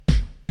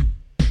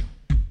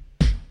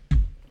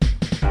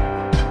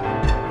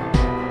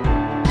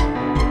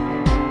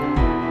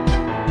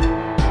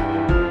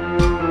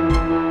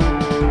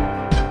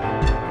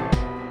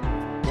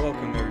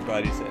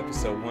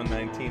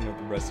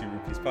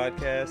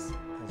Podcast.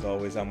 As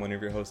always, I'm one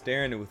of your hosts,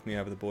 Darren, and with me I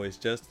have the boys,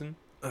 Justin.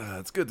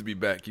 It's good to be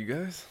back, you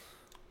guys.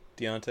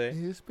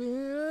 Deontay. It's been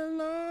a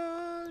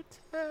long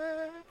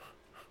time.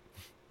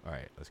 All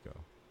right, let's go.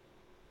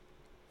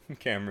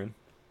 Cameron.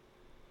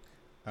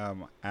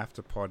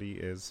 After party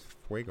is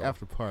fuego.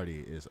 After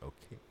party is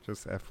okay.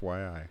 Just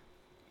FYI.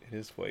 It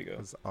is Fuego.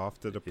 Because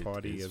after the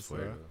party is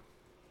fuego.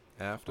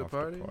 After after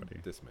party? party.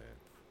 This man.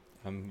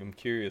 I'm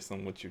curious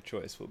on what your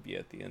choice will be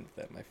at the end of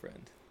that, my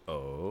friend.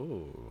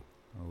 Oh.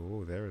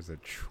 Oh, there is a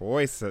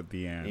choice at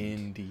the end.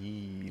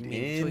 Indeed.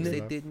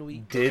 Didn't we?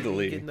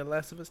 Diddly. Getting The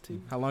Last of Us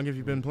 2? How long have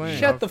you been playing?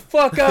 Shut the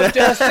fuck up,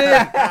 Justin!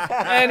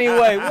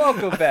 Anyway,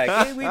 welcome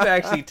back. Hey, we've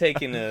actually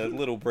taken a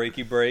little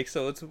breaky break,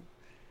 so it's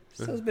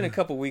been a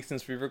couple weeks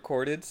since we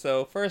recorded.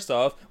 So first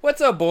off, what's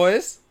up,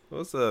 boys?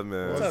 What's up,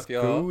 man? What's up,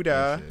 y'all?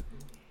 Buddha.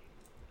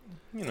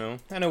 You know,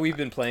 I know we've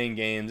been playing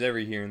games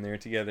every here and there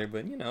together,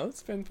 but you know,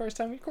 it's been the first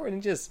time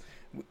recording.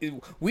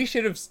 We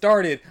should have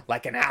started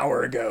like an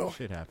hour ago.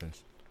 Shit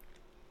happens.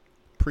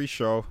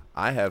 Pre-show.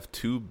 I have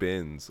 2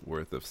 bins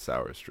worth of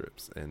sour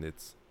strips, and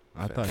it's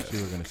I thought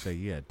you were going to say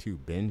you had 2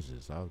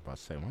 binges. I was about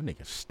to say, my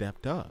nigga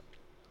stepped up.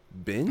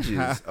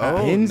 binges. Oh,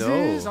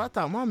 Benzes? no. I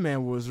thought my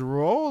man was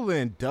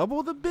rolling.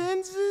 Double the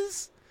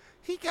Benzes?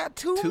 He got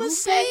 2 Two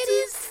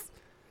Mercedes?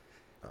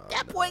 Oh,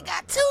 That no. boy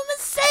got 2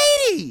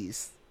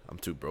 Mercedes. I'm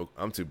too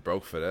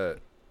broke for that.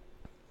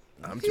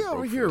 I'm He too over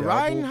broke here for that.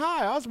 riding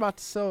high. I was about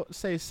to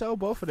say sell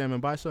both of them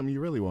and buy something you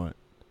really want.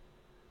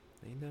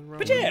 Ain't nothing wrong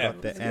But with yeah,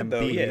 that. The it's good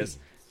though, MB. yes.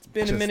 It's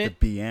been a Just minute,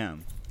 the BM.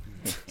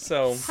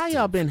 so How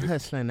y'all been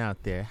hustling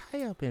out there? How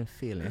y'all been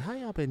feeling? How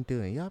y'all been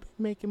doing? Y'all been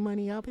making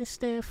money? Y'all been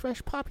staying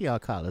fresh? Pop y'all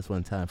collars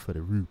one time for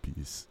the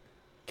rupees.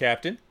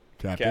 Captain,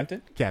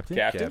 Captain? Captain,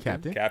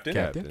 Captain?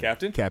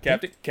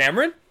 Captain,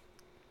 Cameron,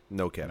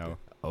 No cap. No.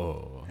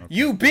 Oh.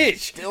 you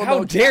bitch!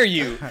 How dare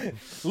you?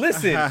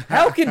 Listen,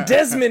 how can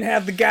Desmond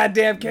have the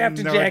goddamn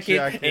captain No jacket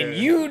jacket. and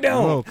you No,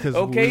 don't? because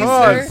Okay, we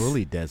sir.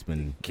 bullied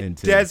Desmond.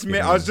 Into Desmond,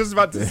 getting I was just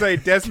about to say,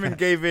 Desmond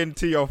gave in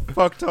to your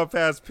fucked up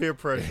ass peer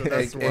pressure.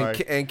 That's why.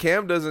 And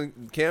Cam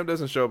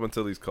doesn't show up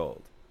until he's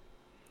called.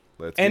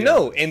 Let's be And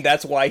no, honest. and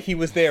that's why he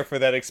was there for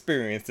that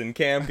experience, and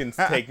Cam can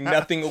take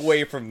nothing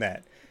away from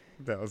that.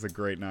 That was a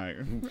great night.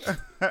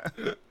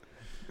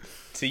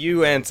 To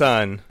you,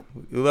 Anton,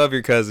 we love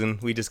your cousin.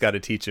 We just got to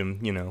teach him.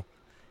 You know,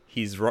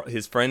 his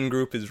friend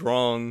group is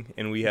wrong,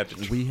 and we have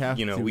to. We have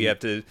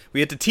to- we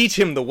have to teach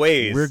him the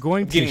ways. We're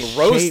going of to getting shape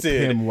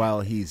roasted. him while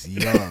he's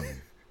young.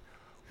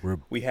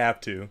 We have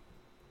to.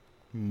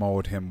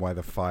 Mold him while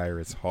the fire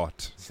is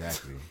hot.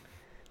 Exactly.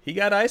 He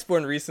got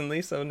Iceborne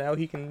recently, so now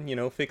he can,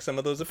 fix some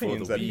of those Before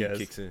opinions the that he weed has.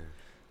 kicks in.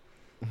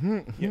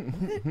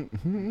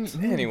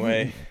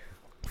 Anyway,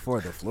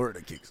 Before the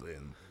Florida kicks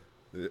in.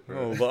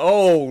 oh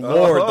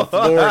Lord, the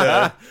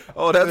Florida.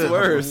 Oh, that's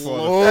worse.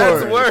 Lord.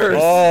 That's worse.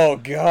 Oh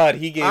God,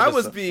 he gave I us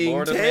was a being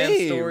Florida man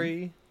tame.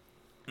 story.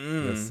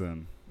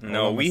 Listen.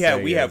 No, all we I'ma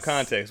have say is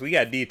context. We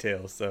got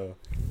details. So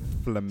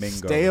Flamingos.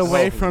 Stay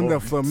away Oh, from the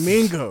Lord.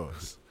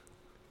 flamingos.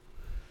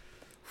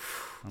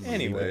 I'm gonna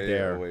Anyway. leave it Stay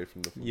there. away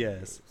from the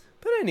yes.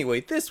 But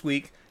anyway, this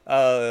week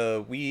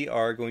we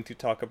are going to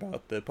talk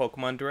about the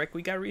Pokemon Direct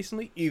we got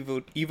recently.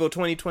 Evo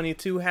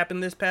 2022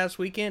 happened this past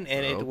weekend,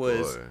 and it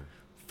was boy.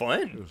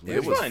 fun.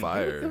 It was fun.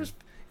 fire.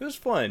 It was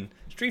fun.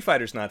 Street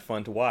Fighter's not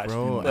fun to watch.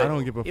 Bro, but I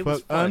don't give a it was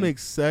fuck. I'm fun.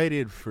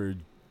 excited for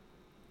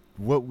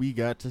what we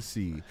got to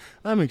see.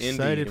 I'm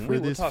excited and for we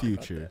will this talk about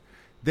future. that.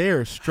 They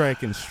are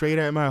striking straight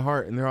at my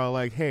heart, and they're all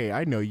like, hey,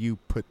 I know you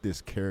put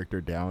this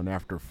character down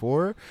after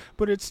 4,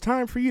 but it's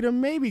time for you to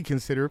maybe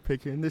consider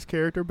picking this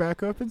character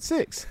back up in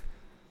 6.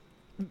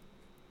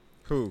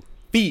 Who?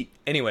 Feet.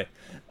 Anyway,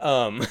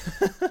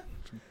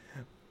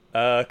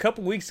 a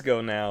couple weeks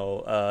ago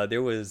now,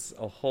 there was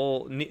a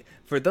whole.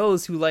 For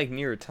those who like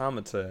Nier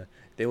Automata,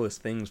 there was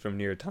things from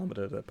Nier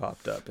Automata that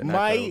popped up, and I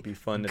thought it would be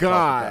fun to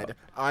talk about.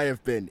 I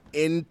have been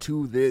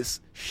into this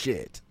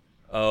shit.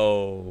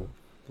 Oh,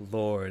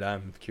 Lord,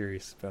 I'm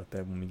curious about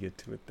that when we get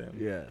to it then.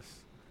 Yes.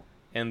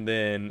 And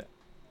then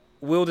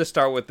we'll just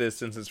start with this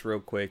since it's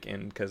real quick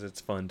and because it's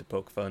fun to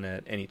poke fun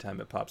at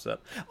anytime it pops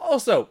up.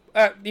 Also,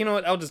 you know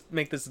what? I'll just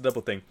make this a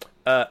double thing.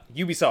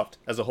 Ubisoft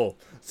as a whole.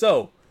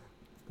 So,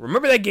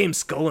 remember that game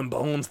Skull and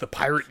Bones, the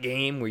pirate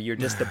game where you're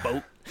just a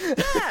boat?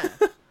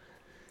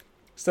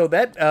 So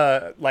that,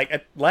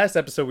 at last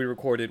episode we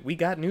recorded, we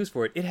got news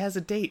for it. It has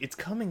a date. It's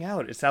coming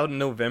out. It's out in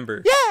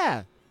November.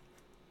 Yeah.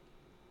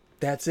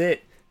 That's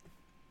it.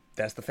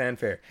 That's the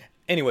fanfare.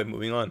 Anyway,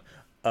 moving on.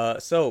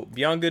 So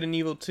Beyond Good and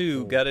Evil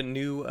 2 got a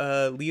new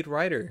lead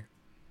writer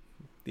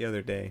the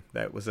other day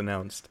that was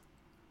announced.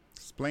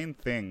 Explain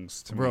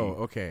things to Bro, me.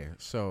 okay.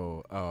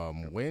 So,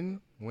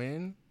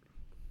 when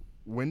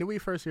did we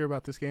first hear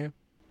about this game?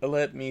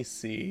 Let me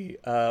see.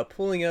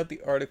 Pulling out the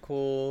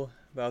article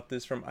about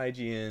this from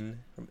IGN,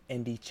 from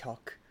Andy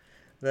Chalk.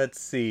 Let's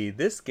see.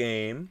 This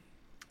game,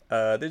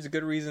 there's a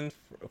good reason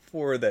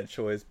for that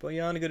choice.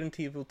 Beyond Good and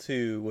Evil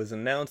 2 was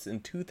announced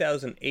in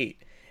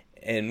 2008.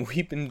 And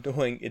we've been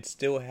doing It's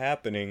Still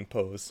Happening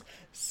posts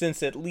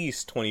since at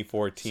least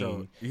 2014.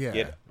 So, yeah.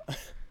 Yet,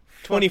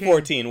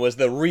 2014 was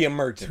the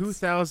reemergence.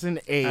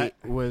 2008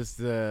 was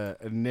the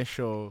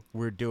initial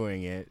we're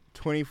doing it.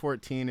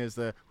 2014 is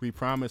the we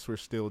promise we're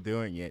still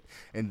doing it.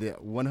 And the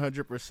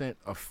 100%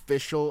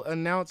 official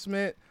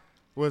announcement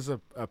was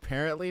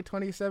apparently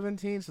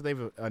 2017. So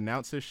they've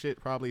announced this shit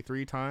probably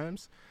 3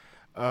 times.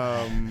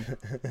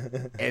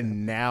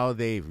 And now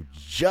they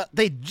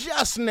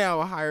just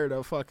now hired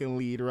a fucking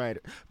lead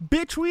writer.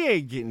 Bitch, we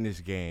ain't getting this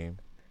game.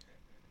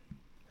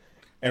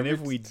 And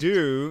if we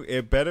do,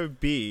 it better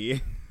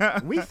be.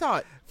 We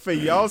thought For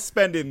y'all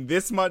spending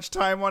this much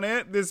time on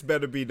it, this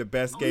better be the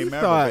best game ever.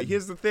 thought But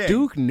here's the thing.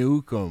 Duke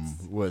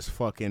Nukem was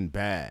fucking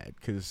bad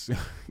because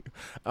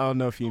I don't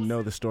know if you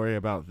know the story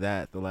about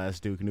that. The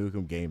last Duke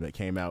Nukem game that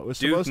came out it was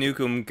Duke supposed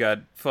Nukem got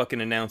fucking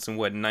announced in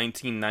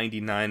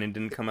 1999 and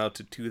didn't come out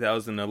to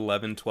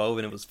 2011, 12,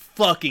 and it was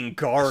fucking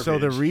garbage. So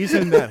the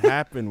reason that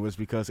happened was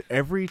because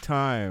every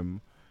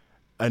time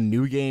a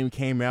new game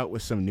came out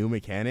with some new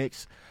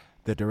mechanics,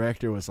 the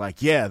director was like,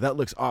 yeah, that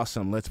looks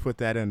awesome. Let's put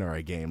that into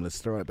our game. Let's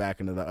throw it back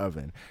into the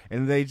oven.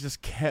 And they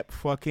just kept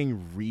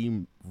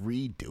fucking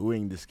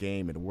redoing this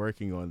game and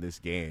working on this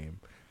game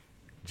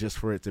just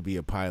for it to be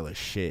a pile of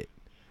shit.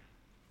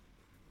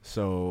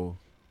 So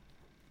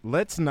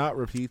let's not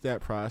repeat that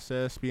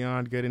process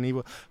beyond good and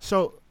evil.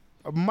 So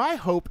my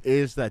hope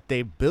is that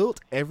they built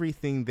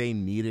everything they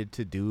needed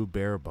to do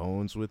bare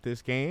bones with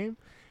this game,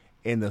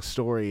 and the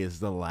story is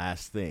the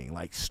last thing.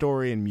 Like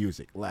story and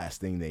music, last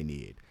thing they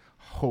need.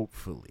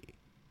 Hopefully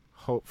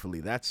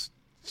that's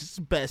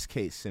just best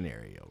case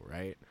scenario,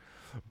 right?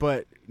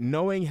 But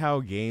knowing how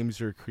games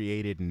are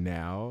created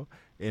now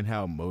and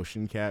how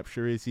motion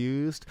capture is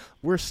used,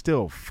 we're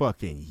still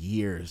fucking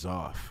years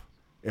off.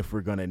 If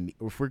we're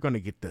gonna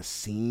get the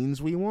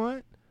scenes we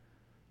want,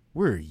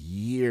 we're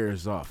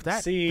years off.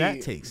 That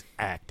takes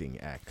acting.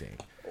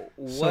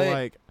 what, So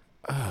like,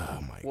 oh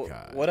my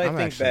god. What I I'm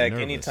think actually back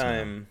nervous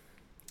anytime,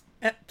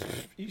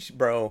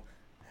 bro.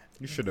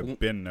 You should have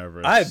been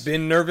nervous. I've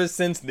been nervous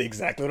since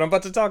exactly what I'm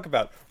about to talk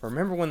about.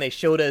 Remember when they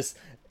showed us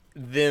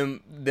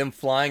them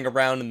flying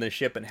around in the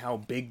ship and how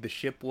big the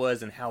ship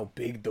was and how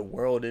big the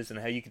world is and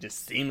how you could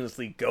just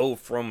seamlessly go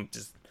from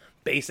just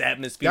base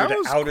atmosphere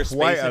to outer space. That was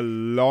quite a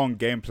long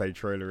gameplay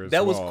trailer as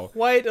well. That was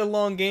quite a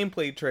long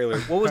gameplay trailer.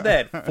 What was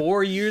that?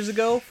 4 years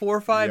ago? 4 or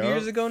 5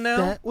 years ago now?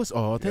 That was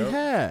all they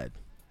had.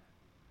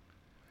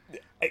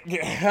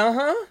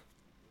 Uh-huh.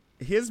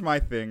 Here's my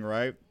thing,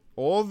 right?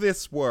 All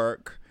this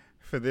work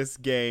for this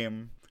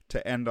game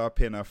to end up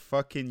in a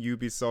fucking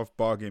Ubisoft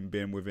bargain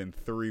bin within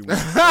 3 weeks.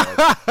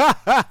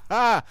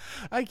 I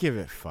give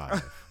it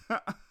 5.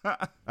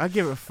 I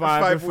give it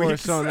 5 5 before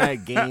it's weeks. on that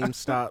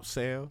GameStop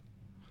sale.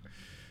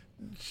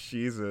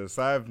 Jesus,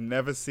 I've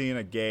never seen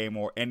a game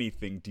or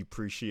anything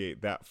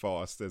depreciate that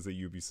fast as a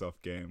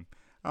Ubisoft game.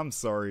 I'm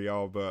sorry,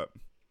 y'all, but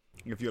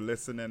if you're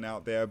listening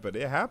out there, but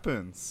it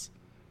happens.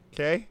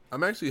 Okay?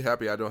 I'm actually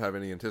happy I don't have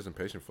any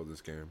anticipation for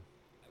this game.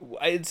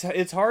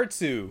 It's hard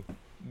to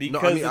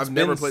because I mean, it's I've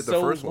never been played the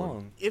so first one.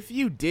 long. If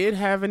you did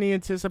have any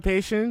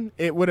anticipation,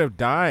 it would have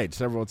died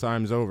several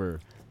times over.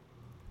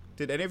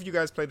 Did any of you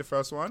guys play the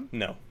first one?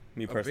 No,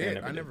 me personally,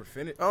 I never did.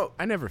 finished. Oh,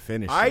 I never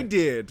finished. I it.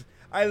 did.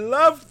 I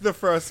loved the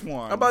first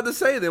one. I'm about to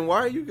say then, why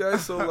are you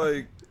guys so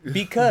like...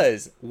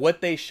 Because what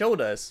they showed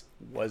us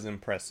was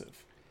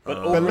impressive. But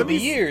over let the me-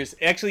 years,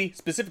 actually,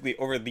 specifically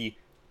over the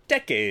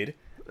decade,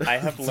 I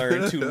have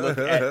learned to look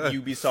at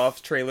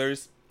Ubisoft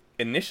trailers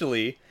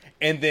initially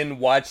and then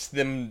watch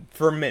them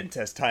ferment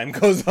as time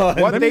goes on.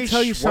 What Let they me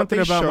tell you sh- what something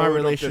they about my showed of the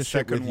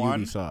relationship with second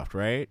one- Ubisoft,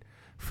 right?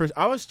 First,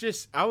 I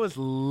was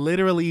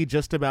literally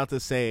just about to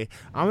say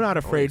I'm not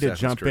afraid to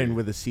Assassin's jump Creed. in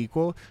with a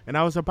sequel, and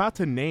I was about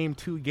to name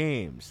 2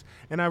 games,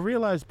 and I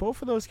realized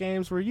both of those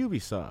games were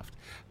Ubisoft.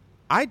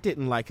 I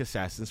didn't like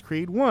Assassin's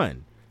Creed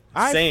 1.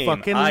 I Same.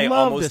 fucking I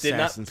loved almost did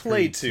not Assassin's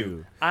play Creed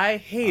 2. I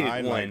hated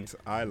I 1. liked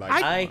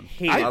I one.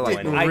 hated I one.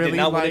 didn't I did really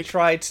not want to like-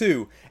 try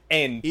 2.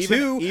 And Even-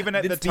 2, even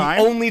at the it's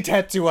time? only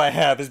tattoo I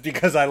have is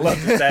because I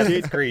loved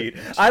Assassin's Creed.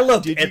 I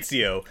loved did you-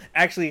 Ezio.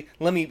 Actually,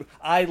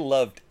 I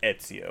loved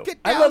Ezio. Get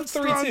I down, loved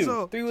 3 too.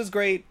 Stronzo. 3 was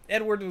great.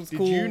 Edward was Did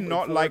cool. you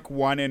not 4 like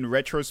 1 in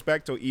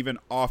retrospect, or even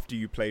after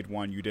you played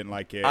 1, you didn't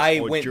like it? I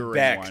or went during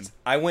back. 1?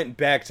 I went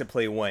back to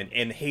play 1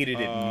 and hated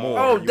it more.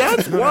 Oh,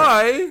 that's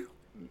why...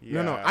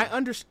 No,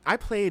 Yeah. I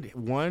played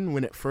 1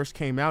 when it first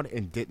came out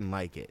and didn't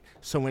like it.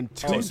 So when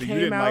 2 Oh, so you came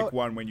didn't out, like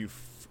 1 when you...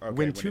 Okay,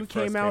 when it 2 first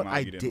came out, I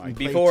you didn't like it.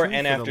 play Before 2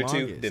 and for the after 2,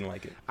 longest. didn't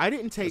like it. I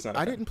didn't Was not a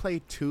fan. didn't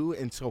play 2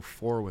 until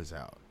 4 was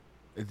out.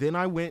 Then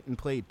I went and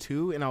played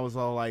 2, and I was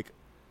all like,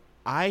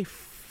 I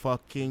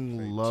fucking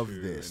Played love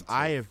 2 this. until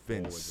I have 4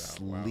 been was out.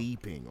 Wow.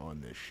 sleeping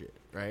on this shit,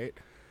 right?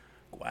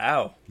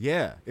 Wow.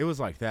 Yeah, it was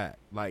like that.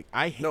 Like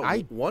No,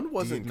 I 1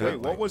 wasn't did good. not Wait,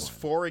 what like was 1.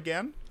 4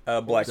 again?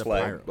 Black The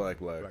Flag. pirate. Black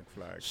Flag. Black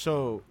Flag.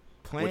 So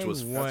playing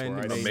was- that's one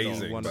where I made amazing,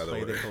 me want to by the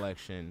play the way.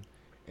 collection,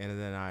 and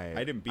then I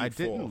didn't beat I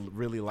didn't 4.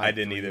 really like. I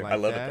didn't 3 either. like I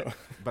love it, that, though.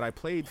 But I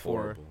played 4.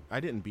 Horrible. I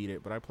didn't beat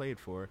it, but I played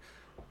 4.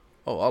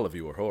 Oh, all of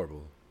you are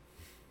horrible.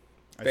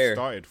 Fair. I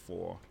started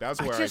 4.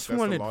 That's where I just that's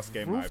wanted the last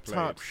game I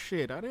rooftop played.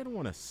 shit. I didn't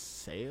want to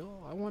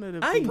sail. I wanted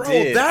to. I be- did. Bro,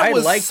 that I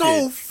was liked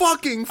so it.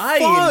 fucking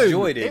fun. I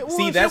enjoyed it. It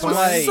See, was- that's it was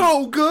why.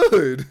 so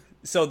good.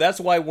 So that's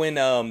why when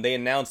they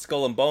announced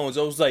Skull and Bones,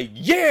 I was like,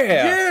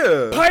 yeah,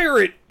 Yeah.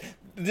 pirate,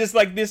 just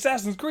like the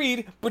Assassin's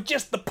Creed, but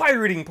just the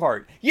pirating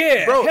part.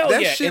 Yeah, Bro, hell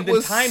that yeah. shit And then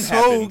was time so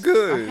happened. I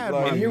good. had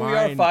Like, my And here we are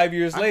mind- 5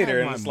 years I later, had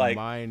and my it's like,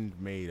 mind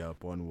made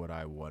up on what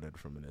I wanted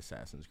from an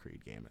Assassin's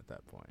Creed game at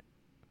that point.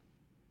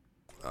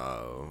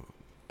 oh.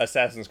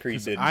 Assassin's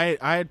Creed did. I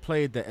had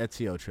played the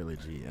Ezio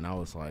trilogy, and I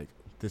was like,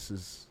 this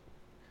is,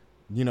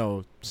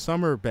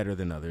 some are better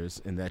than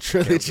others in that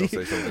Cam's trilogy.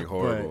 gonna say something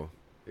horrible.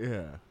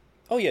 Yeah.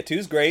 Oh yeah,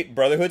 2's great,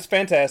 Brotherhood's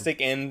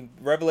fantastic, and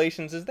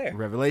Revelations is there.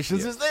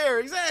 Revelations Yeah. is there,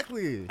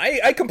 exactly.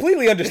 I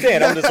completely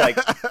understand. I'm just like,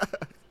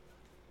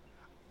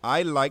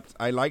 I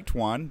liked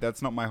 1.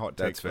 That's not my hot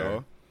take That's fair.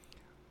 though.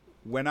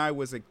 When I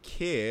was a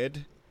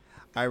kid,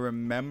 I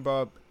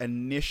remember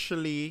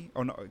initially,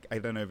 or no, I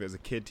don't know if it was a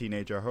kid,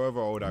 teenager, however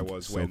old I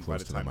was So when by close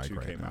the to the time mic 2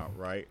 right came now. out,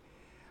 right?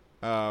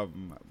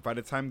 By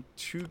the time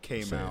 2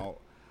 came Say it. out,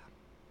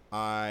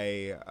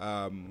 I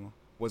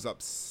was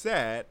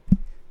upset.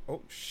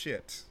 Oh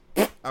shit!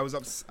 I was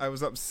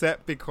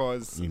upset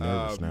because You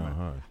nervous now,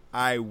 huh?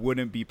 I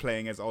wouldn't be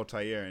playing as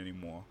Altair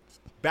anymore.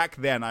 Back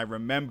then, I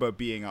remember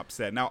being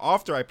upset. Now,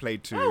 after I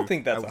played 2, I don't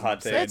think that's I a wasn't hot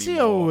upset take. Ezio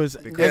anymore was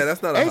because- Yeah,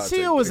 that's not a hot take,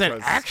 Ezio was an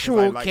because I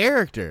actual like-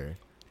 character.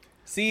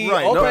 see,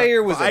 Right, no,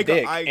 Altair was but a I got-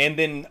 dick, I- and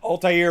then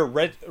Altair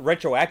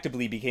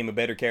retroactively became a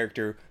better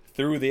character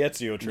through the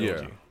Ezio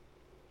trilogy.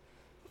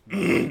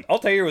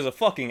 Altair was a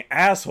fucking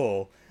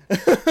asshole.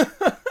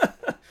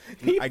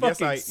 He I guess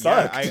fucking I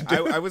sucked.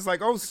 I was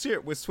like, oh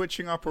shit, we're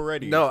switching up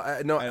already. No,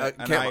 And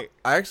Cam,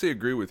 I actually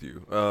agree with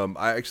you.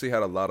 I actually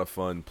had a lot of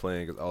fun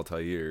playing as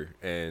Altair,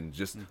 and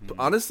just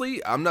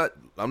honestly, I'm not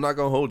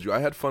gonna hold you. I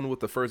had fun with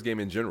the first game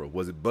in general.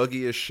 Was it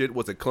buggy as shit?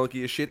 Was it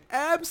clunky as shit?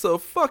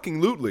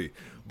 Abso-fucking-lutely.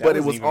 But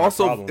it wasn't was even my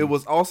also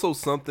problem.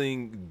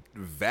 something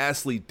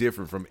vastly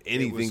different from It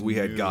anything was we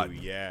had new, gotten.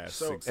 Yes,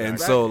 So- exactly. And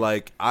so,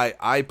 like,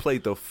 I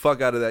played the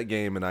fuck out of that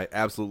game, and I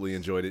absolutely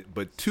enjoyed it.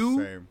 But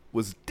 2 Same.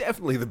 was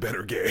definitely the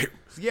better game.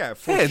 yeah,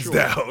 for Hands sure.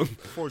 down.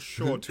 For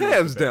sure, too.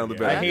 Hands down the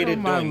better. I hated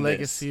my doing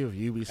legacy of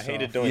Ubisoft. I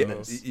hated doing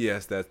this.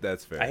 Yes,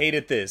 that's fair. I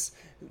hated this.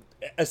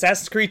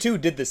 Assassin's Creed 2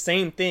 did the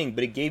same thing,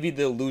 but it gave you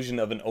the illusion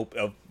of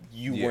of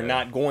you were Yeah.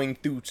 not going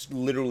through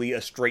literally a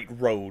straight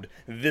road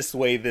this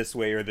way,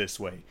 or this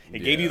way. It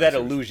gave Yeah, you that I see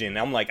what you illusion.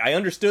 I'm like, I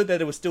understood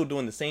that it was still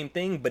doing the same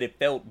thing, but it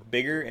felt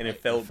bigger and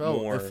it felt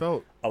more It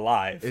felt.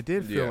 alive. It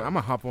did feel. Yeah. I'm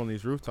gonna hop on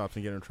these rooftops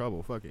and get in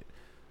trouble. Fuck it.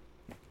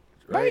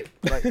 Right?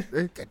 Like,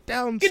 get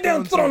down. Get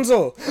down,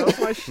 Stronzo. Tronzo! That was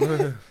my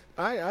shit.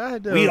 I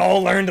had to. We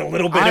all learned a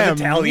little bit I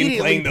of Italian immediately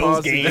playing those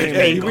paused the games. game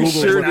Hey, and we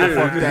Googled sure what the did.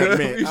 fuck that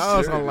meant. We I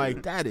was sure all did.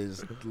 like, that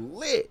is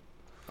lit.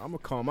 I'm gonna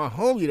call my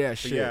homie that But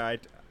shit. yeah,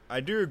 I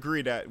do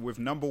agree that with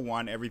number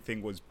 1,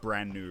 everything was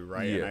brand new,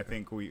 right? And Yeah. I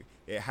think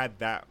it had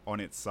that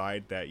on its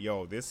side that,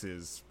 yo,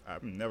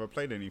 I've never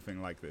played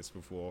anything like this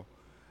before.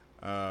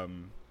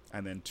 And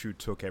then 2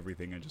 took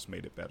everything and just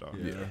made it better.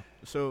 Yeah.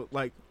 So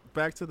like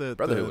back to the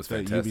Brotherhood was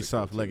fantastic,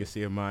 Ubisoft too.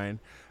 legacy of mine.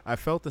 I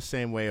felt the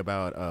same way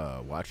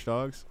about Watch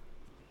Dogs.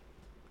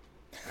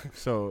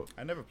 So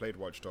I never played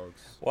Watch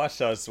Dogs. Watch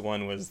Dogs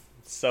 1 was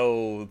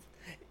so...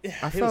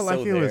 I felt like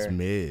it was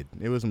mid.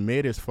 It was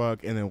mid as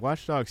fuck, and then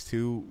Watch Dogs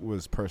 2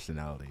 was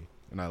personality,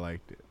 and I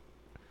liked it.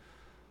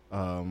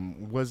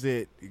 Was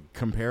it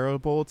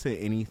comparable to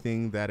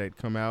anything that had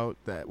come out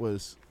that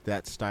was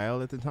that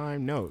style at the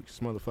time? No, because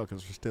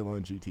motherfuckers were still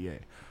on GTA.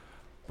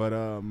 But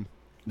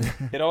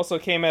It also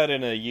came out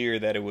in a year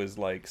that it was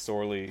like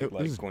sorely It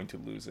was- going to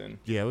lose in.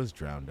 yeah, it was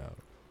drowned out.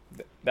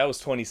 That was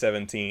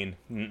 2017.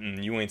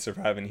 You ain't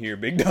surviving here,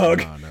 big dog.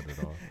 No, not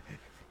at all.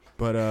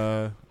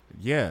 But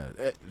yeah,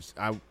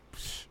 I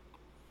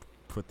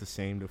put the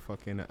same to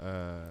fucking.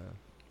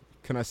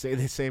 Can I say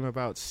the same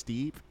about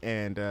Steep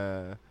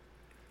and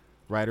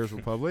Riders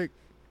Republic?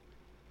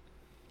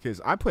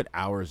 Because I put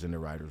hours into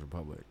Riders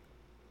Republic.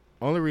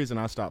 Only reason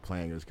I stopped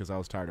playing is because I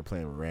was tired of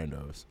playing with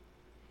randos.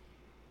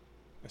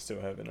 I still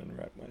haven't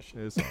unwrapped my shit.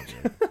 It's all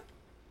good.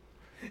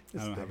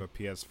 I don't have a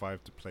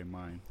PS5 to play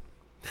mine.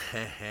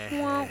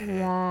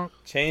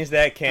 Change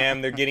that,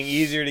 Cam. They're getting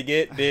easier to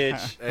get,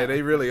 bitch. And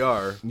they really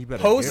are. You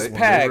better Post get one.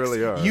 PAX,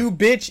 really are. you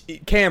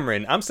bitch,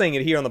 Cameron. I'm saying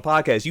it here on the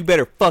podcast. You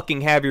better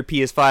fucking have your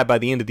PS5 by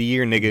the end of the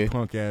year, nigga.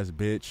 Punk ass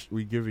bitch.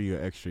 We give you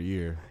an extra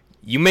year.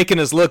 You making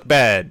us look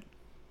bad.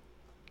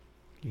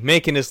 You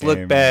making us look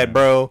Amen. bad,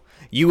 bro.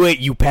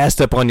 You passed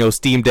up on your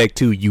Steam Deck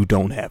too. You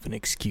don't have an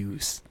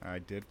excuse. I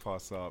did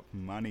pass up.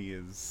 Money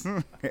is.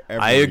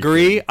 I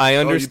agree. I you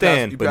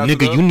understand. passed But it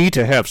nigga, up? you need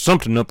to have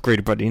something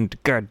upgraded by the end of the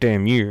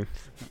goddamn year.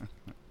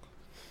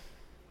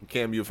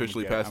 Cam, you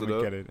officially passed it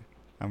up?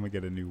 I'm gonna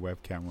get a new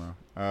web camera.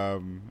 Yeah.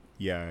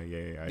 I Yeah,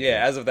 did.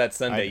 as of that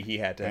Sunday, I- he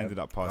had to I have. ended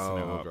up passing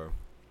it Oh, up. okay.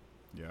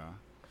 Yeah.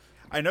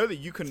 I know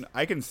that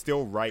I can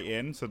still write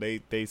in, so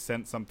they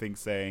sent something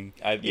saying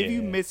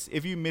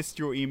if you missed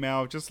your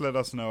email, just let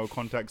us know,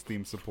 contact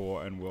Steam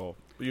support and we'll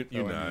You're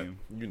Oh, I not. mean-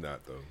 You're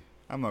not, though.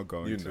 I'm not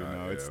going You to.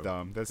 know, No, it's yeah.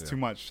 dumb. There's Yeah. too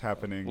much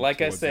happening.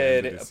 Like I towards the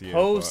end of said, this year,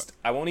 post.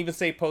 I won't even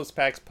say post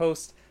PAX.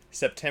 Post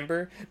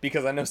September,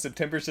 because I know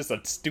September's just a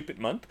stupid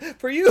month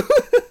for you.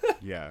 but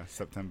yeah,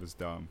 September's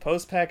dumb.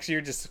 Post PAX,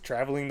 you're just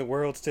traveling the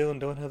world still and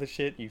doing other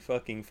shit. You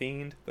fucking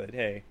fiend. But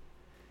hey,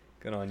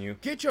 good on you.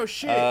 Get your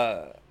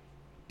shit.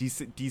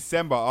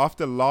 December,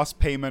 after last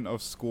payment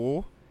of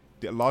school,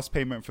 the last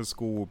payment for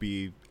school will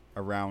be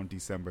around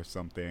December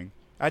something.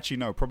 Actually,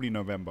 no, probably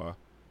November.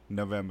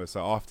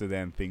 So after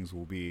then, things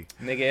will be.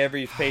 Nigga,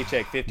 every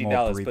paycheck $50. Put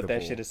that breathable.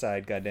 shit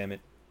aside. God damn it.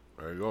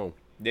 There you go.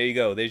 There you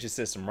go. There's your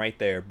system right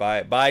there.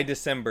 By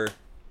December,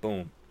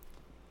 boom.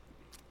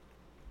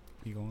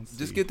 You gonna see.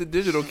 Just get the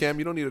digital cam.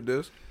 You don't need a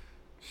disc.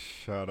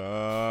 Shut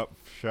up.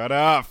 Shut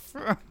up.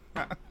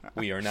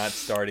 We are not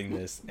starting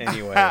this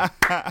anyway.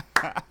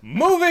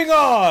 Moving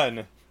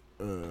on.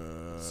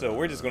 So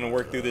we're just gonna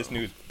work through this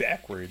news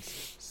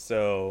backwards.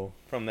 So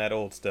from that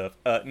old stuff,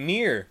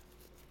 Nier.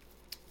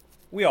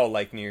 We all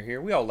like Nier here.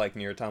 We all like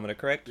Nier Automata,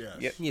 correct? Yes.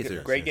 Yep. Yes,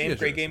 sir. Great game. Yes,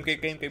 Great yes, game. yes, Great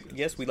yes, game. yes, Great. yes,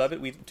 Yes, we love it.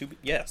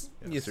 Yes.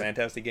 Yes, sir.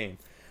 Fantastic game.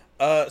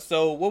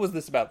 So what was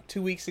this about?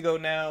 2 weeks ago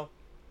now,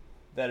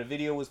 that a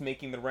video was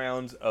making the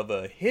rounds of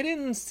a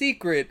hidden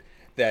secret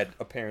that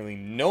apparently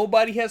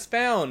nobody has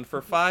found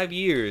for 5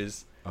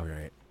 years All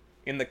right.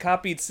 in the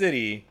copied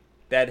city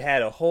that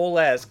had a whole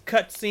ass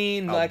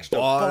cutscene, extra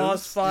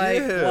boss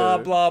fight, yeah. blah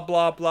blah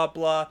blah blah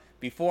blah.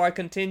 Before I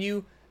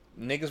continue,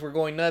 niggas were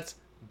going nuts.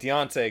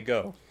 Deontay,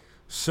 go.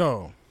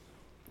 So,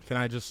 can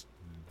I just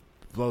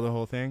blow the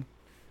whole thing?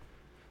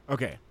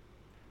 Okay.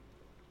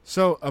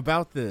 So,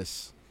 about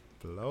this,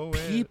 Blow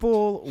it.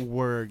 people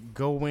were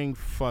going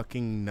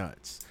fucking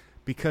nuts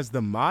because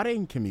the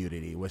modding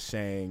community was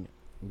saying,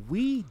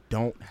 we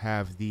don't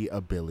have the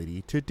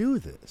ability to do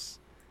this.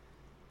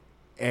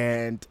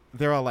 And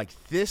they're all like,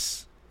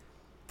 this,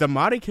 the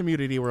modding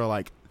community were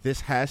like,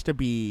 this has to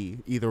be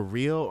either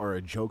real or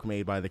a joke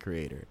made by the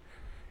creator.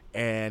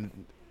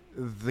 And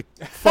the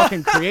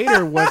fucking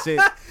creator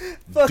wasn't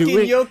Fucking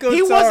doing, Yoko he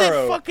Taro.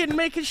 wasn't fucking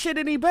making shit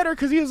any better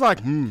because he was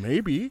like,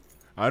 maybe.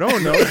 I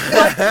don't know.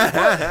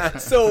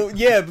 So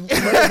yeah,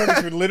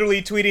 motherfuckers were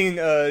literally tweeting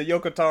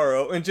Yoko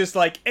Taro and just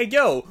like, "Hey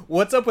yo,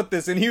 what's up with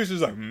this?" And he was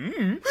just like,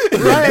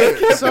 Right.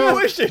 kept So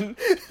pushing.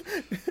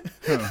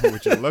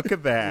 Would you look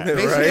at that?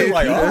 basically,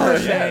 Like, people oh, were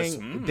yes,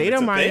 saying, data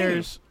it's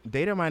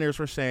a miners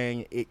were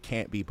saying it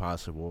can't be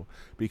possible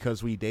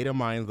because we data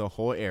mined the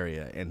whole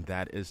area and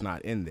that is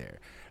not in there.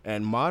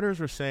 And modders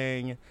were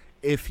saying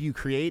if you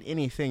create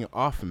anything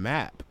off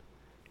map,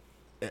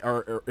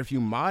 or if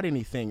you mod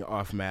anything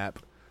off map,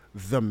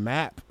 the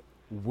map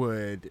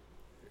would,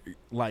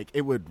 like,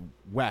 it would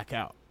whack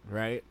out,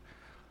 right?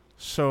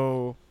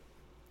 So,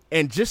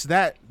 and just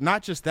that,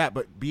 not just that,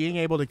 but being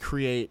able to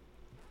create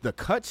the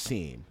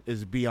cutscene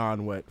is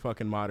beyond what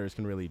fucking modders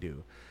can really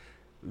do.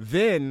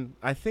 Then,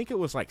 I think it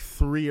was like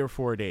 3 or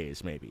 4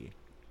 days, maybe.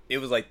 It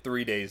was like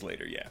 3 days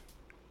later. Yeah.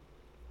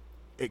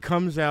 It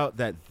comes out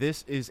that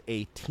this is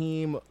a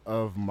team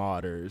of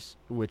modders,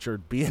 which are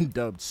being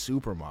dubbed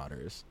super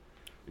modders.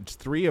 It's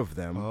 3 of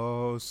them.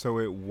 Oh, so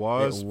it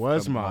was the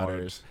mod.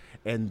 modders.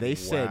 And they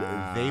said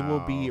they will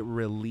be Wow.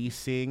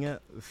 releasing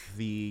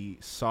the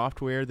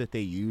software that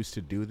they use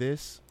to do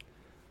this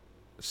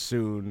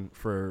soon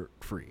for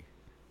free.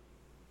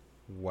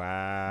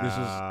 Wow. This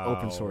is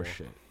open source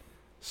shit.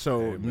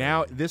 So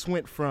now this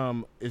went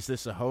from, is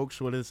this a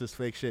hoax? What is this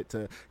fake shit?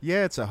 To,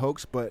 yeah, it's a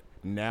hoax. But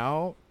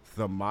now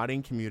the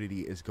modding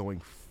community is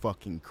going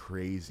fucking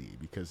crazy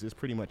because this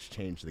pretty much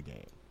changed the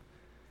game.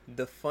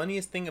 The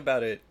funniest thing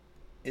about it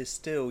is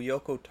still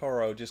Yoko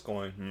Taro just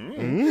going.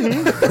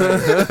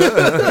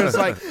 It's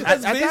like,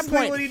 That's at that basically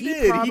point, what he he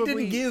did. probably- He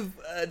didn't give.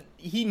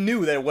 He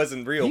knew that it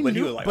wasn't real, he but he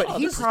knew- was like, but "Oh,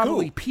 he this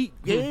probably is cool."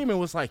 peaked game and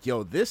was like,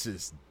 yo, this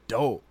is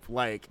dope.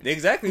 Like,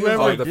 Exactly. He was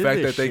Whoever Oh, like, the did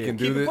fact this that they shit. can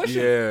Keep do it this.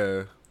 pushing.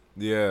 Yeah.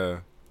 Yeah.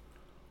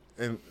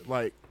 and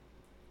like,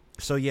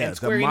 so yeah, And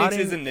Square the Enix modding,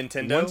 isn't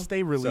Nintendo, once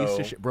they release so-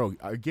 this shit, bro,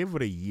 I give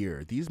it a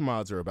year. These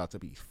mods are about to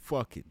be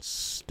fucking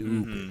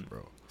stupid, Mm-hmm.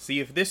 bro. See,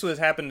 if this was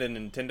happened in a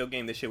Nintendo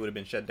game, this shit would have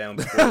been shut down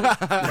before.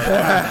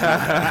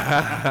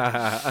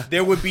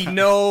 There would be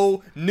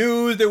no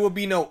news. There would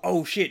be no,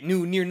 oh shit,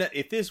 new near nut.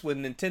 If this was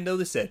Nintendo,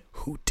 they said,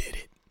 who did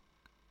it?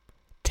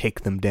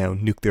 Take them down,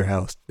 nuke their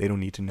house. They don't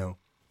need to know.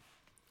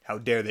 How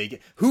dare they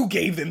get? Who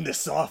gave them this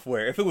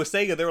software? If it was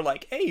Sega, they were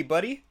like, hey,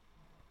 buddy,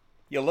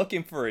 you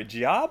looking for a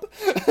job?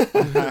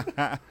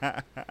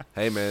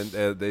 Hey man,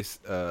 if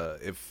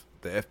the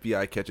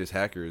FBI catches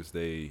hackers,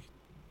 they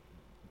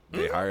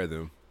hire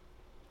them.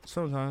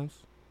 Sometimes,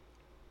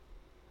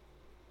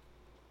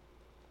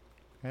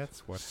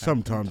 That's what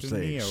sometimes happened to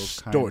they Neo,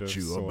 extort kind of,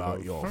 you sort about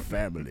of. your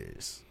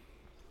families.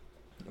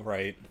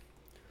 Right.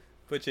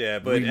 But yeah,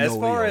 but We as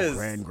know far where as your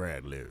grand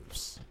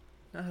lives.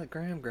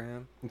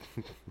 Graham.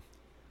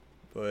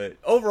 But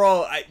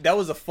overall, that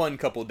was a fun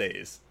couple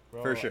days.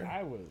 Bro, for sure.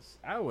 I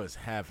was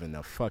having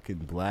a fucking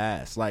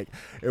blast. Like,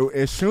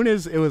 as soon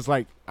as it was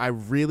like I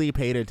really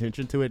paid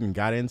attention to it and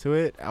got into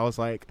it, I was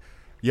like,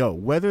 yo,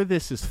 whether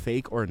this is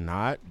fake or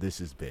not,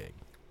 this is big.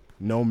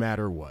 No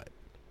matter what.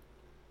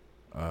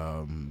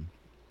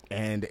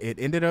 And it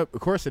ended up,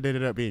 of course, it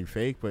ended up being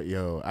fake. But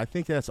yo, I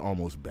think that's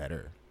almost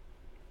better.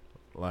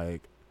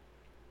 Like,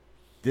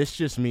 this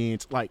just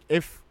means like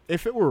if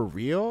it were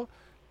real,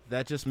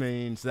 that just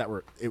means that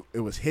it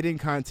was hidden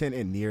content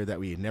in Nier that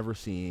we had never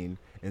seen,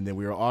 and then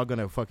we were all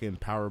gonna fucking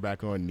power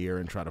back on Nier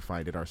and try to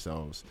find it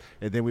ourselves,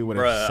 and then we would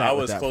have sat I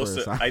with was that close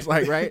for to. I was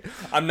like, right?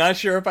 I'm not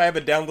sure if I have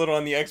it downloaded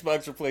on the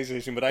Xbox or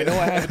PlayStation, but I know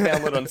I have it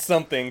downloaded on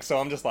something. So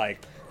I'm just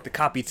like, the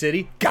copied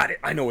city, got it.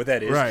 I know what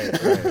that is. Right.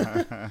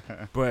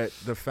 But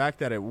the fact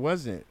that it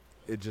wasn't,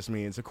 it just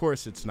means, of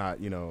course, it's not.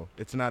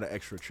 It's not an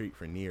extra treat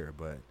for Nier,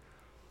 but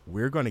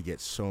we're gonna get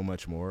so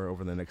much more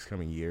over the next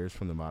coming years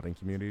from the modding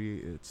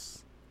community.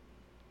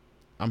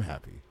 I'm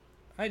happy.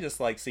 I just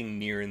like seeing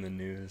Nier in the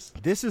news.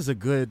 This is a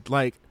good,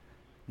 like,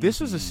 this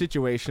was a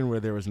situation where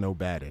there was no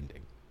bad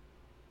ending.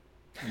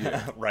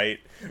 Right.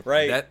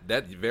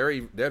 That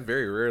very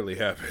rarely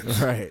happens.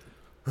 Right.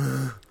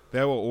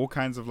 There were all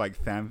kinds of like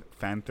fan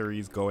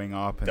theories going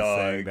up and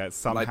saying that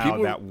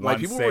somehow that one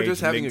people stage were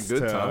just having a links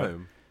good to,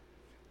 time.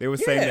 They were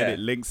saying that Yeah. it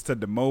links to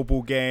the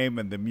mobile game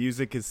and the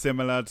music is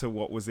similar to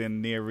what was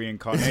in Nier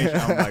Reincarnation.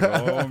 I'm like,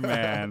 oh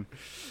man.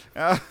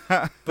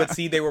 But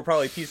see, they were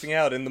probably piecing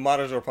out, and the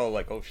modders were probably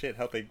like, "Oh shit,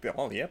 how they?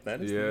 Oh, yep, that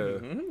is. Yeah.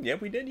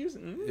 Yep, we did use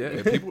it. Yeah,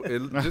 and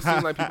it just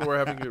seemed like people were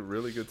having a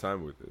really good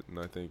time with it, and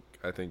I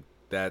think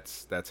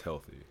that's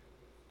healthy.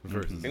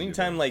 Versus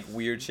Anytime like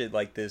weird shit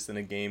like this in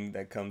a game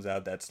that comes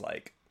out that's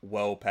like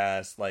well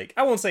past, like,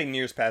 I won't say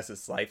Nier's past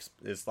its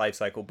life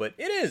cycle, but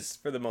it is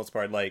for the most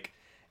part. Like,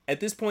 at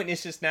this point,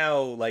 it's just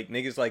now like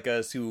niggas like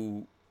us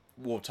who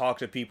will talk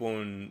to people,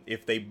 and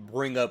if they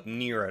bring up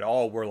Nier at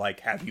all, we're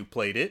like, "Have you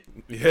played it?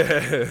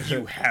 Yeah,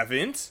 You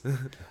haven't?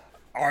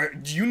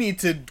 You need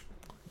to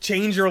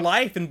change your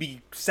life and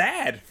be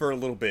sad for a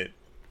little bit.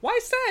 Why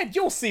sad?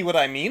 You'll see what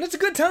I mean. It's a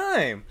good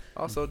time."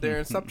 Also,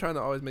 Darren, stop trying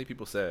to always make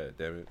people sad.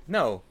 Damn it.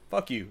 No,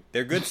 fuck you.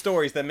 They're good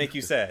stories that make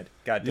you sad.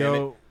 God damn it.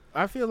 Yo,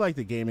 I feel like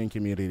the gaming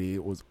community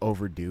was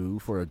overdue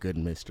for a good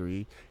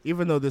mystery,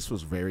 even though this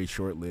was very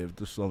short-lived.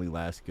 This only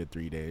lasted a good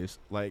 3 days.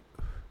 Like,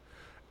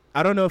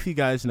 I don't know if you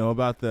guys know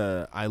about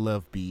the I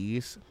Love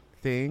Bees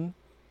thing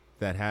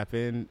that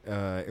happened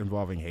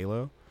involving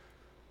Halo,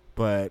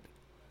 but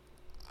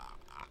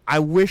I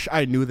wish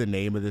I knew the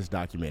name of this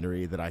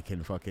documentary that I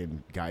can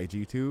fucking guide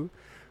you to.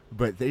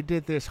 But they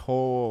did this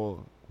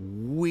whole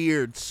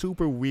weird,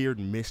 super weird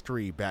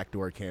mystery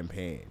backdoor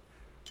campaign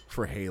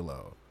for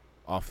Halo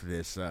off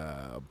this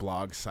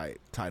blog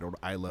site titled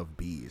I Love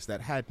Bees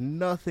that had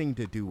nothing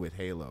to do with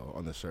Halo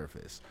on the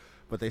surface.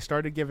 But they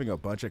started giving a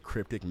bunch of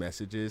cryptic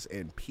messages,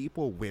 and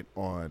people went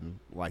on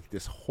like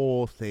this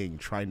whole thing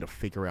trying to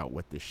figure out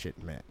what this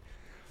shit meant.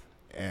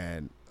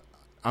 And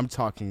I'm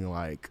talking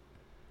like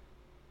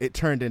it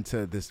turned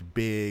into this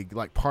big,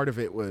 like, part of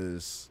it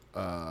was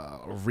a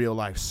real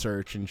life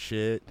search and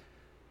shit.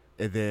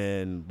 And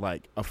then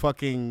like a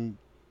fucking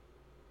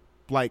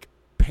like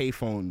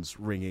payphones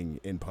ringing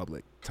in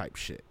public type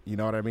shit. You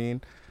know what I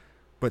mean?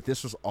 But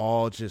this was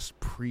all just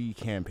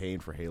pre-campaign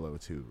for Halo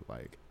 2.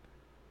 Like,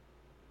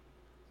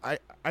 I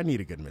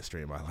need a good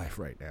mystery in my life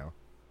right now.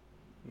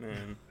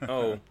 Man.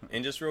 Oh,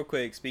 and just real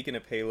quick, speaking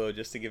of Halo,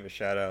 just to give a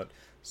shout out.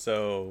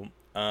 So,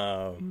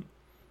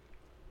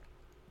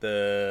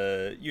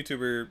 the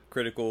YouTuber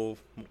Critical,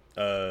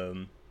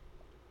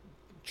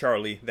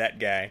 Charlie, that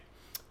guy,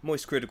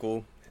 Moist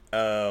Critical,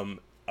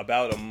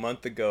 about a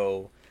month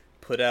ago,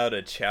 put out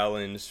a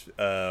challenge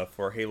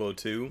for Halo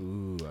 2.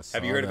 Ooh,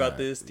 Have you heard about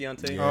this,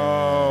 Deontay? Yeah.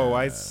 Oh,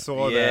 I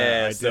saw that.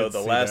 Yeah, I so did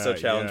the see Lasso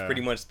that, challenge, yeah.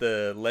 pretty much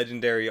the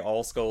legendary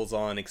all skulls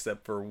on,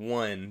 except for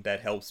one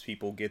that helps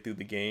people get through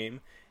the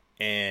game.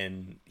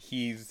 And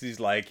he's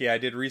like, yeah, I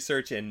did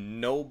research, and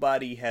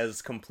nobody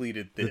has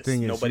completed The this.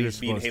 thing is, Nobody's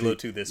beaten Halo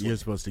 2 this You're one.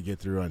 supposed to get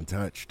through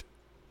untouched.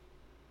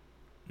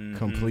 Mhm.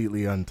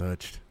 Completely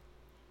untouched.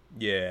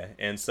 Yeah,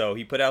 and so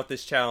he put out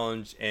this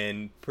challenge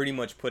and pretty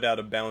much put out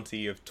a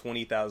bounty of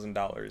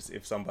 $20,000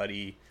 if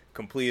somebody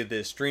completed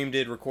this, streamed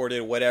it, recorded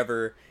it,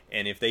 whatever,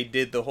 and if they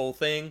did the whole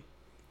thing,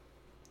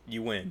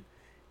 you win.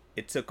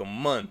 It took a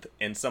month,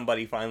 and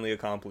somebody finally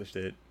accomplished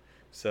it.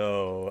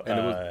 So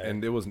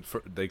And it wasn't.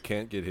 They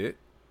can't get hit.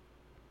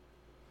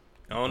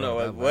 I don't know,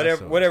 Bro, that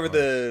whatever, Lasso whatever is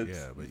the, hard.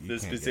 Yeah, but you the can't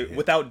get specific, hit.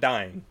 without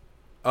dying.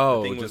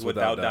 Oh, The thing was just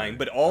without dying.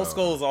 But All Oh.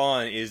 Skulls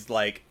On is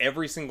like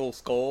every single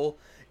skull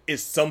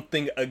is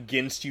something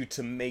against you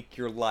to make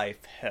your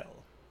life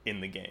hell in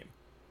the game.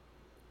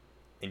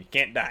 And you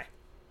can't die.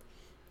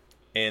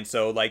 And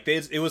so like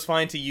it was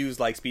fine to use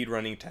like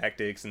speedrunning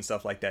tactics and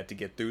stuff like that to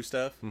get through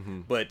stuff.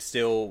 Mm-hmm. But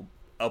still,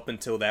 up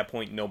until that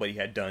point, nobody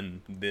had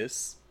done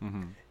this.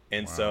 Mm-hmm.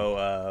 And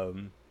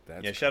so,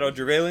 That's yeah, shout out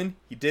crazy. Drevelen.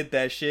 He did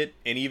that shit,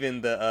 and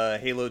even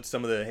the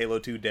some of the Halo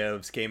 2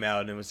 devs came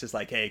out and it was just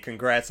like, hey,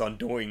 congrats on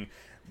doing.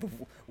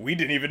 We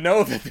didn't even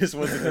know that this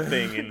wasn't a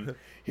thing, and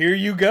here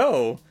you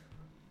go.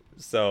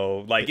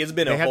 So, like, it's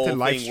been They a had whole to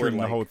live thing where stream the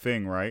like, whole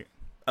thing, right?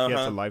 He had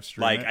to live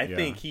stream like it? I Yeah.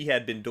 think he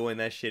had been doing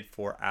that shit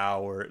for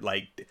hours,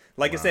 like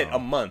I said, a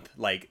month.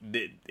 Like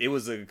it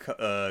was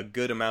a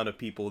good amount of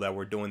people that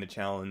were doing the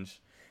challenge.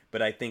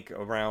 but I think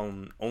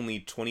around only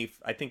 20.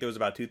 I think there was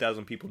about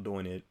 2,000 people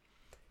doing it,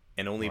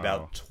 and only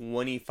about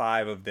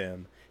 25 of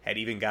them had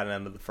even gotten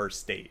onto the first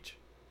stage.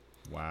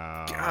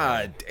 Wow.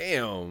 God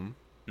damn.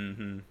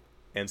 Mm-hmm.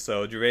 And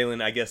so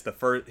Drevalen, I guess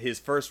his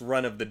first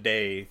run of the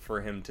day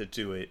for him to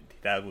do it,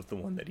 that was the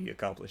one that he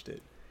accomplished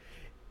it.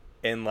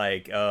 And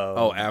like,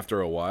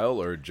 after a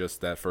while, or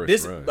just that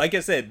first run? Like I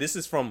said, this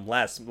is from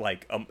last,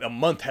 like a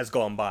month has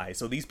gone by,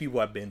 so these people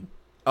have been.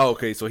 Oh,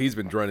 okay, so he's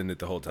been running it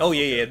the whole time. Oh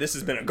yeah. This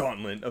has been a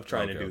gauntlet of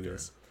trying to do Okay.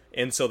 this,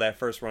 and so that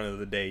first run of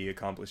the day, he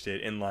accomplished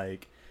it, and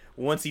like.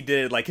 Once he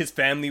did it, like his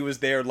family was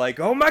there, like,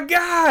 oh my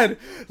god,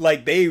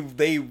 like they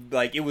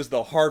like it was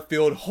the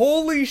heart-filled,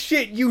 holy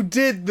shit, you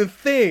did the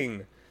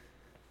thing,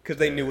 because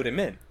they knew what it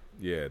meant.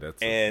 Yeah, that's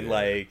And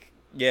like,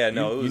 yeah,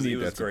 no, it was you need it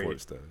was that support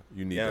great. stuff.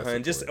 You need Yeah, that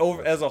and just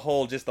support. over as a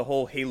whole, just the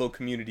whole Halo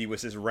community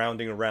was just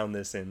rounding around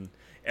this, and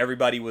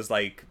everybody was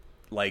like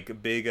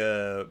big,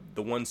 the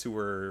ones who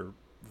were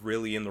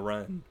really in the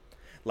run,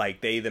 like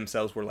they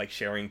themselves were like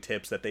sharing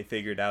tips that they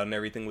figured out and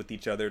everything with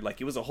each other.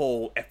 Like it was a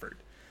whole effort.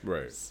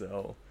 Right.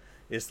 So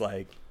it's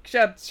like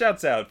shouts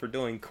out for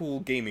doing cool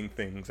gaming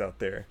things out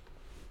there.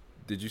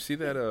 Did you see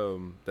that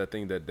that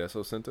thing that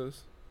Deso sent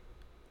us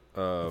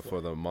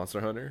for the Monster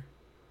Hunter?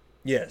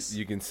 Yes.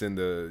 You can send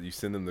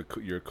them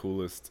your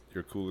coolest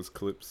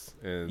clips,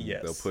 and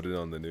Yes. they'll put it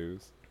on the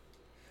news.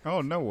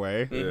 Oh, no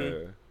way.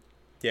 Mhm.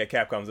 Yeah, Yeah,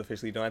 Capcom's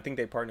officially done. I think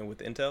they partnered with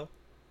Intel.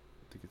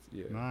 I think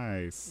it's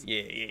Nice.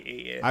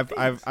 Yeah.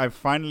 I've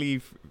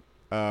finally,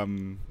 I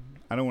don't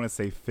want to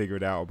say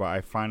figured out, but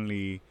I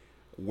finally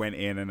went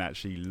in and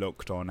actually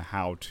looked on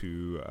how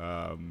to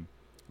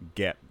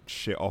get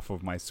shit off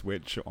of my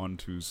Switch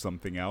onto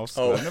something else.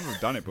 Oh. I've never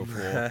done it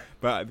before.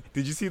 But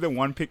did you see the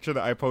one picture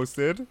that I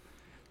posted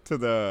to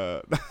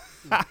the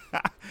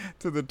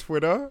to the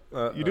Twitter?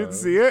 You didn't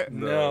see it?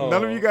 No.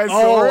 None of you guys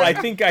saw it? I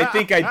think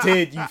I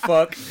did, you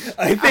fuck.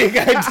 I think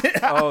I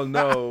did. Oh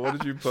no! What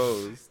did you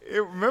post?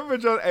 Remember,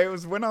 it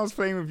was when I was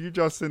playing with you,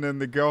 Justin, and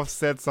the girl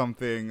said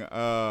something. He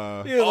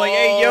was like,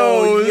 hey,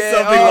 yo,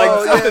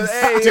 something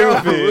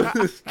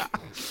stupid.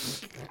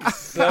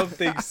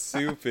 Something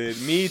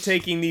stupid. Me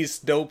taking these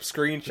dope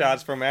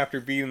screenshots from after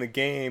beating the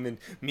game, and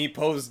me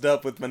posed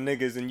up with my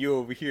niggas, and you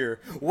over here.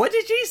 What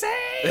did she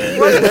say?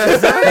 What did you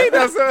say?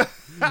 That's a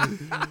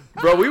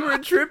Bro, we were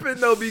tripping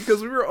though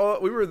because we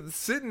were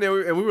sitting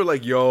there and we were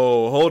like,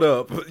 "Yo, hold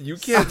up! You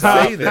can't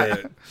say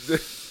that."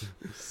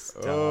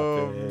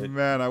 Oh it.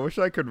 man, I wish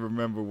I could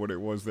remember what it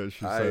was that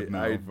she said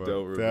now. I but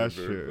don't that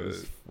remember,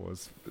 shit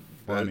was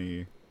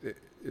funny.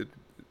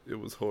 It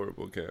was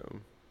horrible,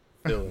 Cam.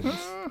 Villains.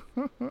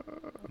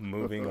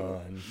 Moving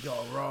on.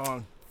 Y'all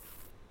wrong.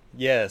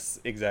 Yes,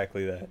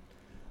 exactly that.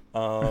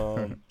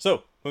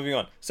 So, moving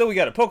on. So we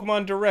got a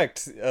Pokemon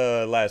Direct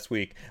last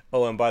week.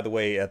 Oh, and by the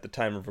way, at the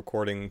time of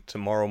recording,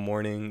 tomorrow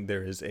morning,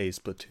 there is a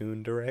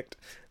Splatoon Direct.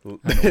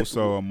 And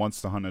also a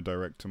Monster Hunter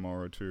Direct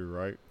tomorrow too,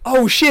 right?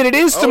 Oh shit, it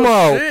is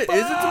tomorrow! Oh, shit.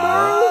 Is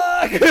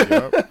it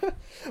tomorrow? Yep.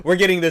 We're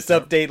getting this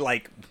update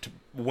like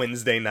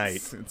Wednesday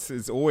night.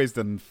 It's always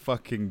the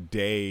fucking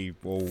day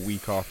or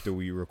week after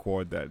we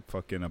record that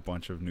fucking a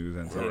bunch of news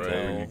ends up Right.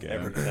 airing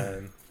Every again.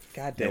 time.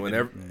 God damn And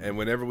it.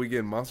 whenever we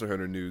get Monster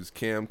Hunter news,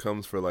 Cam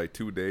comes for like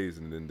 2 days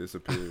and then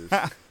disappears.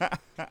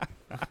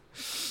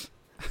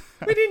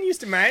 We didn't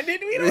used to mind it.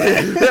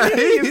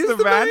 We He's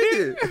the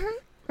bandit.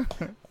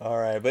 All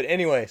right, but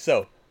anyway,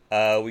 so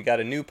we got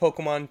a new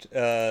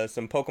Pokemon,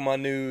 some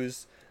Pokemon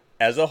news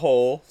as a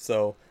whole.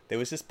 So there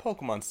was just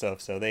Pokemon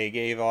stuff. So they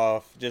gave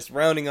off, just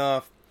rounding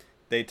off,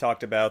 they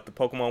talked about the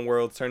Pokemon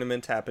World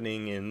Tournament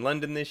happening in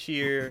London this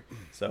year.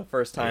 So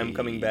first time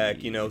coming back,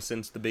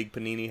 since the big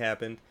Panini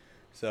happened.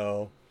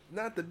 So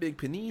Not the big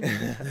panini.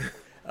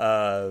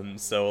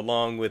 so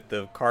along with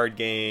the card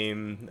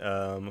game,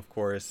 of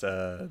course,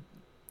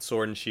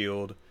 Sword and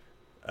Shield,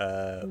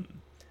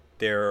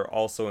 they're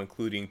also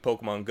including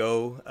Pokemon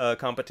Go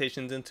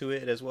competitions into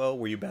it as well,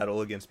 where you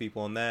battle against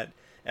people on that,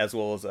 as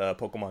well as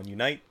Pokemon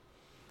Unite.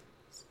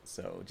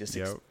 So just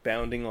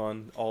expounding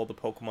on all the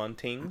Pokemon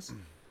things.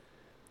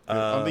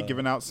 Aren't they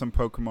giving out some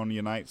Pokemon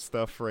Unite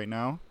stuff right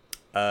now?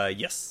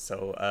 Yes.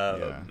 So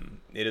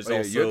it is Oh, yeah,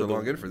 also you had to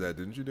log in for that,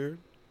 didn't you, dude?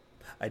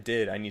 I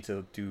did. I need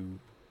to do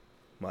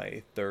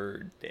my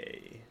third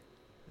day.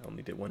 I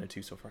only did 1 and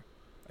 2 so far,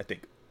 I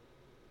think.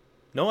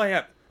 No,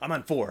 I'm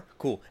on 4.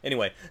 Cool.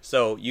 Anyway,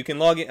 so you can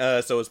log in.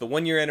 So it's the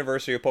 1 year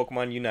anniversary of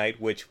Pokemon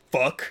Unite, which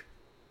fuck.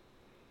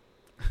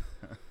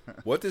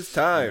 What is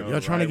time?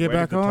 Y'all trying to Right, get where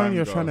back did the on? time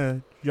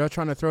Y'all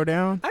trying to throw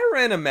down? I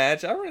ran a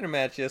match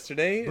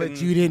yesterday. But and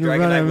you didn't Dragonite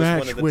run a was match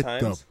one of the with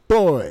times. the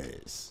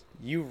boys.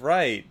 You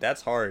right.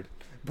 That's hard.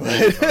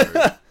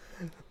 But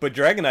but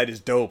Dragonite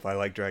is dope. I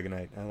like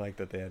Dragonite. I like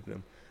that they have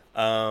them.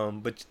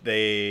 But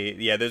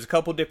there's a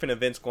couple different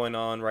events going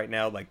on right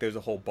now. Like there's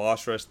a whole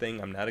boss rush thing.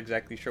 I'm not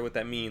exactly sure what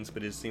that means,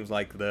 but it seems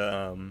like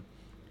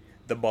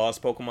the boss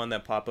Pokemon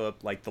that pop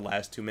up like the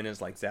last 2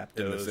 minutes, like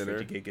Zapdos, center?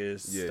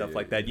 Regigigas, Yeah, stuff yeah,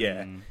 like that.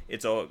 Yeah,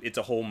 it's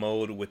a whole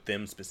mode with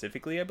them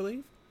specifically, I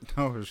believe.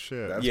 Oh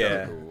shit! That's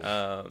yeah.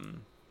 kinda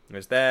cool.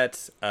 There's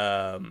that.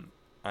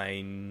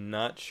 I'm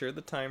not sure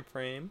the time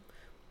frame,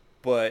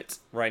 but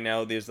right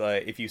now there's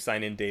if you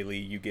sign in daily,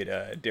 you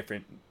get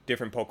different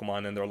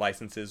Pokemon and their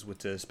licenses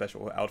with a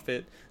special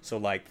outfit. So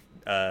like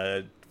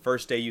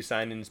first day you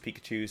sign in is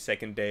Pikachu,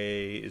 second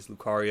day is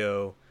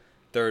Lucario,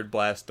 third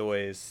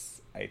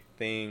Blastoise. I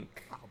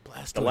think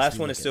the last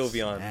one is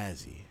Sylveon.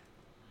 Snazzy.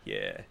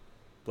 Yeah,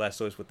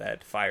 Blastoise with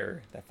that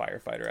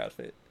firefighter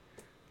outfit.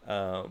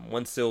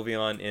 One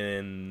Sylveon,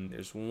 and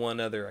there's one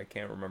other, I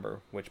can't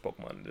remember which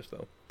Pokemon it is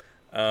though.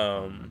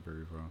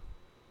 Very well.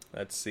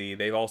 Let's see.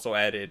 They've also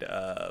added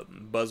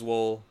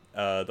Buzzwole,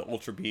 the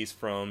Ultra Beast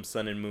from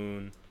Sun and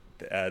Moon.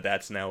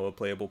 That's now a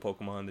playable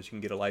Pokemon that you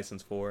can get a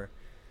license for.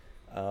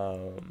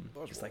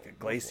 It's like a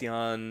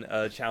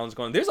Glaceon challenge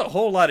going. There's a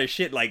whole lot of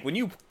shit. Like when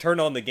you turn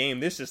on the game,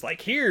 this is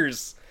like,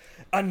 here's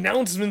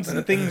announcements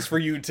and things for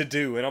you to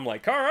do, and I'm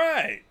like, all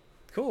right,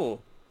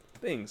 cool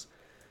things.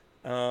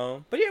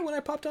 But yeah, when I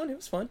popped on, it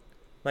was fun.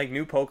 Like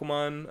new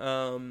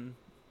Pokemon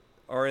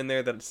are in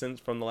there that since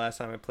from the last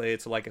time I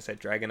played. So like I said,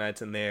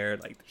 Dragonite's in there.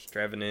 Like there's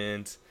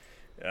Trevenant.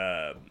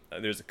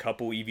 There's a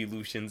couple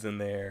evolutions in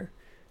there.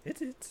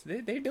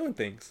 They're doing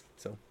things.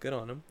 So good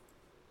on them.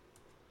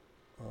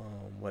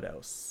 What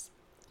else?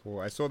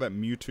 Well, I saw that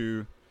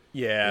Mewtwo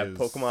Yeah, is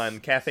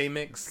Pokemon Cafe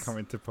Mix.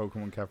 coming to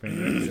Pokemon Cafe.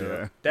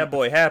 Yeah. That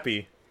boy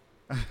happy.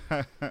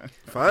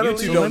 Finally, You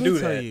two So don't let do me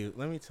tell that. you.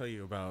 Let me tell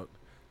you about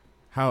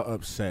how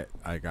upset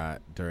I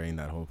got during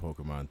that whole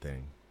Pokemon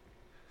thing.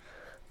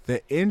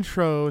 The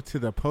intro to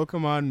the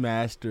Pokemon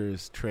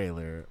Masters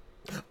trailer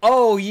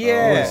Oh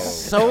yeah.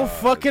 was so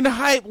fucking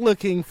hype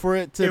looking for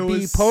it to It be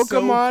was so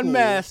Pokemon cool.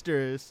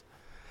 Masters.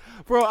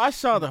 Bro, I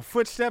saw the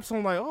footsteps.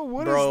 I'm like, oh,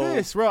 what is Bro,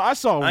 this? Bro, I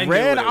saw I knew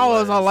red. what it I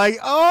was was. like,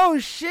 oh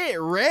shit,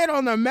 red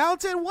on the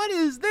mountain? What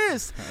is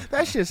this?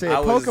 That shit said I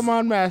was-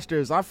 Pokemon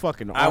Masters. I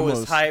fucking I was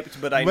almost.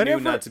 hyped, but I knew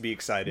whatever- not to be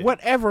excited.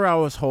 Whatever I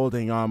was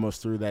holding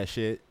almost threw that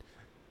shit.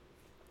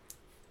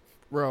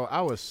 Bro,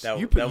 I was. That-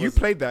 You that you was-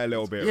 played that a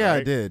little bit, Yeah, I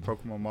right? did.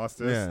 Pokemon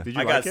Masters. Yeah. Did you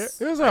I like got it?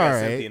 It was I got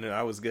alright. Cynthia, and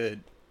I was good.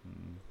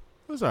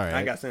 It was alright.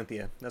 I got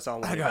Cynthia. That's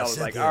all. I I got was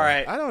like, Cynthia. all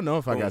right. I don't know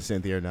if I Boom. got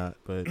Cynthia or not,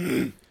 but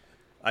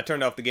I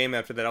turned off the game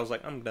after that. I was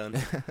like, I'm done.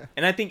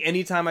 And I think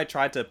anytime I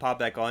tried to pop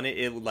back on it,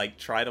 it would like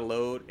try to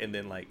load and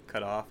then like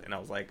cut off. And I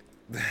was like,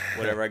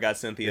 whatever. I got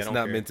Cynthia. it's I don't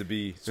not care. meant to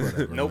be.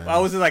 Nope. man. I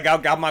was just like, I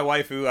got my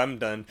waifu. I'm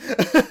done.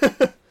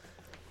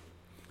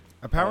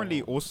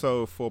 Apparently,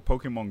 also for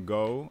Pokemon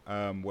Go,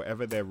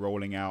 whatever they're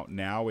rolling out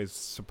now is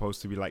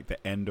supposed to be like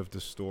the end of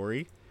the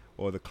story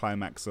or the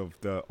climax of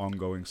the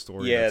ongoing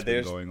story Yeah, that's been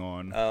there's- going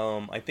on.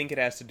 I think it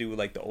has to do with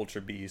like the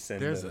Ultra Beast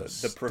and There's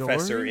the a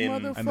professor story, in.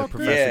 motherfucker? And the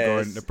professor Yes.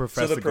 going, the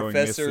professor so the going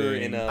professor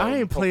missing. in I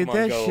ain't played Pokemon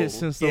that Go. shit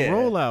since the Yeah.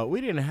 rollout.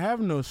 We didn't have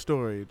no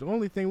story. The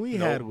only thing we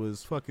had Nope.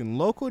 was fucking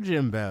local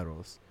gym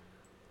battles.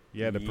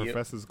 Yeah, the Yep.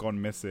 professor's gone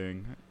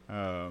missing.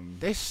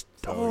 They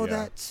stole yeah.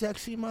 that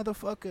sexy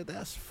motherfucker.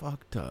 That's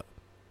fucked up.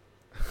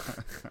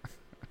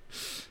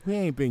 We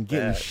ain't been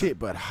getting That- shit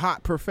but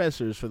hot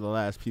professors for the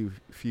last few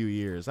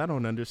years. I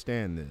don't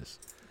understand this.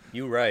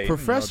 You right.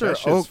 Professor that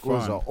shit's Oak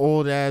was fun. an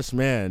old ass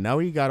man. Now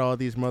he got all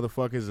these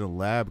motherfuckers in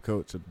lab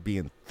coats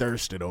being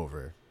thirsted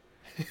over.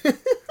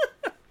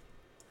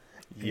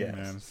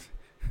 Yes.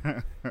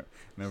 Man.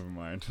 Never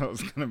mind. I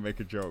was gonna make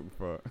a joke,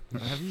 but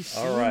Have you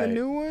seen All the right.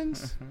 new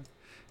ones?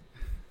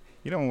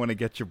 you don't want to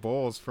get your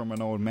balls from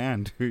an old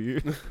man, do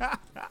you?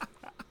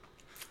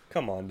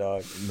 Come on,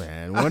 dog.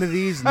 Man, one of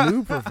these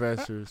new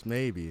professors,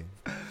 maybe.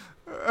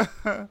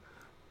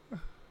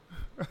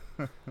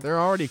 They're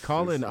already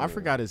calling. I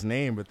forgot his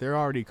name, but they're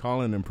already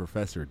calling him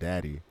Professor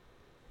Daddy.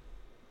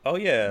 Oh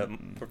yeah,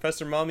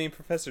 Professor Mommy and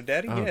Professor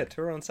Daddy. Oh. Yeah,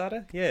 Turon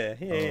Sada. Yeah,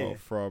 yeah. Oh,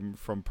 from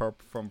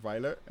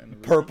Violet and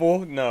Ruby?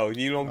 Purple? No,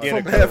 you don't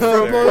get From it.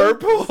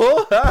 Purple.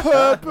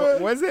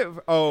 What was it?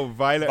 Oh,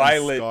 Violet,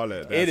 Violet. and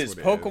Scarlet. It That's is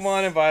what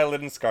Pokemon and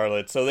Violet and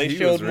Scarlet. So they He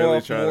showed was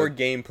really trying more to-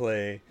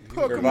 gameplay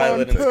for Pokemon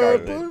Violet and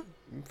Purple. Scarlet.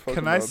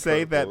 Can I Pokemon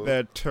say Purple.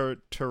 that the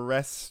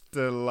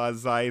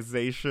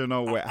terrestrialization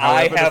or what?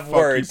 I however the have fuck you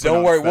words.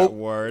 Don't pronounce worry, that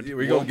word. Yeah,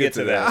 We'll gonna get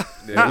to that.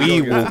 Yeah, We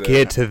gonna will to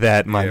get to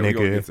that, my yeah, we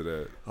gonna nigga. get to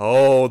that.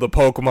 Oh, the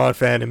Pokemon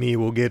fan of me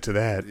will get to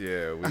that.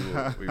 Yeah, we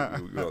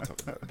will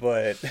talk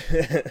about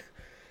it.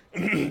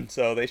 But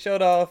so they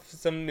showed off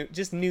some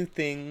new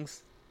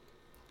things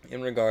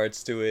in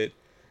regards to it,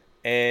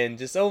 and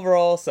just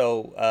overall.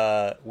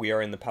 So we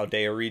are in the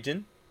Paldea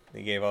region.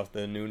 They gave off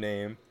the new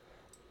name.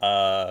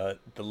 The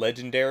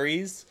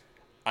legendaries,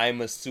 I'm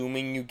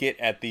assuming you get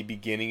at the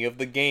beginning of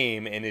the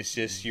game, and it's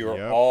just your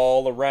Yep.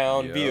 all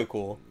around Yep.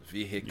 vehicle.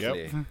 Vehicle.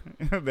 Yep.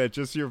 They're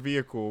just your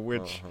vehicle,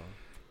 which, Uh-huh.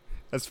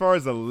 as far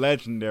as the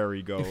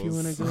legendary goes, If you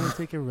wanna go and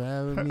take a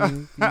ride with me, if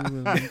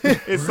you wanna-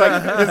 it's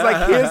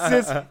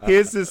like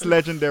here's this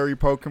legendary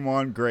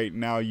Pokemon. Great,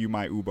 now you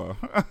my Uber.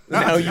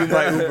 Now you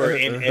might Uber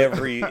in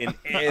every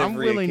I'm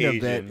willing to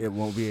occasion. bet it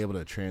won't be able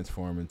to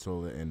transform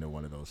until the end of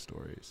one of those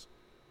stories.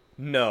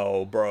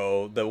 No,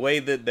 bro. The way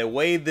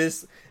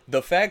this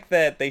the fact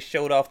that they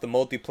showed off the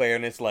multiplayer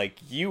and it's like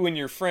you and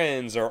your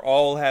friends are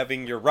all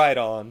having your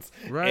ride-ons,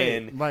 Right.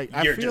 and Like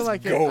I you're feel just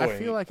like going. I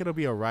feel like it'll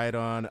be a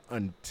ride-on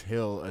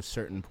until a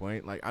certain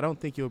point. Like I don't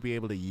think you'll be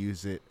able to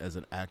use it as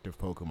an active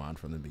Pokemon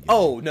from the beginning.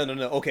 Oh no.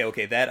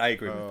 Okay, that I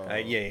agree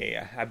with.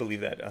 Yeah. I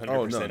believe that 100%.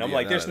 Oh, no, I'm yeah,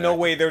 like, none there's of no that.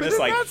 way they're just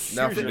like, Not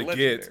here's from your the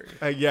get.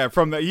 legendary. Yeah,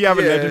 from the you have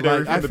a Yeah, legendary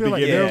Like, from I the feel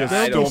like beginning, there'll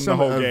just be storm the some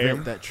whole event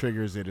game. that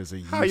triggers it as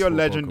a How your useful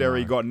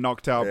legendary Pokemon. got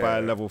knocked out by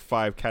a Yeah. level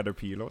 5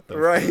 Caterpillar? What the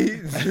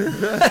Right.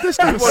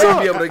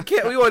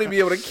 We won't even be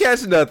able to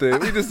catch nothing.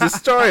 We just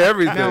destroy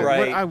everything. Now,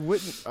 Right.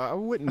 what I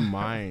wouldn't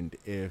mind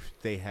if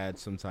they had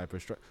some type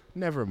of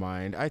Never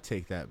mind. I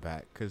take that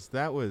back because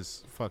that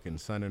was fucking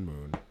Sun and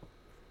Moon.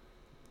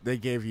 They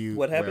gave you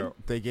What happened?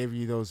 They gave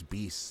you those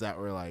beasts that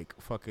were like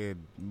fucking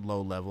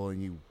low level,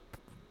 and you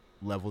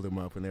leveled them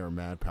up, and they were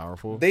mad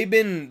powerful. They've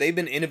been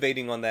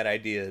innovating on that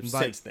idea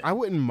Like, since then. I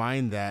wouldn't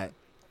mind that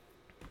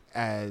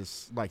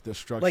as like the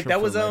structure Like, that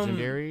for was,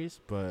 legendaries,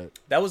 but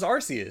That was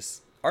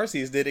Arceus.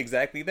 Arceus did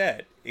exactly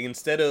that.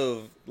 Instead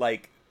of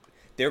like,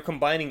 they're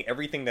combining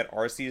everything that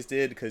Arceus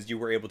did because you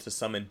were able to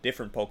summon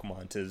different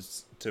Pokemon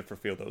to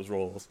fulfill those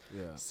roles.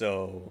 Yeah.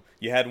 So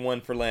you had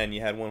one for land, you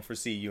had one for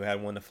sea, you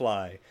had one to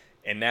fly,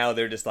 and now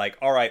they're just like,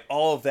 all right,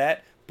 all of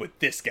that, but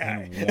this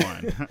guy.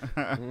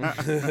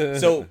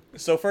 one.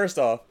 So first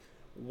off,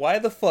 why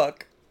the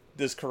fuck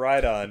does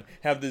Koraidon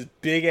have this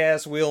big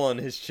ass wheel on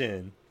his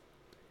chin,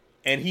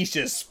 and he's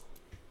just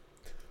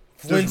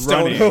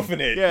Flintstone running. hoofing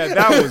it? Yeah,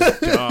 that was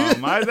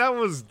dumb. That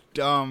was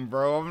dumb,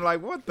 bro. I'm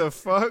like, what the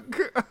fuck?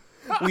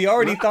 We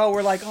already thought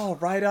we're like, oh,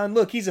 Rhydon,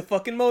 look, he's a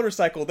fucking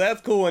motorcycle.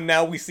 That's cool. And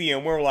now we see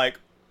him. We're like,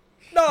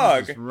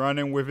 dog. Just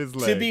running with his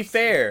legs. To be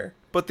fair,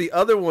 But the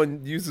other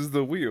one uses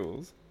the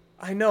wheels.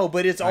 I know,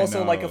 but it's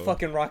also like a know.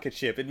 fucking rocket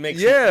ship. It makes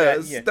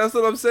Yes, yeah. that's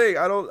what I'm saying.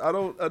 I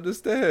don't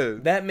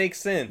understand. That makes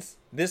sense.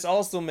 This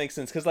also makes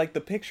sense because like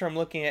the picture I'm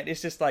looking at,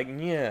 it's just like,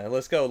 yeah,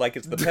 let's go. Like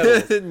it's the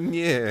pedals.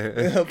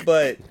 Yeah.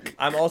 But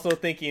I'm also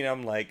thinking,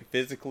 I'm like,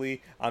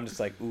 physically, I'm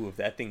just like, ooh, if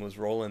that thing was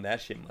rolling,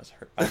 that shit must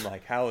hurt. I'm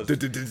like, how is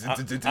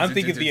I'm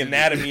thinking the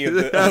anatomy of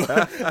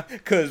the,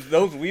 because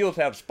those wheels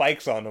have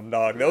spikes on them,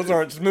 dog. Those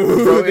aren't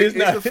smooth. Bro, It's it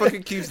not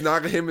fucking keeps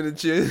knocking him in the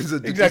chin.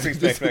 exactly.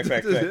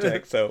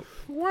 Smack. So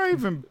Why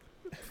even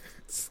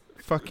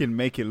fucking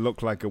make it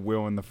look like a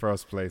wheel in the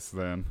first place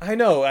then? I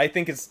know, I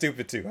think it's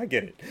stupid too. I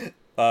get it.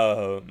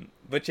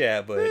 But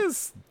yeah, but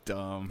It's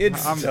dumb.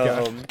 It's I'm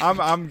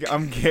dumb.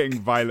 I'm getting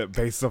Violet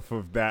based off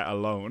of that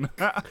alone.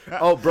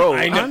 Oh, bro.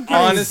 I know, I'm getting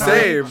honestly,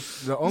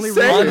 Same. the only Same.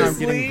 reason I'm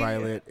Honestly- getting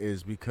Violet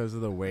is because of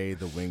the way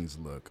the wings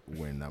look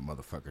when that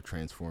motherfucker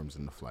transforms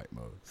into flight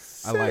mode.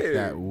 I like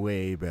that Same.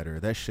 way better.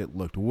 That shit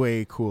looked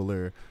way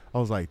cooler. I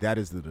was like, that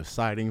is the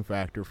deciding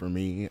factor for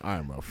me.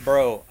 I'm a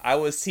bro, I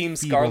was Team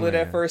Feeble Scarlet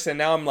at man. first, and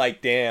now I'm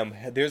like, damn,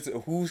 there's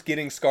who's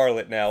getting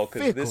Scarlet now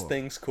because this Fickle.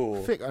 thing's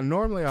cool.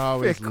 Normally, I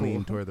always Fickle.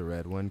 lean toward the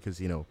red one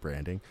because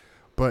branding.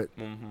 But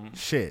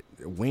shit,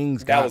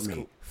 wings That got was me.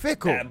 cool.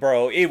 Fickle,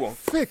 Bro, it won't.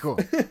 fickle.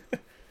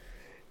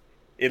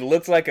 It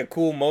looks like a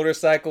cool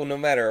motorcycle, no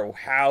matter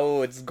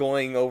how it's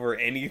going over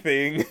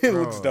anything. It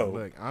looks Bro, dope.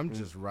 Look, I'm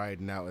just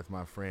riding out with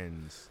my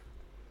friends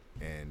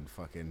and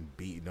fucking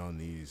beating on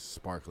these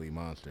sparkly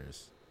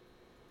monsters.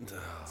 Oh,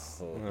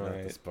 not the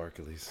Alright.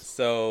 sparklies.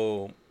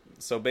 So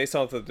based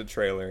off of the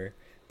trailer,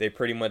 they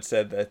pretty much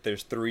said that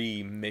there's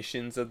 3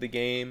 missions of the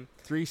game.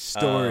 3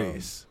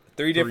 stories.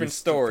 3 different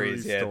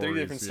stories. three Yeah, 3 stories,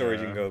 different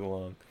stories you yeah. can go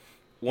along.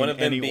 One In of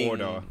them any being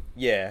order.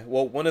 Yeah,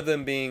 well, one of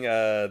them being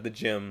the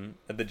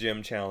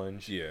gym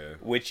challenge. Yeah.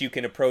 Which you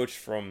can approach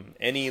from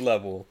any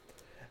level.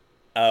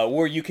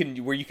 Where you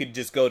could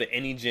just go to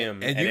any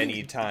gym at you any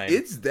can- time.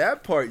 It's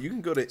that part. You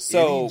can go to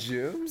So- any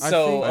gyms. I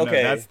So think- I know,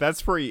 okay,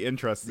 that's pretty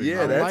interesting.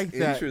 Yeah, I that's like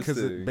that because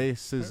interesting. it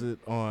bases it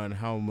on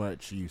how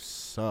much you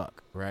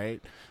suck,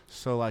 right?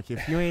 So, like,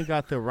 if you ain't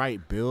got the right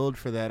build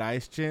for that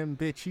ice gym,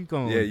 bitch, you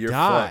gonna Yeah, you're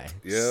die. fucked.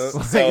 Yeah.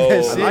 Like, So-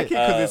 that's I it. like it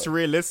because Uh, it's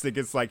realistic.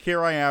 It's like,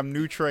 here I am,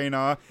 new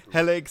trainer,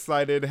 hella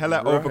excited, hella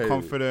Right.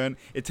 overconfident.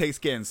 It takes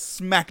getting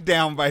smacked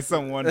down by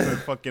someone to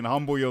fucking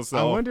humble yourself.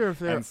 I wonder if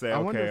there. and say, I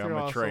wonder okay, if I'm there are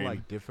a also train.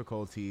 like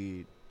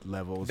difficulty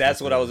levels. that's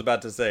that what I can was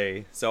about to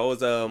say. So I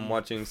was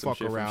watching some fuck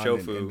shit from around and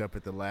Shofu. end up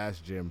at the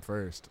last gym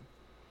first.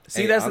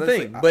 See, Hey, that's honestly,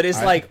 the thing. But it's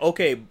I- like,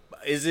 okay,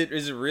 is it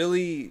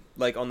really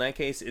like on that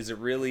case? Is it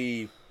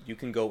really you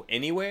can go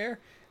anywhere?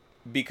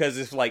 Because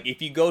if like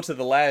if you go to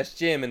the last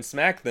gym and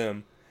smack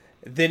them,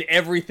 then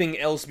everything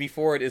else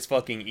before it is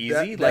fucking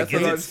easy. That's Like,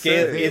 what I'm is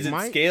saying. it They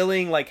might-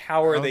 scaling? Like,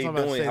 how I are was they about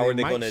to doing? say How are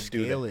they might going to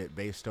do scale that? it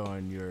based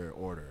on your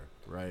order,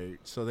 right?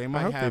 So they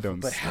might hope they have. don't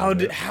But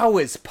scale how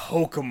is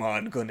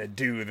Pokemon gonna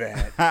do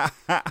that? I,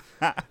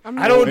 mean,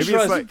 I don't Maybe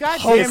trust it's like,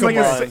 goddamn, it's like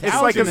Pokemon. a, it's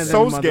like a Thousand of them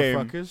Souls game,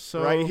 motherfuckers,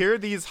 so- right? Here are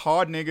these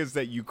hard niggas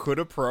that you could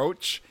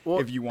approach Well,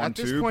 if you want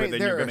at this to, point, but then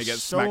there you're are gonna get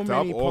so smacked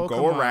up many or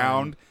go Pokemon.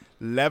 around,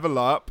 level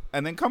up,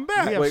 and then come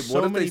back. we have Wait, so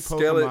what if many they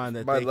scale it Pokemon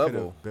that by they level?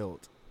 could have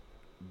built.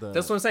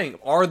 That's what I'm saying.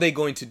 Are they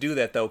going to do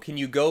that though? Can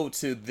you go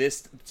to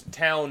this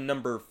town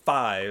number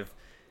 5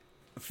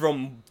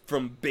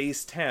 from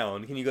base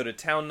town? Can you go to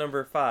town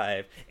number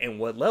 5? And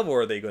what level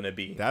are they going to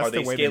be? That's are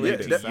they the way scaling they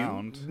to make it you?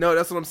 sound. No,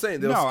 that's what I'm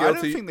saying. They'll No, scale I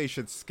don't to think they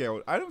should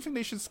scale. I don't think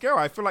they should scale.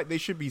 I feel like they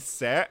should be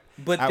set.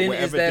 But at then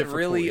is whatever that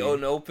really difficulty.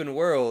 an open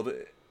world?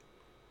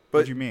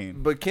 What do you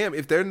mean? But Cam,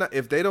 if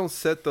they don't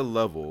set the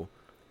level,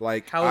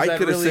 like How is I that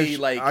could really essentially,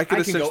 like? I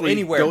could can go essentially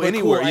anywhere. Go but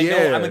anywhere. Cool, I yeah.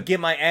 know I'm gonna get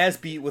my ass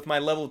beat with my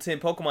level 10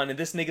 Pokemon, and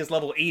this nigga's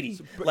level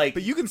 80.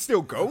 But you can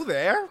still go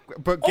there,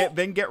 but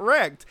then get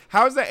wrecked.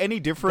 How is that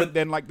any different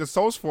than like the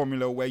Souls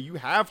formula where you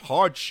have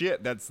hard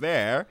shit that's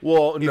there?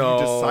 Well, if no,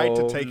 you decide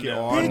to take it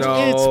on. Bitch,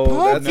 no, it's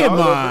Pokemon.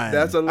 Pokemon.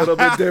 That's a little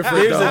bit different.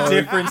 There's dog. a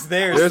difference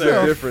there, There's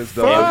sir. a difference,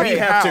 though. And we Okay,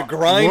 have to how?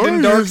 grind in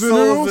Why Dark is it all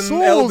Souls and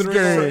Souls Elden Ring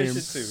and games?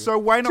 shit too. So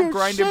why not Dude,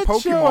 grind in shut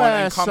your Pokemon and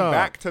ass come up.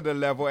 back to the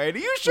level 80?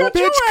 You shut Bitch,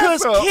 your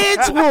because ass up.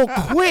 kids will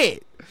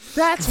quit.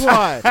 That's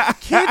why.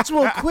 Kids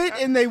will quit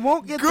and they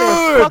won't get their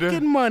Good.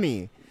 fucking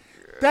money.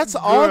 That's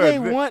all they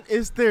Good. want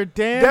is their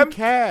damn Them-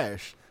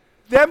 cash.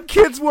 Them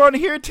kids weren't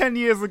here 10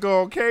 years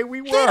ago, okay?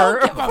 We were. They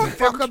don't give a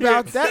fuck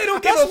about that. They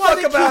don't give That's a why fuck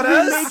they about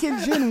keep us. making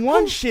Gen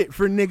 1 shit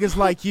for niggas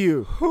like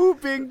you. Who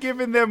been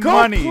giving them Go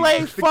money?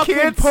 play The fucking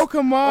kids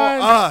Pokemon.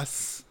 or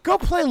us? Go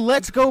play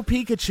Let's Go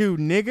Pikachu,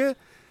 nigga.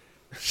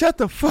 Shut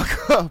the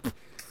fuck up.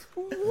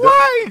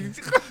 Why?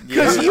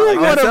 Because Yeah, you like,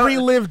 want to tell-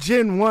 relive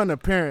Gen 1,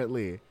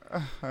 apparently.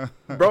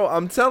 Bro,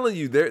 I'm telling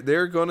you,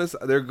 they're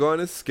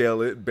gonna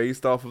scale it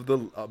based off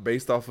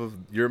of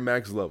your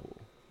max level.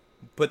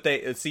 But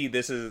they see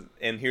this is,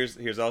 and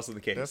here's also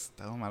the case. That's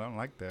dumb. I don't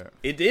like that.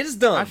 It is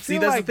dumb. I See,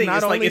 feel that's like the thing. not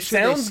It's like only it should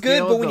they sounds good,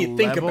 scale but when the you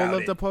think level about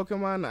of it, the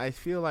Pokemon, I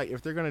feel like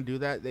if they're gonna do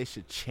that, they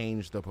should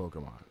change the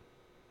Pokemon.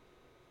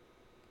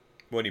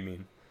 what do you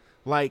mean?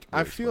 Like,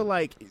 I feel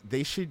like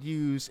they should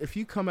use, if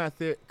you come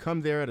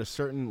there at a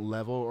certain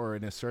level or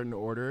in a certain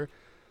order,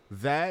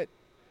 that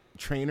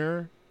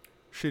trainer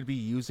should be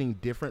using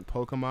different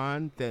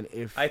Pokemon than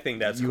if I think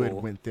that's you cool. had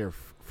went there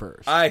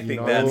first. I You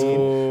think know that's what I mean?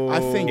 cool. I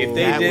think If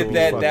they that did would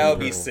that, be that would fucking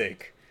be cool.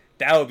 sick.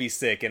 That would be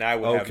sick, and I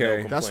would have no Okay.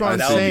 complaints. That's why I'm I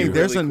That would see be saying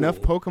there's really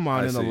enough cool. Pokemon I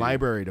in the see.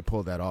 library to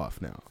pull that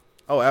off now.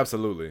 Oh,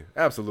 absolutely.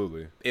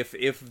 If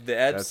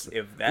that's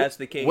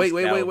the case, Wait,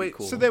 that would be wait.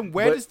 cool. So then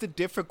where But- does the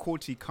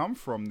difficulty come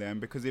from then?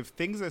 Because if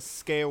things are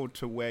scaled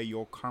to where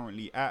you're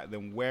currently at,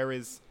 then where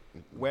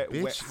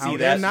Bitch, how see,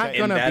 they're that's- not and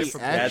gonna that's- be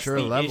that's at your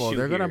the level. issue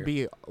They're gonna here.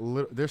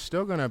 be they're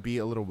still gonna be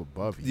a little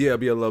above you. Yeah,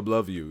 be a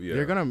love you. Yeah,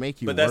 They're gonna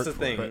make you. But that's work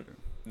the for it. thing.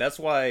 That's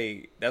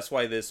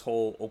why this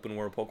whole open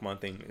world Pokemon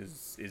thing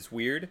is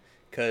weird,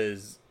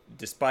 because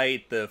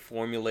despite the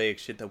formulaic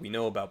shit that we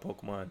know about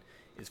Pokemon,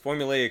 it's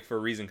formulaic for a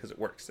reason, because it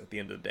works at the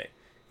end of the day.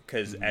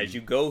 Because as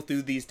you go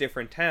through these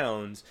different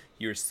towns,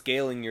 you're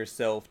scaling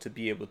yourself to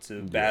be able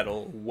to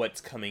battle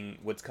what's coming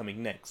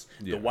next.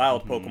 Yeah. The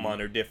wild Pokemon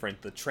are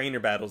different. The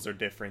trainer battles are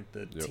different.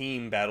 The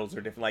team battles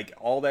are different. Like,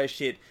 all that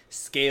shit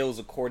scales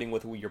according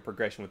with your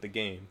progression with the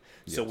game.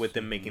 So with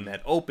them making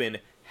that open,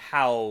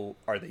 how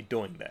are they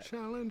doing that?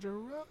 Challenger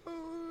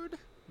Road.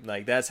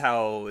 Like, that's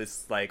how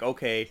it's like,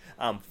 okay,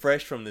 I'm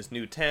fresh from this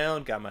new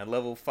town, got my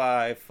level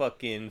 5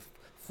 fucking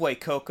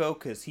Fuecoco,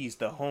 because he's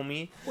the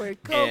homie. Wait,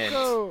 And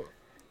Coco.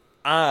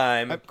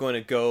 I'm going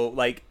to go,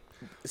 like,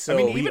 so... I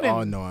mean, We even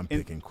all in- know I'm in-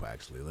 picking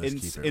Quaxley. Let's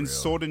keep it in real.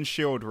 Sword and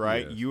Shield,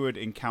 right? Yeah. You would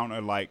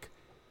encounter like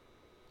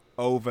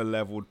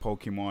over-leveled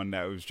Pokemon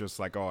that was just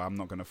like, oh, I'm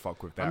not gonna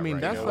fuck with that. I mean,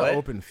 right that's now. the What?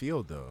 open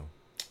field, though.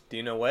 Do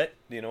you know what?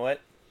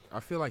 I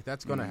feel like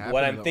that's gonna happen.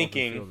 What in I'm the open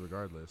thinking- field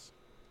regardless.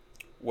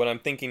 What I'm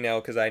thinking now,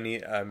 because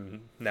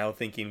I'm now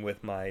thinking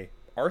with my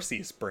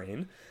Arceus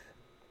brain,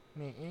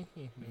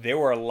 there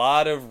were a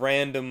lot of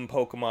random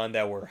Pokemon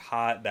that were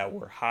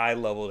high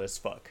leveled as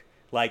fuck.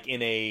 Like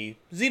in a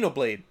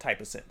Xenoblade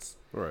type of sense.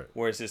 right.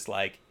 Where it's just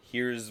like,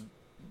 here's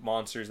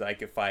monsters that I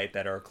could fight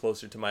that are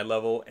closer to my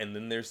level, and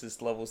then there's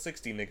this level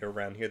 60 nigga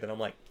around here that I'm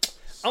like,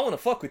 I want to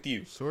fuck with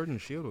you. Sword and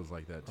Shield was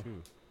like that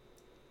too.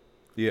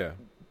 Yeah.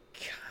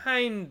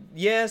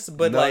 Yes,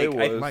 but No, like, it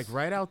was. Like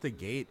right out the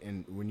gate,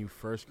 and when you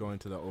first go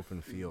into the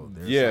open field,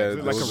 there's Yeah, Is it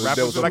there like a was- rap-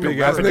 there was like a big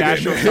ass Rapidash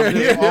nigga. or something?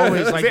 there's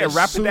always Is like it a a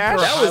Rapidash? super That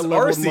was high-leveled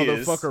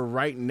Arceus. motherfucker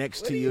right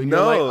next to you. And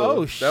No, you're like,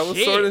 oh shit, that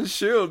was Sword and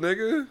Shield,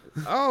 nigga.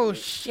 oh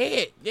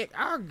shit,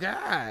 oh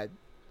god.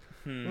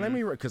 Let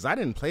me, because I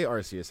didn't play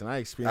Arceus, and I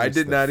experienced. I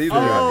did the not either.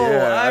 oh,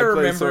 Yeah, I played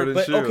remember. Sword and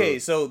But Shield. okay,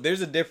 so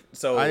there's a different.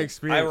 So I I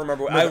experienced.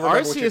 remember. But I remember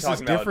Arceus what you're is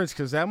talking about. different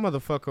because that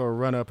motherfucker will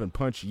run up and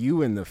punch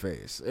you in the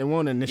face. It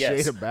won't initiate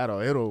Yes. a battle.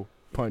 It'll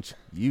punch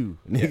you,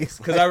 niggas.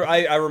 Because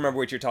I remember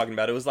what you're talking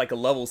about. It was like a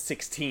level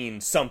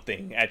 16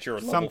 something at your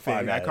level Something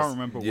 5. I as. can't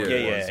remember what Yeah,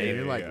 it yeah, was. So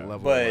you're like level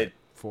But- like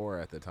 4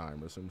 at the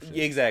time or some shit.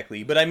 Yeah,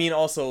 exactly. But I mean,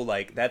 also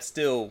like that's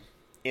still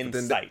in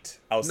then sight.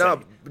 I'll No,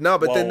 say. no,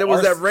 but Well, then there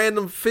was that Arce-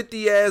 random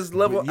 50 ass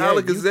level Yeah,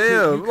 you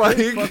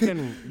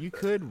Alakazam. you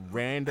could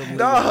randomly.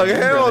 Dog,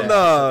 remember hell that.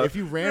 nah. If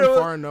you ran You know-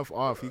 far enough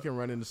off, you can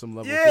run into some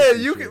level. Yeah,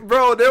 50 you shit. can,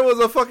 bro. There was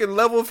a fucking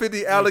level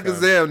 50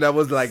 Alakazam that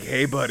was like,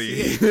 "Hey,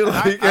 buddy,"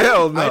 like,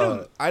 hell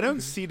no. I don't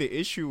see the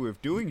issue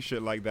with doing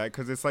shit like that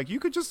because it's like you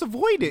could just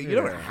avoid it. You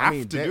don't Yeah, have I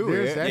mean, to that- do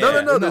there's it. that No,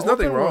 shit. no, In there's the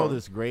nothing open world wrong.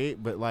 is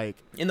great, but like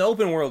In the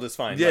open world is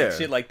fine. Yeah. Like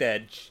shit like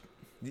that.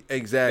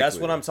 Exactly. That's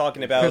what I'm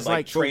talking about, Because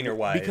like trainer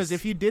wise. Because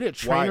if you did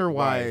it Why- trainer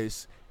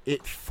wise,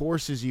 it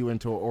forces you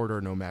into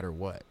order no matter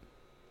what.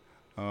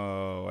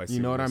 Oh, I see.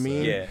 know what I you're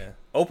mean? saying. yeah,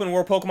 open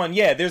world Pokemon.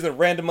 Yeah, there's a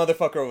random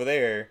motherfucker over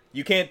there.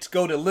 You can't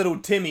go to little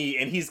Timmy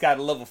and he's got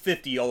a level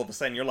 50 all of a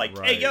sudden. You're like, hey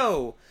Right.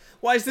 yo,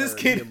 why is this The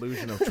kid?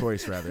 illusion of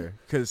choice, rather.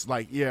 Because,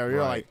 like, yeah, you're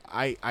Right.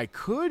 like, I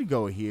could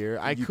go here.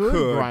 I You could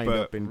could, grind but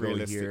up and go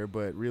realistic- here.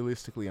 But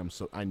realistically,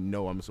 I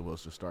know I'm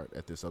supposed to start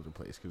at this other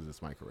place because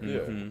it's my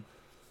career.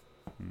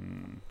 Yeah.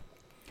 Mhm.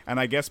 And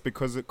I guess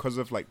because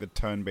of like the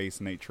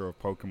turn-based nature of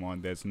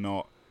Pokemon, there's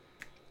not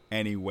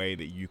any way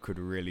that you could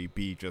really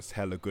be just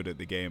hella good at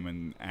the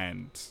game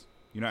and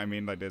you know what I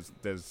mean? Like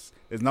there's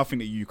nothing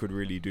that you could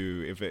really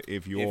do if you're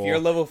If you're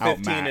level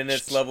 15 and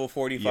outmatched. it's level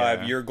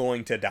 45, Yeah. you're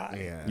going to die.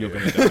 Yeah. You're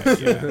gonna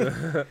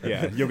die. Yeah,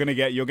 yeah.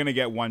 You're gonna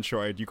get one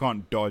shot. You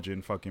can't dodge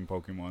in fucking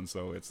Pokemon,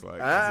 so it's like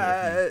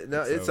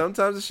No, so-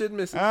 sometimes the shit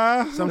misses.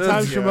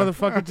 Sometimes your Yeah.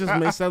 motherfucker just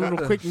makes that little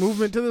quick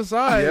movement to the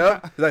side.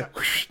 Yep. Like,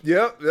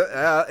 yep.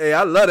 Hey,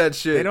 I love that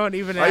shit. They don't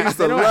even I have, used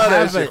they to don't love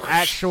that have an shit.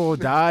 actual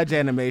dodge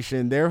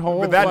animation. Their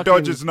whole But that fucking,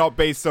 dodge is not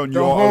based on the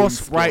your whole own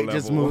sprite skill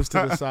just level. moves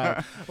to the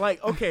side.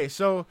 Like, okay,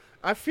 so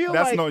I feel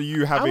That's like not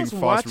you I having was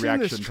fast watching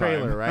reaction this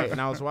trailer, time. right?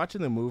 And I was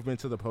watching the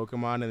movements of the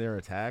Pokemon and their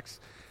attacks,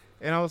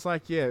 and I was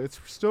like, yeah,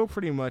 it's still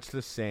pretty much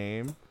the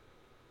same.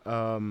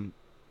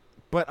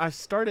 But I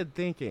started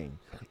thinking,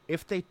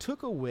 if they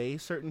took away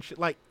certain shit,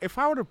 like if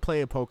I were to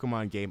play a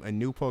Pokemon game, a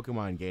new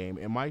Pokemon game,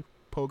 and my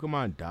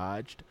Pokemon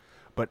dodged,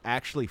 but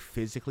actually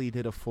physically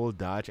did a full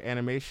dodge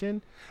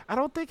animation, I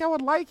don't think I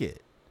would like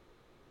it.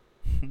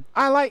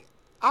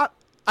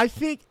 I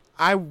think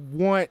I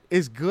want,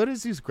 as good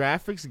as these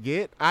graphics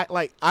get,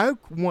 I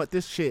want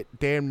this shit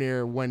damn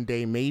near one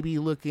day maybe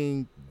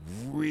looking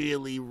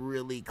really,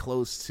 really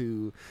close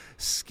to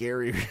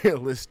scary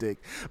realistic.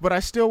 But I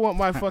still want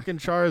my fucking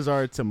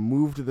Charizard to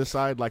move to the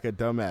side like a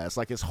dumbass,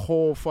 like his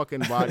whole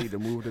fucking body to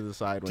move to the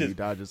side when he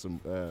dodges some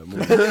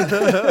moves.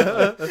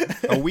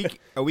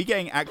 Are we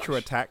getting actual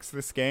attacks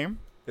this game?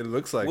 It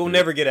looks like We'll it.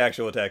 never get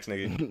actual attacks,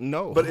 nigga.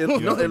 No, But it, You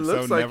don't it think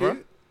looks so? like Never?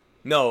 it.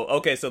 No,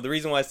 okay, so the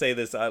reason why I say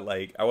this, I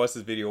watched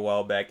this video a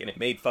while back and it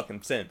made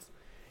fucking sense.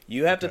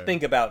 You have to Okay.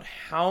 think about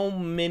how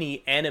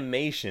many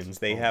animations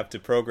they have to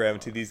program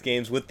to these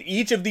games with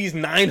each of these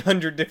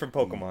 900 different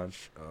Pokemon.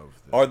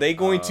 Are they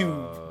going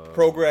to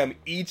program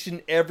each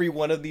and every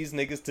one of these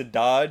niggas to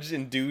dodge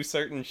and do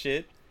certain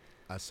shit?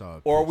 I saw.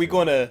 Or are we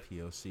going to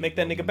Make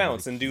that nigga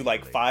bounce and do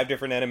like 5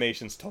 different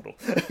animations total.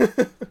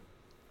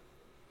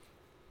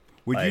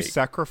 Would you Like-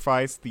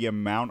 sacrifice the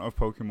amount of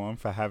Pokemon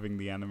for having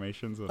the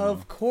animations? Or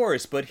Of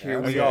course, but here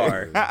we Okay.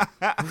 are.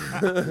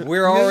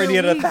 We're already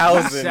at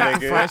 1,000, nigga.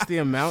 Sacrifice the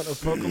amount of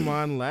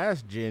Pokemon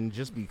last gen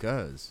just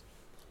because.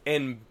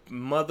 And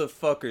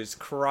motherfuckers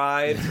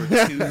cried for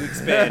 2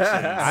 expansions.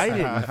 I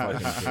didn't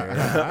fucking care.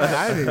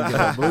 I didn't give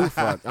a blue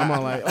fuck. I'm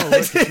all like, oh,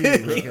 look at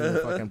you making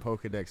the fucking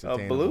Pokedex A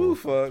attainable. blue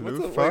fuck.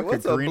 Blue What's fuck,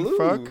 what's a green blue?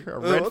 fuck, a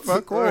red What's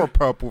fuck, or a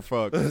purple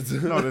fuck.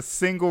 Not a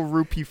single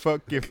rupee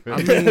fuck given. I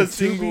mean, to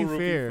Single be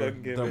rupee fair,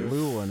 fucking the given.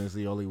 blue one is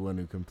the only one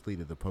who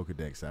completed the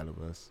Pokedex out of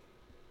us.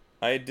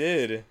 I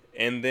did.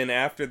 And then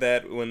after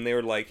that, when they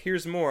were like,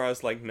 here's more, I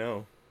was like,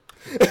 no.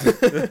 You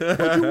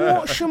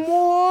want some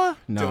more?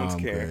 No, Don't I'm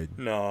care. good.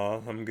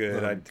 No, I'm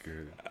good.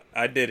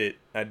 I did it.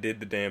 I did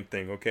the damn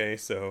thing, okay?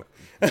 So,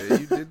 Yeah,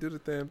 you did do the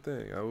damn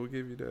thing. I will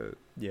give you that.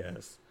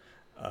 yes.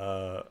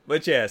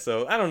 But yeah,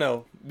 so, I don't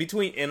know.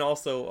 Between, and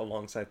also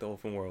alongside the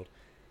open world,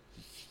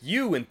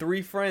 you and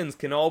 3 friends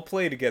can all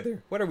play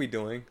together. What are we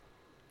doing?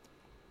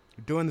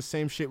 We're doing the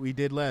same shit we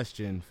did last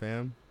gen,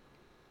 fam.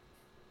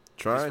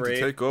 Trying to raid.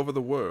 take over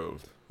the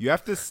world. You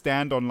have to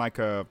stand on like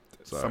some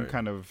Sorry.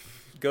 kind of.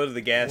 Go to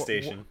the gas Wha-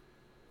 station.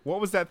 What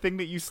was that thing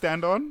that you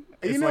stand on?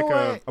 It's You know like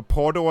what? a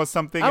portal or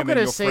something, I'm and then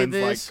gonna your say friends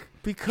this like.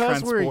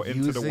 because we're transport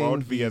into using the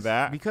world via these,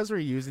 that. because we're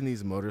using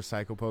these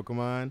motorcycle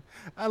Pokemon.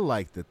 I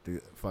like that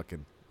the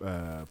fucking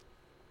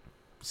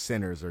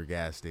centers are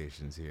gas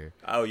stations here.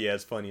 Oh, yeah,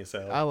 it's funny as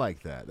hell. I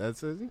like that.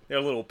 That's a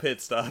They're little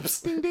pit stops.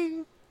 ding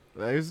ding.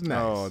 That is nice.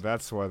 Oh,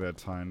 that's why they're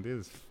timed.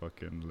 These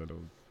fucking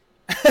little.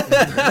 I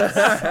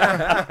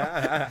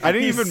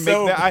didn't He's even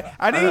so- make that.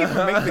 I didn't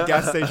even make the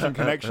gas station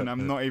connection.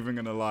 I'm not even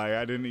gonna lie.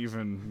 I didn't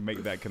even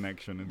make that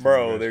connection. Until you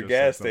Bro, guys they're just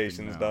gas said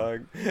something stations, now.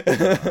 dog.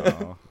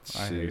 Oh,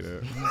 I hate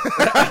it.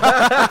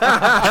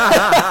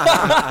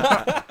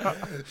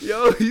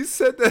 Yo, you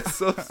said that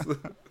so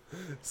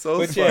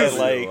But yeah, funny.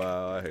 like,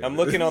 Wow, I hate I'm it.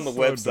 looking on the So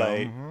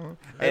website. dumb.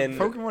 and-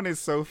 Pokemon is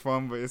so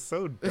fun, but it's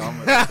so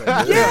dumb. At the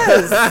same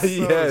Yes! time. So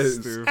Yes.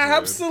 stupid.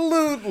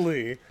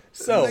 Absolutely.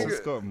 So, It's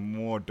just got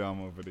more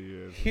dumb over the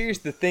years. here's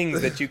the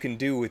things that you can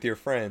do with your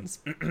friends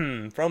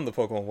from the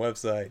Pokemon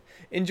website.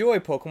 Enjoy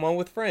Pokemon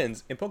with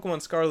friends. In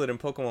Pokemon Scarlet and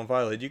Pokemon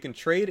Violet, you can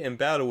trade and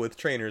battle with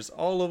trainers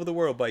all over the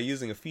world by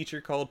using a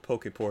feature called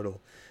Pokeportal.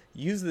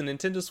 Use the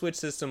Nintendo Switch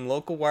system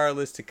local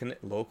wireless to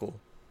connect local.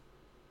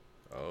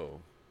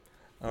 Oh.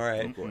 All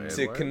right, Local and to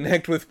wireless?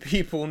 connect with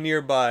people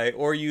nearby,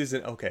 or use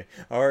an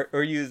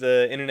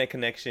internet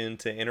connection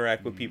to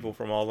interact with people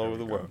from all over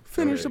the world.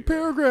 Finish the There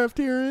you go. paragraph,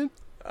 Tyrion.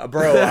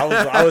 Bro,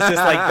 I was just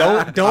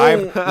like,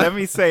 don't. Let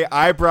me say,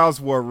 eyebrows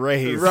were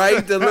raised.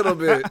 Right, a little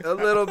bit.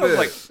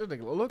 Like,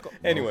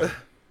 anyway,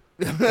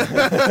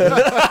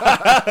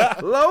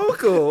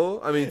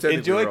 local. I mean, technically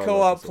enjoy we're all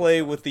co-op local,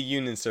 play with the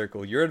Union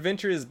Circle. Your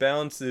adventure is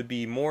bound to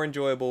be more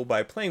enjoyable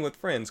by playing with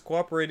friends,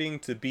 cooperating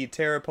to beat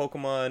Terra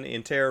Pokemon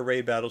in Terra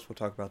raid battles. We'll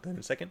talk about that in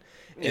a second.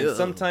 And Ew.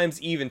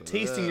 sometimes even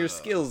tasting your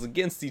skills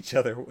against each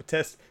other.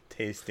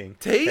 Tasting,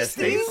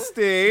 Tasting,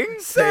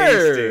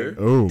 tasting,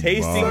 Oh,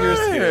 tasting my. your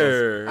skills.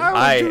 Sir.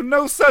 I would do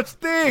no such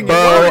thing. Bro,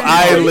 Why would you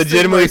I taste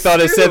legitimately my thought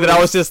it said that. I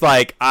skills? was just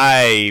like,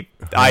 I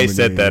How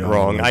said many that of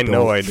wrong. y'all I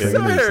know I adult did.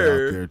 trainers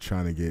Sir. out there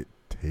trying to get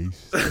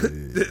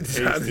tasted.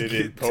 Tasted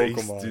it,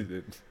 Pokemon. Tasted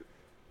it.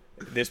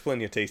 There's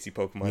plenty of tasty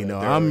Pokemon. You know,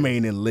 out there I'm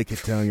already. maining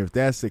Lickitung if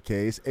that's the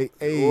case. Hey.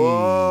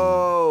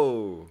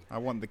 Whoa. I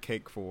want the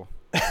cake for.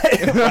 I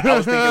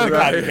was thinking the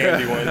cotton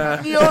candy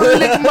one. You don't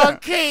lick my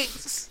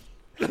cakes.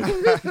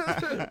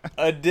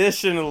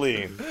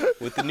 Additionally,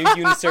 with the new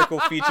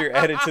Unicircle feature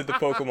added to the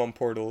Pokemon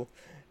portal,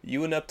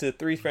 you and up to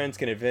 3 friends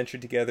can adventure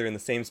together in the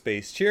same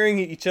space, cheering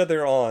each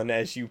other on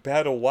as you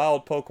battle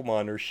wild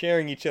Pokemon or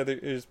sharing each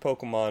other's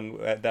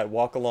Pokemon that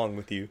walk along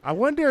with you. I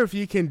wonder if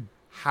you can.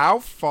 How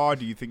far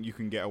do you think you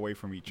can get away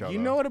from each other? You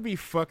know what'd be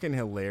fucking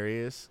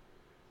hilarious?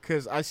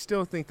 Because I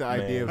still think the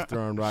idea Man. of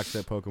throwing rocks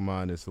at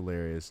Pokemon is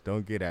hilarious.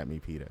 Don't get at me,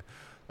 Peter.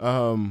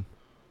 But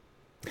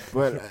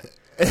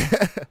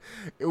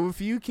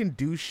if you can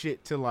do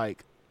shit to,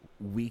 like,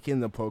 weaken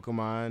the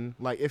Pokemon,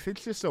 like, if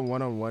it's just a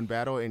one-on-one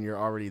battle and you're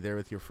already there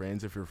with your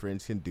friends, if your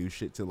friends can do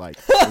shit to, like,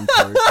 encourage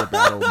the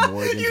battle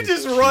more than You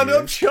just run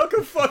up, chuck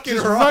a fucking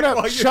just rock. run up,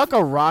 while you're- chuck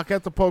a rock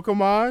at the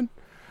Pokemon.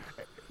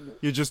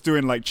 You're just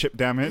doing like chip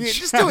damage. Yeah,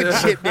 just doing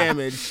chip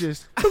damage.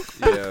 Just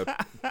Yeah.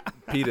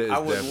 PETA is I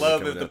would definitely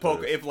love coming if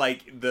after this. if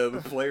like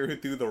the player who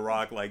threw the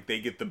rock, like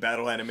they get the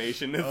battle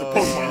animation as the Oh.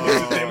 Pokemon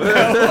loses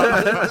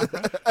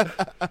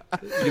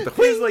their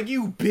He's like,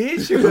 you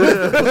bitch.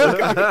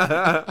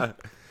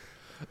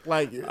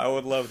 like I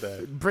would love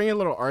that. bring a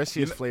little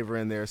Arceus flavor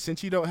in there.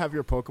 Since you don't have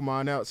your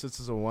Pokemon out, since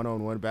it's a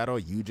one-on-one battle,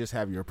 you just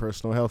have your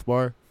personal health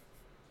bar.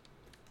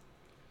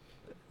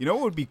 You know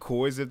what would be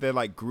cool is if they're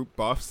like group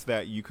buffs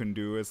that you can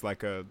do as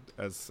like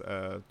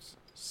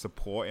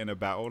support in a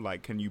battle.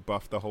 Like, can you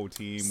buff the whole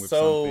team with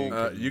So-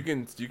 something? You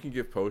can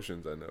give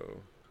potions. I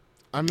know.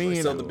 I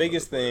mean, So the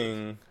biggest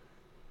thing,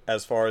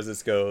 as far as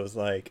this goes,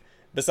 like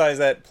besides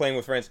that, playing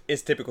with friends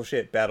is typical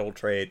shit. Battle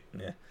trade,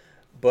 yeah.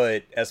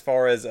 But as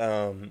far as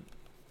the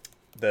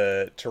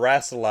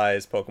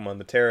terrestrialized Pokemon,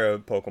 the Terra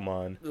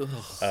Pokemon,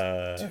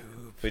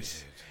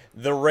 which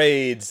the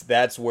raids,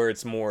 that's where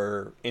it's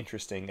more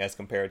interesting as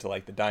compared to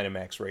like the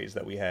Dynamax raids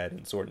that we had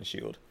in Sword and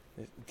Shield.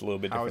 It's a little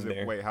bit How different is it?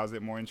 there. Wait, how's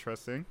it more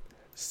interesting?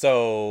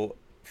 So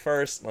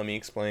first, let me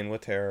explain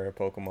what Terra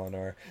Pokemon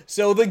are.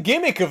 So the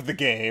gimmick of the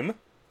game.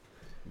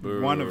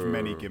 One of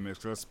many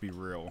gimmicks. Let's be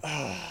real.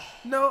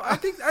 No, I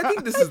think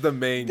this is the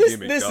main This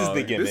gimmick. is dog.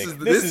 the gimmick.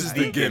 This is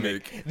the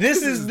gimmick.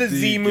 This is the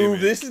Z move.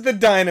 gimmick. This is the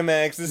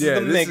Dynamax. This Yeah, is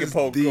the this Mega is the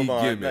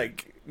Pokemon, gimmick.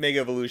 like Mega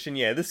Evolution.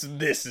 Yeah, this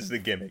is the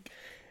gimmick.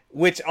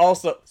 Which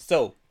also,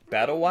 so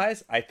battle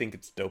wise, I think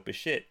it's dope as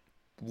shit.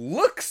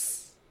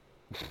 Looks,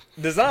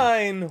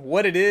 design,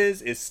 what it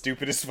is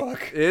stupid as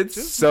fuck.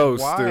 It's so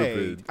Why?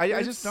 stupid. I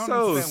It's just don't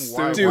so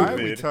understand stupid. why are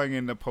we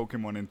turning the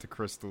Pokemon into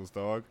crystals,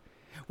 dog?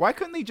 Why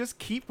couldn't they just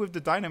keep with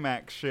the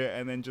Dynamax shit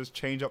and then just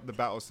change up the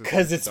battle system?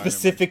 Because it's to Dynamax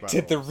specific to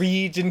the battles?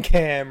 region,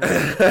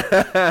 Cameron.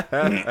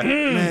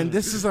 man,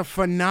 this is a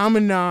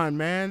phenomenon,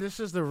 man. This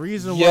is the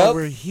reason why Yep.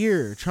 we're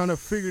here, trying to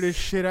figure this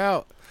shit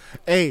out.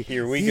 Hey,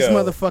 Here we these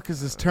go.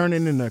 motherfuckers is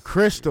turning into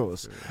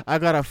crystals. I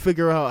gotta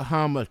figure out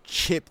how I'm gonna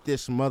chip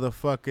this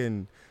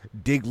motherfucking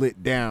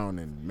Diglett down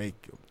and make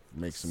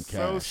some cash.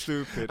 So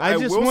stupid. I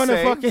just will want to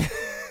say- fucking.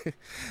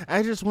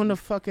 I just want to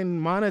fucking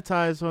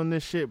monetize on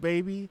this shit,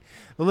 baby.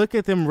 Look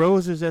at them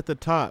roses at the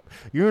top.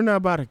 You're not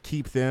about to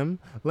keep them.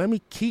 Let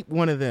me keep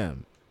one of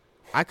them.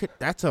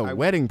 That's a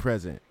wedding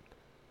present.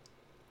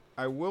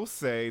 I will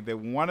say that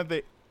one of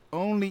the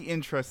only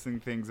interesting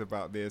things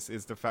about this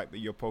is the fact that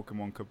your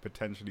Pokemon could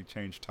potentially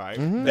change type.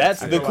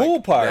 That's I the feel cool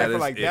like- part. I That feel is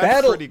like it. that's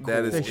Battle- pretty cool.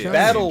 that is They it. showed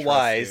Battle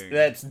wise, Interesting.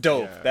 that's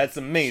dope. Yeah. That's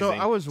amazing. So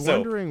I was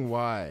wondering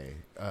why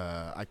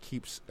I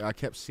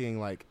kept seeing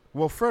like,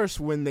 well, first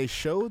when they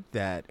showed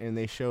that and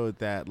they showed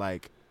that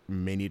like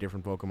many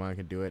different Pokemon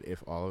could do it,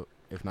 if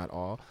not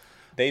all.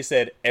 They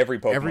said every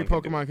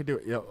Pokemon. Could do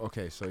it. Yeah.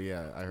 Okay. So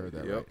yeah, I heard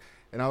that Yep. right.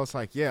 And I was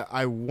like, yeah,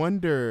 I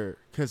wonder,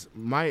 because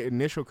my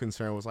initial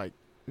concern was like,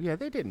 yeah,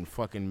 they didn't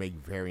fucking make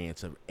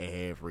variants of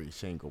every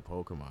single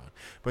Pokemon.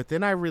 But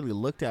then I really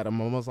looked at them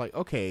and was like,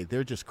 okay,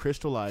 they're just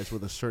crystallized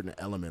with a certain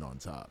element on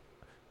top.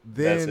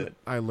 That's Then it.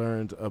 I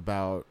learned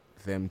about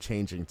them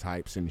changing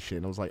types and shit.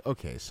 And I was like,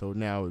 okay, so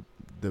now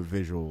the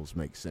visuals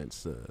make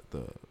sense to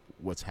the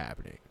what's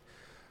happening.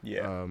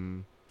 Yeah.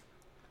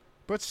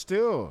 But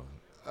still,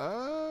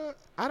 I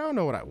don't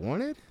know what I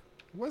wanted.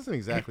 It wasn't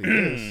exactly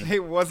this.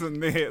 It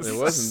wasn't this. It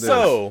wasn't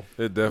So,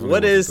 this. It definitely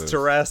what is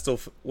wasn't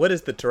this. What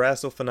is the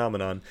terrestrial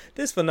phenomenon?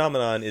 This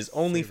phenomenon is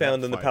only Say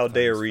found that in the 5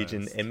 Paldea times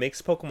region fast. and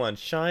makes Pokemon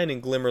shine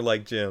and glimmer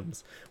like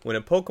gems. When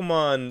a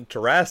Pokemon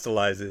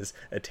terrestrializes,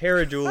 a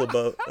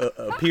Terrajewel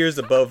appears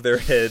above their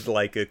head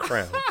like a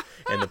crown,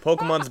 and the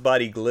Pokemon's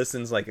body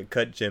glistens like a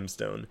cut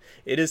gemstone.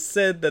 It is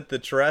said that the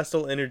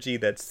terrestrial energy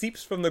that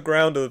seeps from the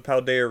ground of the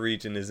Paldea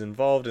region is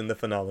involved in the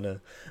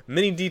phenomena.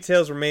 Many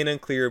details remain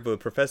unclear, but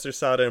Professor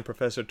Sada and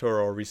Professor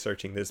Toro are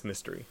researching this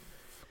mystery.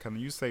 Can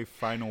you say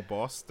final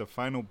boss? The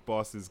final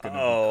boss is going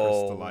to Oh, be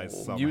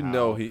crystallized somehow. You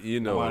know it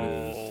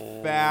is.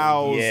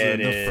 1,000%. Yeah, it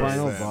The is.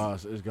 final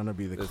boss is going to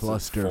be the It's a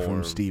cluster from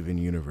form. Steven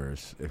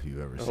Universe, if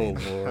you've ever Oh seen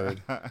it.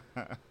 lord.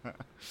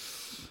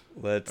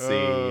 Let's see.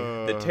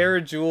 The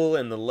Terrajewel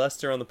and the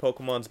luster on the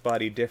Pokemon's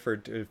body differ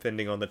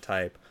depending on the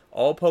type.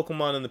 All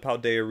Pokemon in the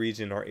Paldea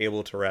region are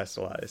able to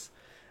terrestrialize.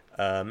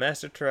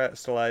 Master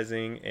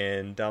terrestrializing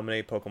and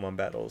dominate Pokemon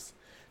battles.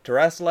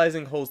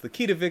 Terrestrializing holds the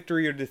key to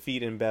victory or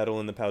defeat in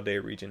battle in the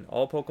Paldea region.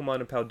 All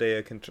Pokemon in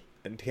Paldea can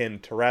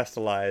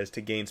terrestrialize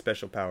to gain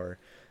special power.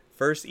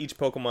 First, each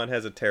Pokemon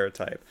has a Terra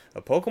type.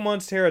 A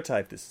Pokemon's Terra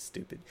type, this is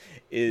stupid,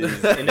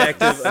 is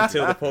inactive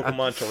until the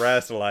Pokemon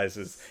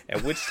terrestrializes,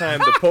 at which time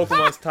the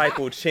Pokemon's type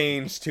will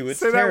change to its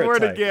Say Terra that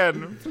word type.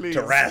 again, please.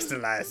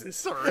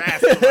 Terrestrializes.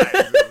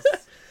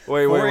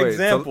 Wait. For So-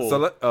 example-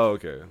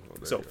 okay. Well,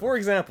 there So, you go. for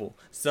example,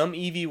 some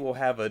Eevee will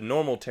have a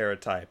normal Terra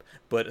type,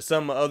 but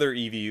some other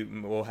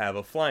Eevee will have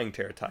a flying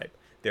Terra type.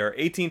 There are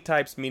 18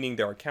 types, meaning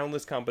there are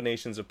countless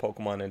combinations of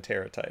Pokemon and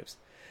Terra types.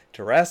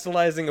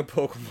 Terrestrializing a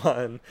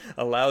Pokemon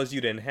allows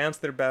you to enhance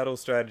their battle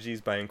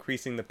strategies by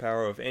increasing the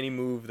power of any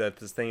move that's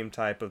the same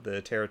type of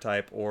the Terra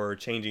type or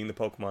changing the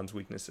Pokemon's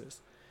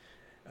weaknesses.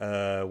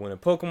 When a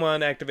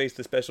Pokemon activates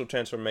the special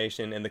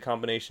transformation and the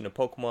combination of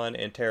Pokemon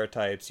and Terra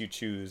types you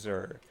choose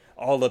are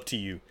all up to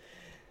you.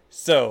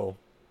 So,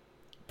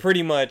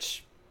 pretty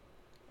much,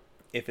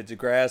 if it's a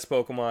grass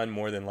Pokemon,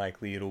 more than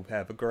likely it'll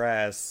have a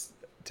grass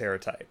Terra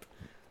type.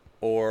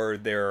 Or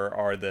there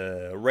are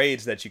the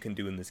raids that you can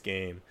do in this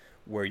game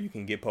where you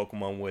can get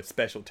Pokemon with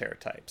special Terra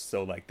types.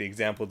 So, like, the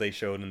example they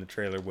showed in the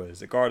trailer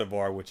was a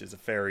Gardevoir, which is a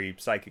fairy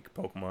psychic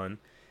Pokemon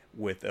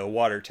with a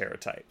water Terra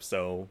type.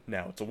 So,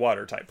 now it's a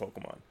water type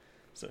Pokemon.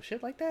 So,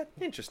 shit like that,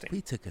 interesting.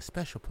 We took a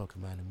special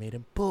Pokemon and made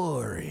him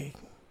boring.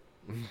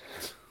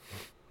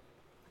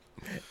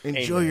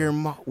 Enjoy Amen.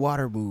 your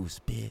water moves,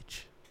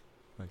 bitch.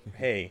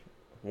 Hey,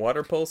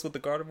 water pulse with the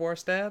Gardevoir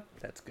stab?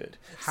 That's good.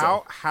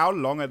 How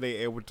long are they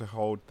able to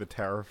hold the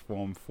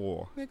Terraform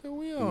for? Nigga,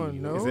 we all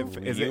know.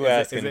 You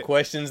asking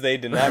questions they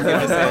did not give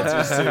us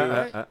answers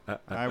to.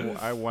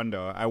 I wonder.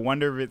 I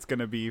wonder if it's going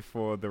to be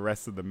for the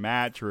rest of the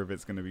match or if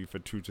it's going to be for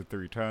 2 to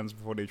 3 turns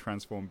before they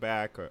transform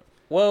back. Or...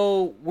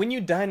 Well, when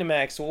you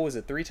Dynamax, what was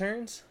it, 3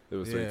 turns? It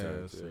was Yeah, 3 it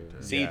times. was 3 yeah.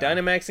 times. See, Yeah.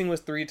 Dynamaxing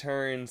was 3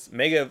 turns.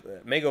 Mega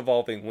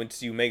Evolving,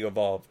 once you Mega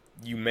Evolved,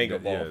 you Mega Yeah,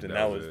 Evolved, and that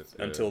that was was it,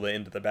 yeah. until the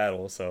end of the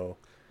battle, so...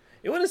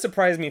 It wouldn't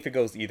surprise me if it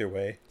goes either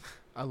way.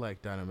 I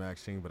like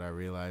Dynamaxing, but I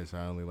realize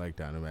I only like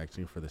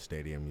Dynamaxing for the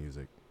stadium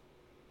music.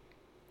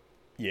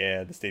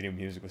 Yeah, the stadium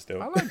music was dope.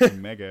 I like the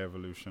Mega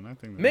Evolution. I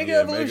think Mega Yeah,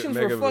 Evolutions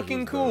Mega were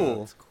fucking Evolution's cool.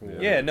 that's cool.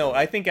 Yeah, no,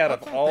 I think out I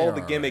of thought all they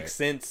the were gimmicks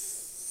alright.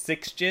 since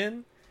 6th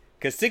gen,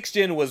 because 6th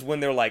gen was when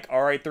they're like,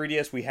 alright,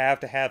 3DS, we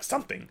have to have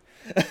something.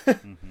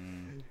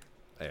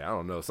 Hey, I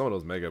don't know. Some of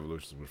those Mega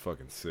Evolutions were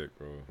fucking sick,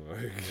 bro.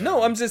 Like,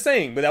 No, I'm just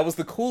saying, but that was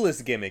the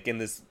coolest gimmick in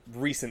this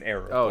recent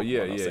era. of Oh, Pokemon, yeah,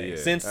 I'll yeah, say. yeah,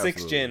 Since 6th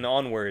absolutely. gen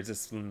onwards,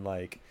 it's been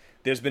like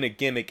there's been a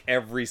gimmick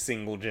every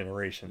single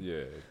generation.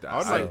 yeah. I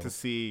would So- like to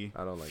see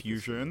I don't like this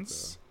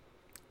fusions.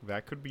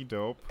 That could be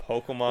dope.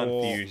 Pokemon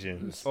Or-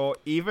 fusions. Or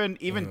even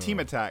team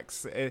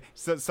attacks.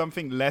 So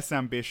something less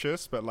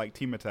ambitious, but like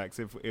team attacks.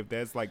 If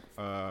there's like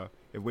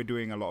if we're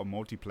doing a lot of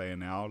multiplayer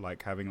now,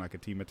 like having like a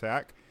team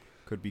attack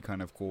could be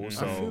kind of cool. Mhm.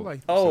 So I feel like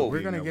Oh,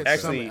 we're gonna get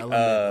actually, some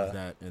element of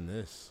that in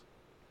this.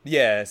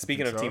 Yeah,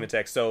 speaking think of team so?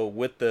 attacks, so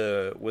with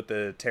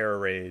the Terra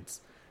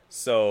raids,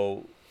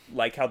 so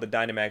like how the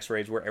Dynamax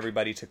raids where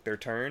everybody took their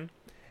turn,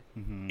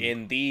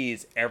 in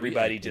these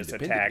everybody just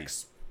independently.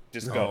 attacks,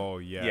 just go. Oh,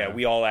 yeah. Yeah,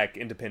 we all act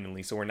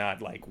independently, so we're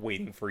not like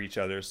waiting for each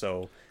other.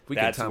 So We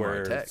can that's time our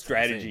where attacks at the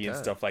strategy same and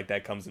time. stuff like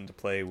that comes into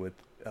play with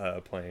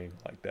playing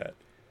like that.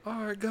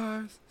 All right,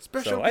 guys.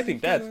 Special. So I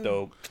think that's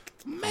dope.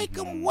 Make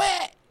him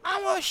wet.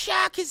 I'm gonna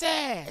shock his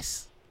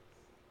ass.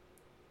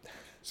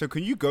 So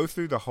can you go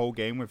through the whole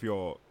game with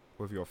your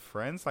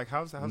friends? Like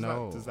how's No.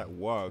 that does that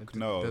work? It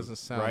No, doesn't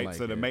sound right. like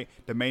So it.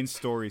 the main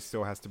story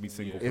still has to be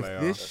single If player.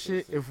 this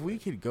shit, if we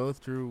could go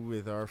through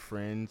with our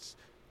friends,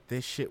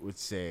 this shit would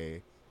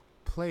say,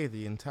 play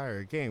the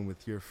entire game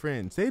with your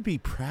friends. They'd be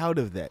proud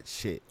of that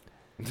shit.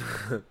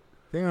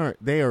 They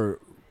aren't. They are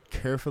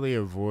carefully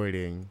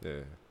avoiding. Yeah.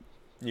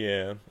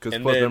 Yeah, Because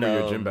And plus, then, remember,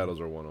 your gym um, battles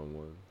are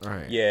 1-on-1.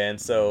 Right. Yeah, and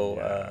so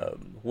Yeah.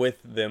 with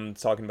them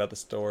talking about the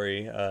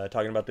story,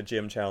 talking about the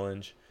gym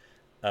challenge,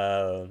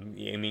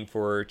 aiming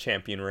for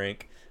champion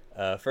rank,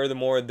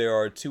 Furthermore, there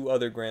are 2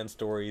 other grand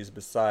stories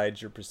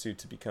besides your pursuit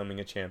to becoming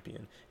a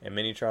champion, and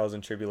many trials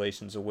and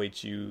tribulations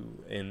await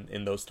you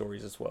in those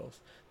stories as well.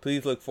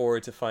 Please look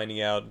forward to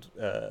finding out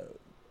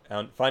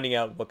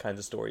what kinds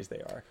of stories they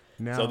are.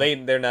 Now, So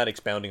they're not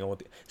expounding on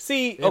what.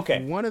 See, if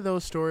okay. one of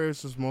those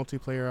stories was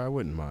multiplayer, I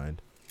wouldn't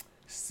mind.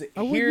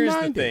 I wouldn't Here's the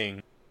mind it.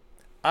 thing.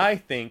 I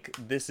think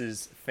this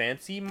is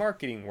fancy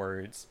marketing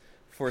words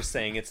for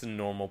saying it's a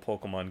normal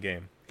Pokemon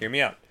game. Hear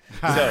me out.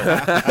 So,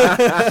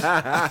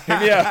 hear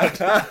me out.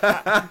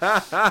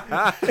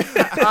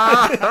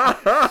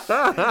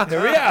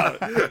 Hear me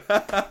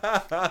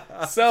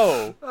out.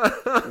 So,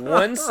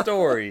 one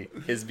story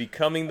is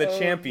becoming the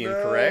champion,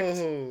 correct?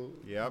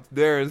 Yep.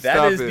 Darren, That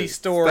stop is it. the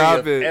story Stop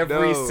of it.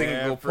 every No.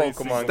 single Every Pokemon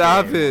single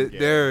Stop game. it,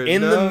 Darren.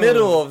 In no. the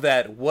middle of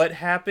that, what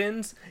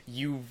happens?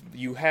 You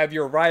have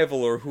your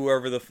rival or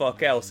whoever the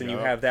fuck else, and you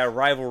Yup. have that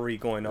rivalry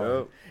going on.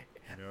 Yup.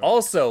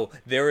 Also,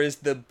 there is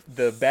the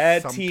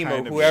bad Some team or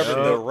kind of- whoever,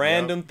 the Yup,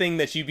 random thing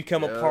that you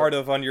become a Yup. part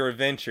of on your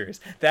adventures.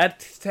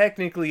 That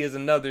technically is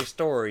another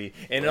story,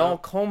 and it all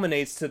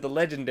culminates to the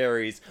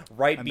legendaries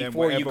right And then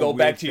before you whatever go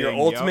back weird to your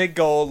thing, ultimate yup.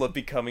 goal of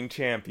becoming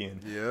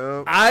champion.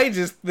 Yep. I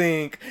just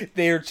think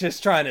they're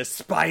just trying to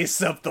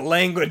spice up the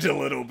language a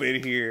little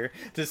bit here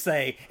to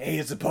say, hey,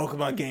 it's a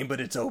Pokemon game, but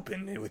it's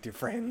open with your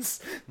friends.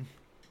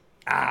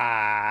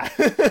 Ah.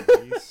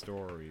 3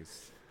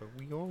 stories. But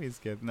we always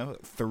get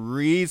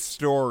 3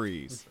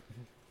 stories.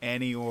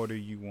 Any order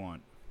you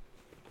want.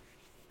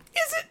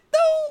 Is it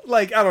though?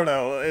 Like, I don't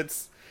know.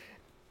 It's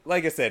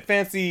like I said,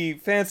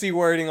 fancy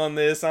wording on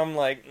this. I'm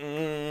like,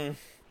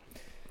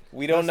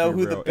 we don't Let's know be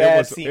who the real. bad it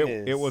was, team it,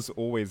 is. It was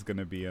always going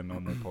to be a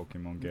normal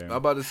Pokemon game. I'm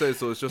about to say,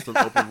 so it's just an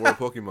open world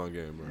Pokemon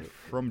game, right?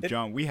 From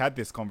jump, we had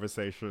this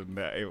conversation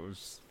that it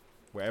was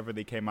whatever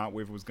they came out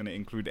with was going to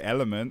include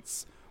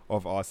elements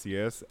of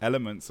Arceus,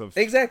 elements of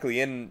exactly,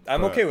 and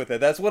I'm But- okay with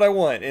it. That's what I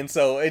want. And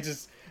so it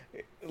just,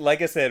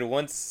 like I said,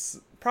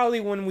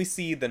 probably when we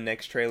see the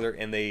next trailer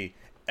and they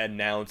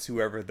announce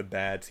whoever the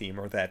bad team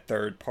or that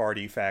third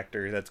party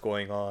factor that's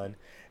going on.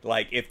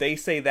 Like, if they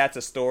say that's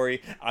a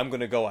story, I'm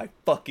gonna go, I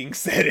fucking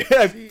said it.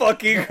 I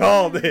fucking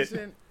called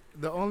it.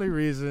 The only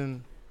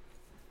reason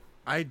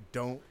I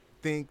don't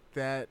think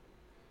that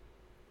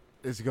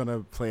is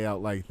gonna play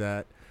out like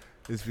that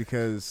is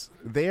because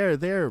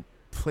they're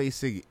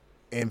placing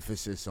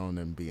emphasis on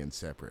them being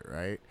separate,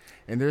 right?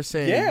 And they're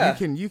saying Yeah.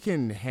 you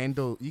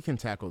can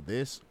tackle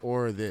this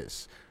or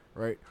this,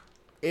 right?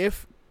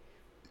 If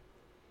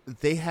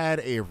they had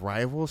a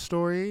rival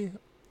story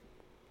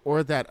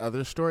or that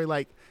other story,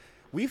 like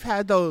we've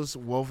had those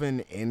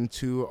woven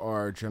into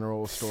our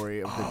general story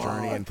of the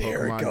journey and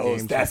there Pokemon it goes.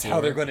 games. That's how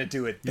before. they're going to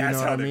do it. You That's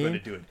know how what I they're mean? going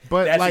to do it.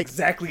 But, that's like,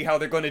 exactly how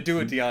they're going to do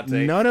it,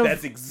 Deontay. none of-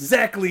 that's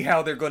exactly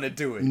how they're going to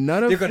do it.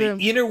 None of they're going them-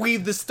 to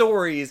interweave the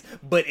stories,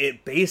 but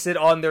base it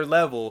on their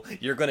level.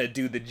 You're going to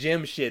do the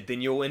gym shit, then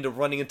you'll end up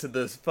running into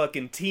the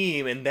fucking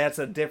team, and that's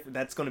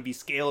that's going to be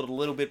scaled a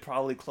little bit,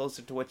 probably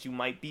closer to what you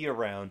might be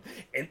around.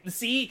 And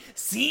see,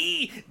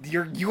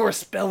 you're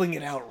spelling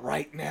it out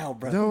right now,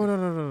 brother.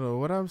 No.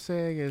 What I'm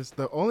saying is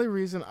the only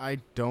reason I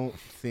don't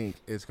think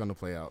it's going to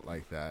play out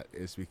like that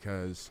is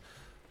because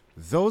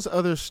those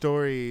other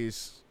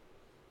stories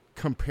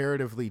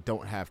comparatively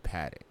don't have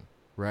padding,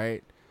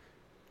 right?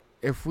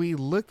 If we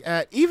look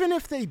at, even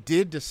if they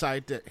did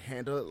decide to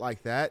handle it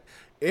like that,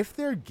 if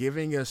they're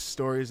giving us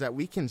stories that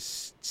we can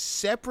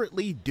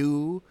separately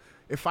do,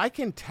 if I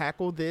can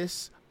tackle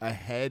this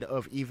ahead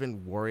of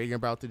even worrying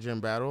about the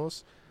gym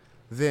battles,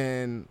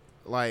 then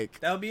like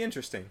That would be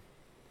interesting.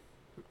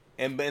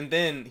 And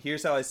then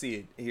here's how I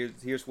see it.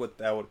 Here's what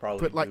that would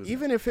probably. But like, do.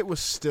 even if it was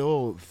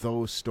still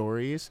those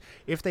stories,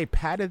 if they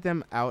padded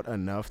them out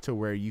enough to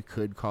where you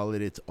could call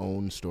it its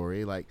own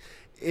story, like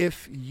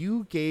if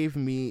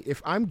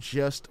I'm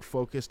just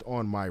focused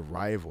on my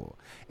rival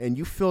and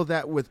you fill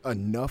that with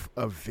enough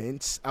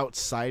events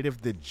outside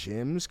of the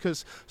gyms,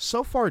 because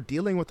so far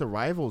dealing with the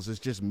rivals is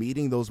just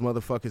meeting those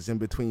motherfuckers in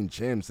between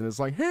gyms, and it's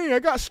like, hey, I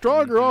got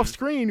stronger off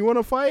screen. You want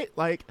to fight?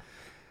 Like,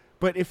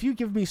 but if you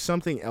give me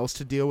something else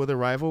to deal with a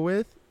rival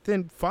with,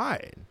 then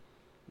fine.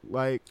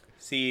 Like,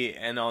 See,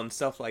 and on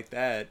stuff like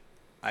that,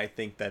 I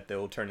think that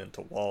they'll turn into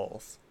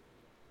walls.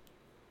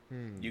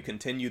 You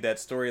continue that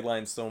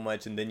storyline so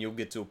much, and then you'll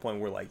get to a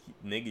point where, like,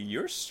 nigga,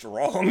 you're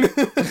strong.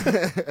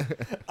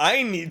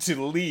 I need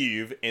to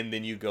leave, and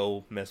then you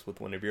go mess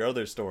with one of your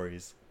other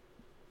stories.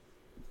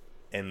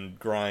 And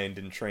grind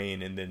and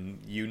train, and then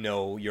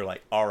you're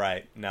like, all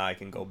right, now I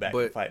can go back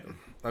and fight him.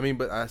 I mean,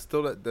 but that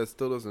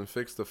still doesn't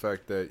fix the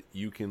fact that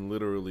you can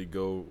literally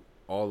go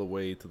all the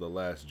way to the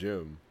last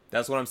gym.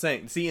 That's what I'm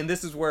saying. See, and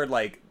this is where,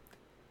 like,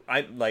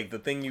 I like the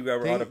thing you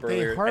brought up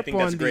earlier. I harp think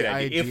that's a on great the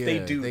idea. If they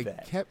do they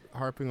that, kept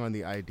harping on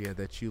the idea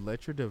that you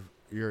let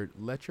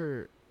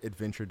your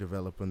adventure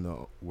develop in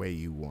the way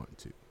you want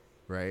to,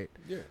 right?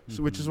 Yeah.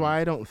 So, which is why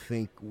I don't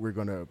think we're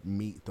gonna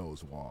meet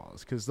those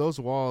walls, because those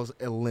walls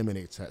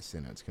eliminates that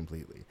sentence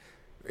completely.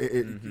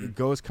 It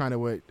goes kind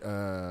of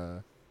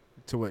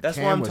to what That's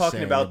Cam why I'm was talking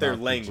saying about their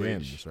the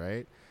language. gyms,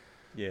 right?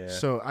 yeah.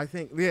 So I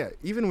think,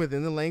 even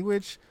within the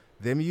language,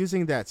 them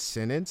using that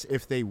sentence,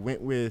 if they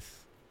went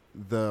with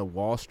the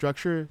wall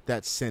structure,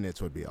 that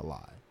sentence would be a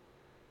lie.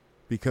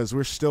 Because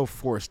we're still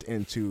forced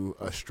into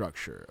a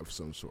structure of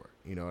some sort.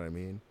 You know what I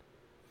mean?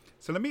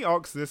 So let me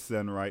ask this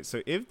then, right?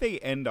 So if they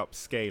end up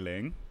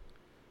scaling,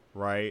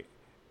 right?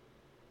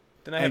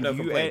 Then I have no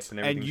complaints and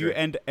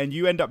everything. And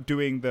you end up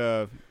doing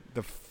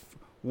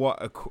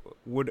what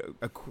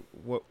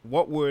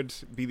would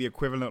be the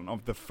equivalent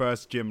of the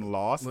first gym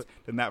last?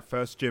 Then that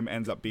first gym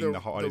ends up being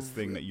the hardest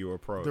thing that you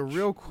approach. The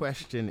real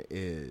question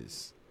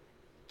is,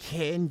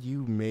 can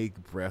you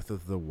make Breath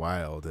of the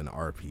Wild an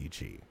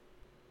RPG?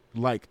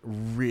 Like,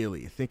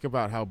 really, think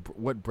about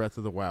what Breath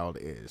of the Wild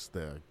is.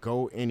 The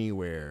go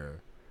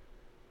anywhere.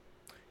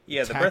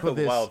 Yeah, the Breath of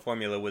the Wild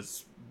formula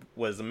was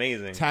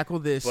amazing. Tackle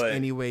this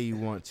any way you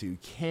want to.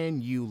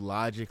 Can you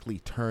logically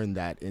turn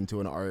that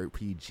into an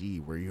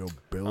RPG where you're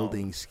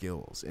building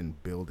skills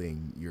and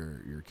building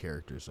your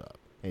characters up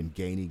and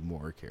gaining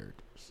more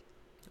characters?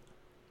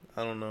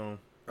 I don't know.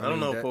 I don't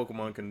know if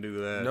Pokemon can do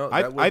that. No,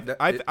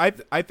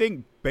 I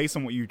think based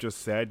on what you just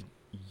said,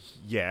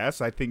 yes,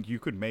 I think you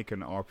could make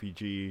an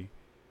RPG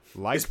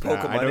like is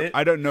that. Pokemon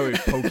I don't know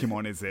if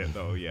Pokemon is it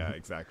though. Yeah,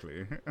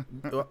 exactly.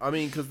 I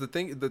mean, because the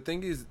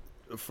thing is,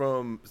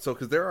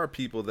 because there are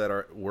people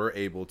that were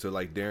able to,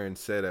 like Darren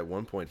said at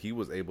one point, he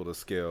was able to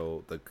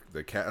scale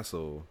the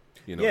castle.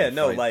 You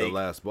know, fight the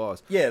last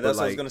boss. Yeah, that's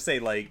what I was gonna say.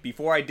 Like,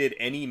 before I did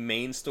any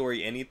main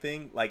story,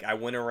 anything, like I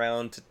went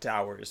around to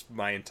towers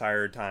my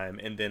entire time,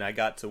 and then I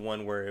got to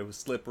one where it was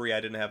slippery.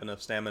 I didn't have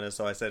enough stamina,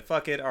 so I said,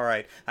 "Fuck it, all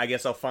right, I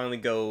guess I'll finally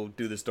go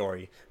do the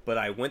story." But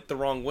I went the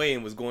wrong way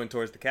and was going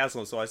towards the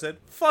castle, so I said,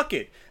 "Fuck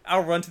it,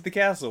 I'll run to the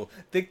castle."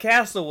 The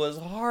castle was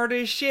hard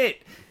as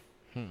shit.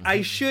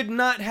 I should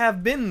not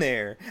have been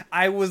there.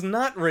 I was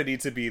not ready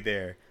to be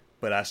there.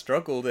 But I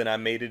struggled, and I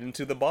made it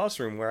into the boss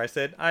room where I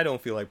said, I don't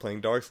feel like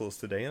playing Dark Souls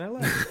today, and I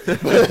left.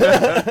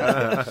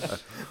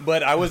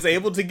 But I was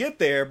able to get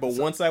there, but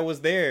once I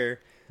was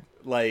there,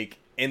 like,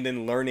 and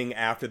then learning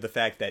after the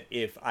fact that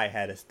if I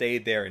had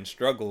stayed there and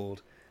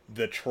struggled,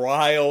 the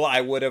trial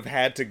I would have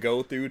had to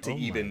go through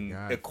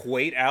to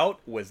equate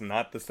out was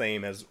not the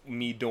same as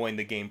me doing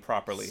the game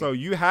properly. So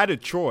you had a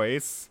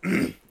choice.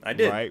 I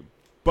did. Right?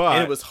 But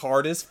and it was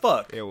hard as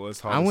fuck. It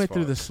was hard. I went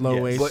through the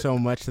slow way but so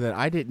much that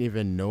I didn't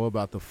even know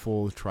about the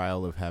full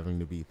trial of having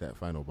to beat that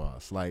final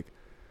boss. Like,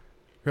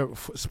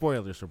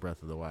 spoilers for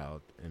Breath of the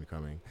Wild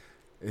incoming.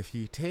 If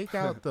you take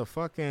out the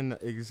fucking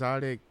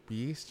exotic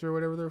beast or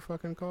whatever they're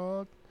fucking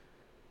called,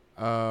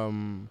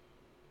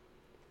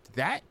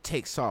 that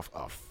takes off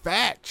a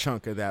fat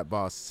chunk of that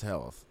boss's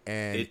health.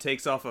 And it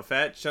takes off a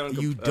fat chunk.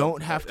 You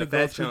don't have to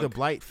go through the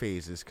blight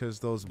phases, because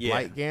those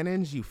blight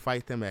Ganons, you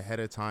fight them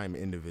ahead of time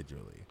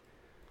individually.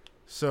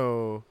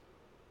 So,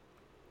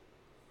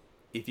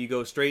 if you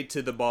go straight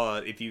to the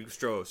boss, if you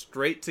go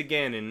straight to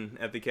Ganon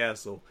at the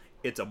castle,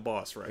 it's a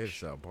boss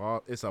rush.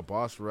 It's a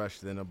boss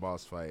rush, then a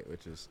boss fight,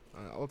 which is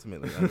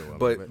ultimately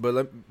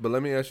underwhelming. But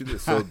let me ask you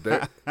this: so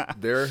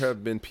there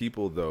have been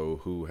people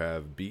though who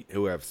have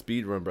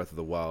speedrun Breath of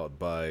the Wild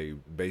by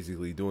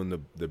basically doing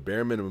the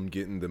bare minimum,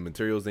 getting the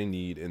materials they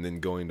need, and then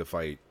going to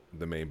fight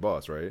the main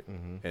boss, right?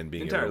 Mm-hmm. And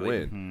being able to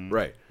win. Mm-hmm.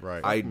 Right.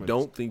 I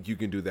don't think you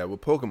can do that with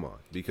Pokemon,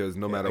 because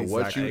no matter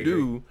what you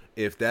do,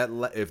 if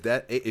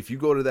you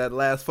go to that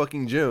last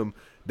fucking gym,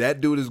 that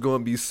dude is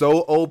going to be so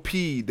OP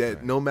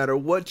that no matter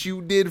what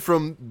you did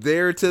from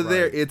there to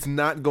there, it's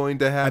not going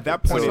to happen. At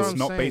that point, So it's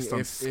not based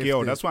on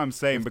skill. That's what I'm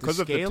saying. Because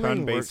of the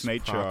turn-based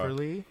nature.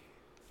 Properly,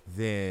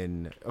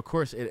 then, of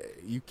course,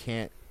 you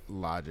can't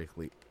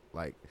logically,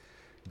 like,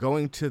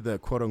 going to the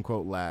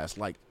quote-unquote last,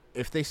 like,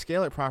 if they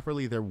scale it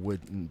properly, there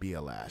wouldn't be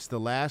a last. The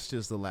last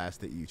is the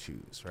last that you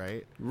choose,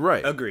 right?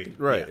 Right. Agreed.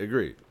 Right. Yeah.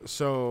 Agreed.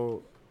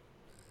 So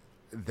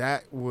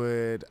that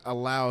would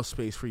allow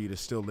space for you to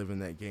still live in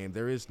that game.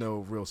 There is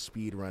no real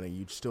speed running.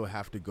 You'd still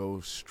have to go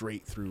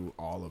straight through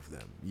all of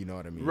them. You know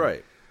what I mean?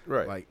 Right.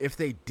 Like, if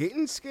they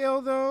didn't scale,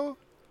 though,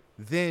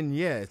 then,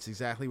 yeah, it's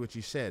exactly what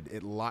you said.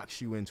 It locks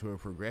you into a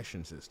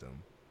progression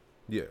system.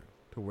 Yeah.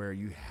 To where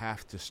you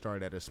have to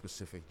start at a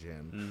specific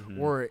gym.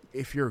 Mm-hmm. Or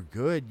if you're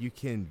good, you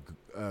can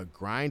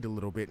grind a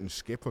little bit and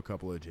skip a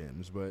couple of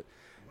gyms, but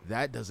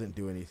that doesn't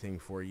do anything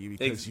for you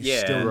because you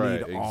still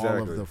need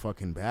all of the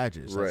fucking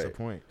badges. That's the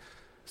point.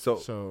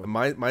 So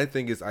my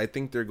thing is, I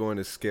think they're going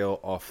to scale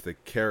off the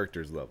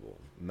characters level,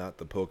 not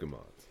the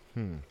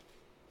Pokemons.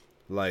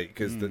 Like,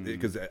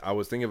 because I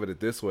was thinking of it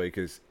this way,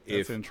 because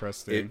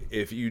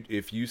if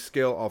you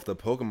scale off the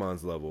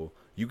Pokemon's level,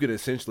 you could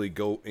essentially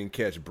go and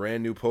catch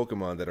brand new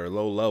Pokemon that are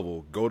low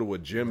level, go to a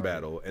gym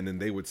battle, and then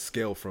they would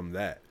scale from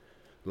that.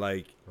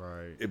 Like,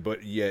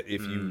 but yet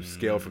if you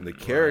scale from the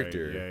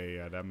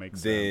character, that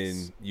makes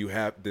sense.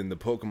 Then the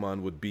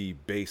Pokemon would be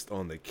based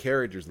on the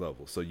character's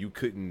level, so you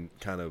couldn't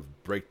kind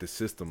of break the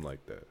system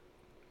like that.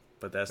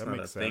 But that's not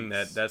a thing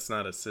that's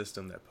not a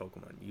system that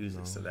Pokemon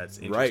uses. So that's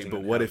interesting. Right.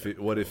 But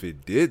what if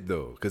it did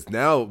though? Because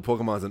now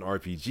Pokemon's an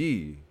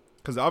RPG.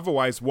 Because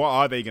otherwise, what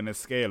are they going to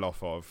scale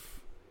off of?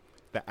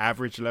 the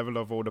average level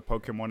of all the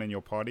Pokemon in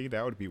your party?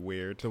 That would be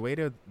weird. The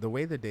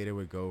way the data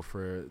would go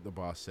for the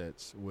boss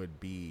sets would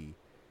be,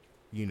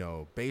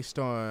 based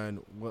on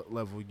what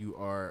level you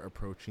are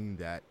approaching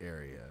that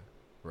area,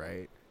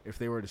 right? If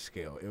they were to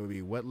scale, it would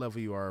be what level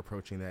you are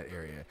approaching that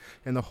area,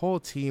 and the whole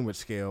team would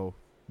scale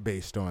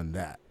based on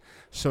that.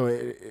 So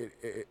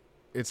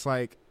it's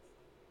like,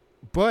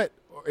 but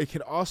it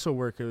could also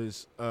work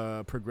as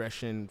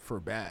progression for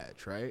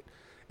badge, right?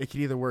 It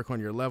could either work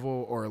on your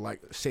level or, like,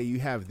 say you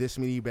have this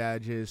many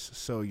badges,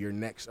 so your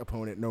next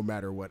opponent, no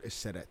matter what, is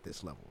set at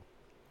this level,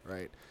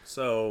 right?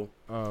 So,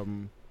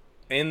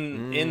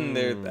 in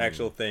their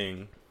actual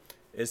thing,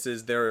 it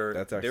says there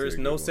is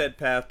no set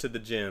path to the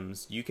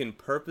gyms. You can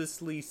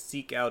purposely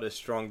seek out a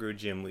stronger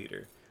gym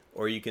leader,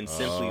 or you can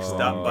simply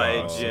stop by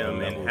a gym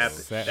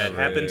that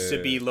happens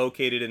to be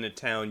located in a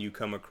town you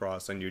come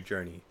across on your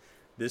journey.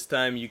 This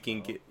time you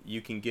can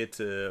get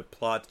to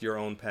plot your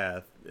own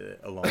path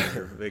along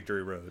your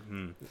victory road.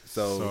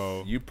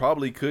 So you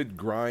probably could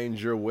grind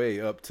your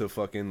way up to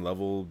fucking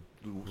level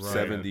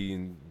 70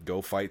 and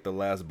go fight the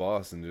last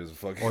boss and just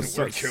fucking Or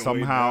work your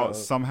way down.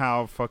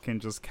 somehow fucking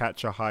just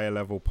catch a higher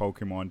level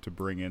Pokemon to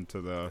bring into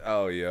the.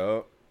 Oh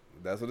yeah,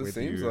 that's what it With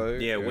seems you.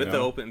 like. Yeah, with the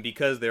open,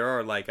 because there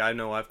are, like, I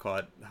know I've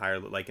caught higher,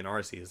 like in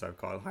Arceus, I've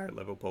caught higher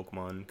level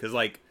Pokemon. Because,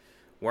 like,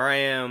 where I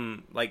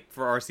am, like,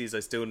 for Arceus, I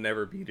still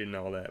never beat it and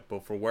all that.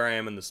 But for where I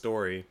am in the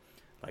story,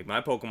 like, my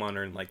Pokemon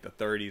are in, like, the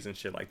 30s and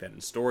shit like that.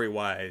 And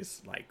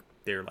story-wise, like,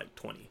 they're, like,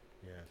 20.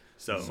 Yeah.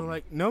 So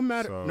like, no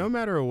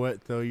matter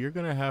what, though, you're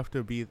going to have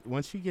to be,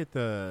 once you get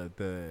the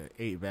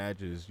 8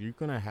 badges, you're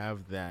going to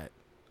have that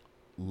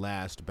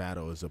last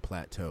battle as a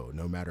plateau,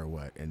 no matter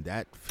what. And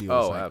that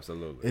feels like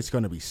absolutely. it's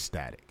going to be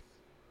static.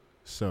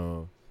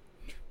 So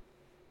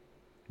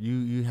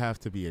you have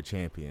to be a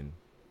champion.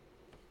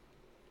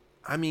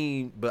 I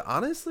mean, but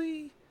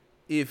honestly,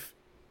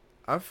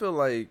 I feel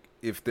like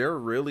if they're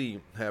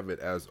really have it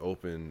as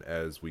open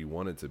as we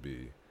want it to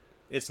be,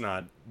 it's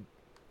not.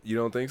 You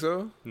don't think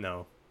so?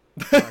 No.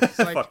 It's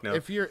like, Fuck no.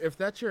 If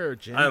that's your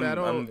gym I'm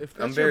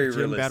very your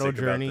gym battle realistic about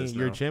journey, this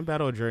your now. gym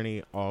battle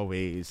journey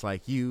always,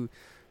 like, you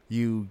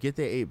get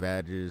the 8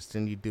 badges,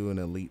 then you do an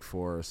Elite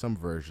Four or some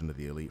version of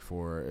the Elite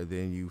Four, and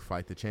then you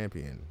fight the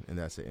champion, and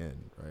that's the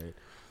end, right?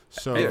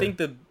 So I think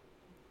the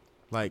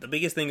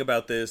biggest thing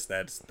about this,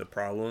 that's the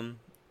problem,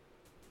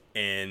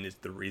 and it's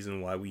the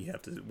reason why we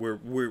have to.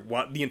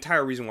 The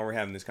entire reason why we're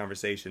having this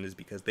conversation is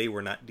because they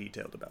were not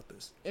detailed about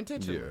this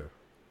intentionally.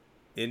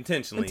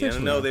 intentionally. I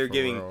don't know they're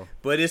giving, real.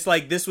 but it's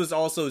like this was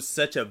also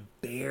such a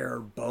bare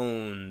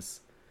bones,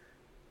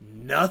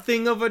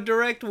 nothing of a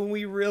direct when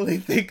we really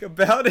think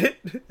about it.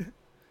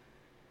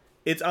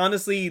 It's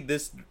honestly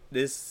this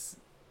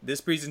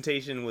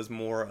presentation was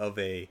more of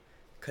a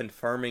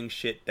confirming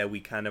shit that we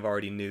kind of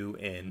already knew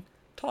and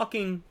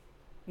talking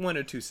one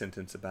or two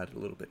sentences about it a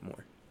little bit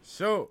more.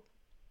 So,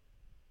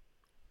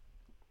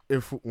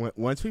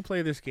 once we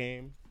play this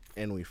game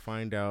and we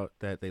find out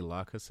that they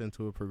lock us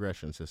into a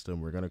progression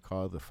system, we're going to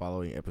call the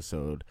following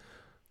episode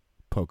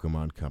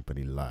Pokemon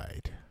Company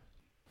Lied.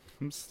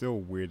 I'm still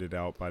weirded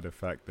out by the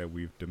fact that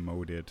we've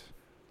demoted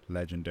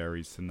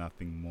legendaries to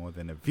nothing more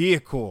than a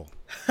vehicle,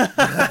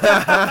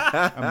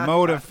 a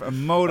mode of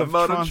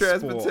transport.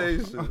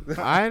 transportation.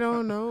 I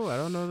don't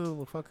know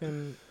the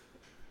fucking...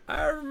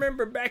 I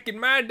remember back in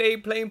my day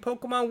playing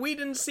Pokemon, we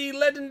didn't see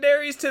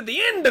legendaries to the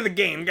end of the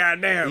game,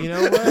 goddamn. You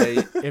know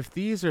what? If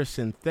these are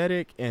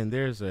synthetic and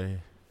there's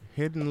a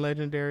hidden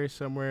legendary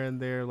somewhere in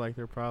there, like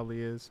there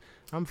probably is,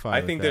 I'm fine I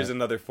with think that. there's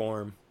another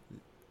form.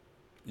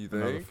 You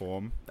Another think?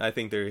 form. I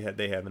think they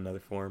have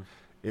another form.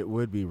 It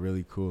would be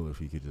really cool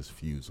if you could just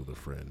fuse with a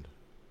friend.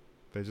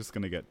 They're just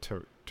gonna get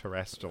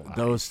terrestrial.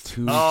 Those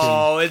two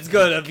Oh, it's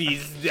gonna be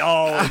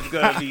dumb.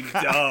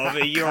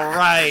 You're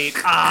right.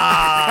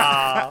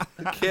 Ah,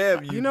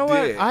 Cam, You know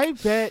dick. what? I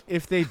bet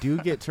if they do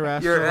get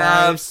terrestrialized, you're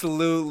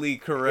absolutely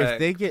correct. if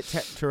they get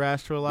They're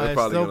terrestrialized,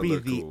 probably they'll gonna be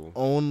look the cool.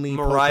 only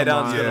Miraidon's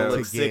Pokemon gonna Yeah. look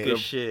to sick get as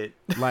shit.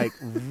 like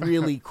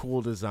really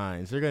cool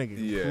designs. They're gonna get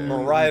Yeah.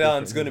 completely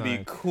Miraidon's different gonna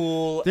be designs.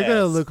 cool. They're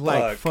gonna as look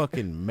like fuck.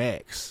 fucking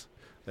mechs.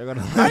 They're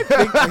gonna. Here's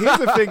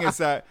the thing: is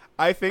that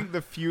I think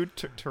the few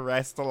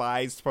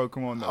terrestrialized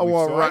Pokemon that we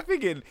well, saw, right.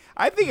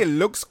 I think it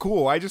looks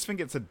cool. I just think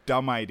it's a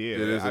dumb idea.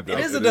 It is a I- dumb-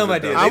 It is a It dumb is a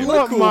idea. dumb I They idea. look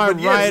want cool, my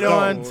but yeah, it's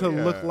Rhydon dumb.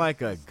 to look Yeah.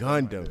 like a It's a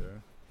dumb Gundam.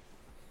 idea.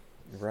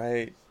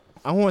 Right.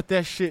 I want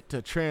that shit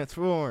to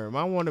transform.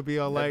 I want to be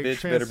all like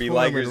bitch better be transform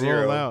Liger and roll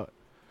Zero. out.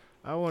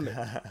 I want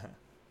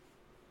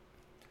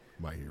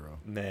my hero.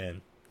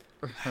 Man.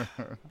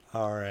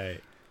 All right.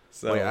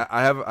 So Wait,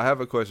 I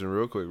have a question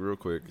real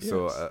quick.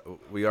 So Yes.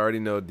 we already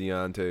know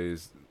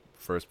Deontay's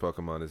first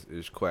Pokemon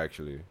is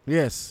Quaxley.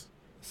 Yes.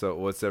 So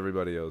what's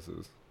everybody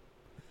else's?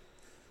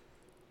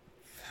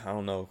 I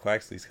don't know.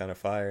 Quaxley's kind of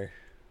fire.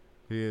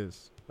 He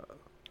is.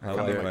 I I like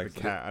don't like the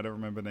Quaxley. cat. I don't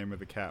remember the name of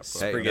the cat.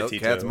 But Hey, no, Sprigatito.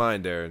 cat's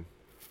mine, Darren.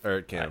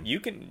 Or Cam. You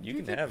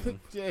can have him.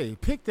 Hey,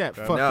 pick that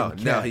No,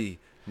 fucking cat. he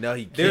There's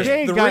They can't.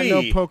 ain't got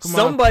no three. Pokemon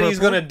Somebody's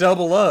purple. gonna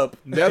double up,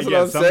 That's what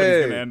yeah, I'm somebody's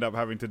saying. gonna end up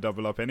having to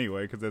double up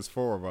anyway because there's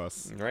 4 of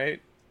us.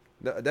 right?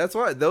 No, that's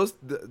why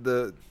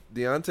the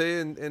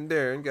Deontay and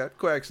Darren got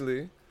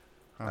Quaxley.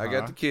 I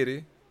got the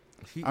kitty.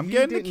 I'm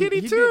getting the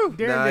kitty too.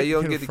 Nah,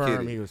 you don't get the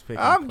kitty. He was picking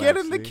I'm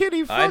getting the Quaxley.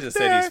 kitty. I just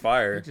said he's He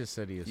fire. just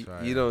said he was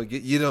fire. You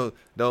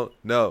don't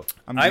no.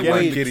 I'm I getting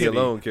wait. the Kitty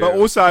alone, But Karen.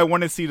 also, I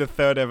want to see the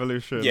third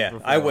evolution. Yeah,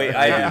 before I wait.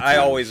 I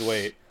always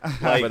wait.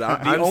 Like But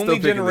I'm the still only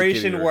picking the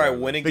generation kitty where I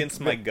regardless. went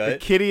against my The gut.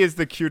 kitty is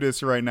the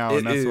cutest right now, It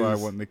and that's why I is.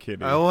 want the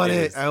kitty. want It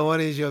is. I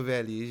want it. Your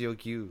value. It's your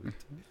cute.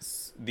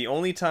 The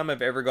only time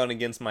I've ever gone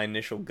against my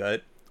initial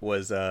gut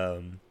was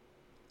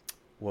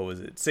what was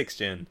it? 6th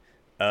gen.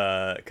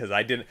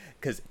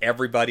 Because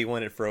everybody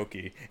wanted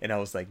Froakie, and I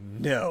was like,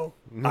 no,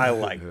 I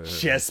like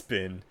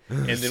Chespin.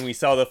 And then we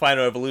saw the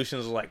final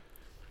evolutions. Like,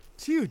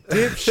 You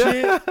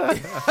dipshit.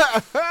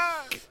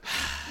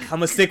 I'm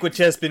gonna stick with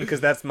Chespin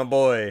because that's my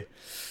boy.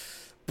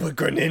 But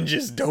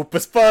Greninja's dope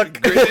as fuck.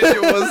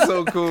 Greninja was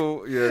so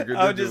cool. Yeah, Greninja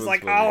I'm just was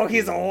like, fucking oh,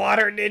 he's a cool.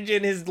 water ninja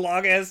and his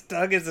long ass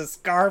tongue is a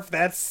scarf.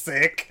 That's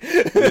sick.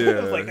 I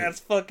Yeah. was like, that's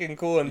fucking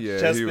cool. And Yeah,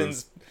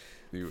 Chespin's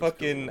He was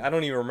fucking, cool. I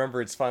don't even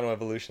remember its final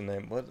evolution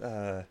name. What?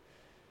 I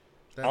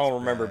don't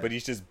remember, but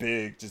he's just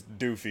big, just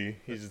doofy.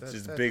 He's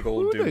just big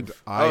old Who dude. did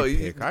I Oh,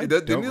 pick? I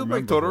didn't don't he look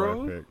like remember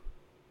who I Totoro? picked.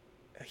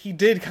 He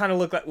did kind of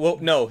look like. Well,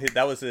 no,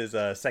 that was his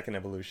second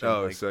evolution.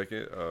 Oh, like,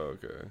 second. Oh,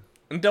 okay.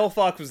 and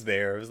Delphox was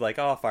there. It was like,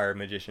 oh, fire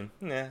magician.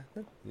 Nah,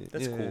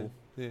 that's Yeah, cool.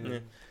 Yeah.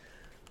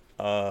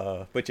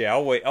 But yeah,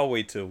 I'll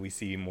wait till we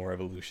see more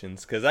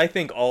evolutions because I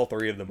think all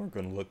three of them are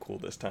going to look cool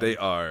this time. They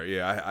are.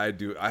 Yeah, I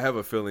do. I have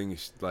a feeling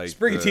like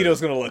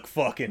Sprigatito's going to look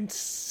fucking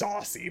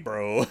saucy,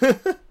 bro.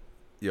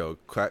 Yo,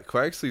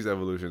 Quaxley's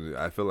evolution.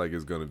 I feel like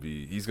is gonna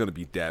be. He's gonna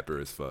be dapper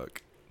as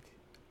fuck.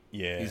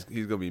 Yeah,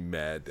 He's gonna be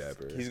mad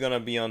dapper. he's gonna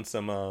be on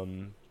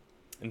some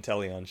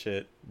Inteleon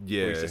shit.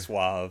 Yeah. where he's just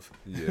suave.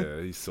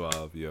 Yeah, he's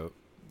suave. Yep.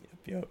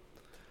 Yep.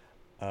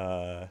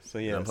 So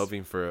yeah, I'm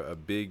hoping for a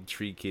big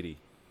tree kitty.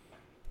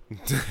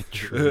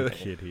 True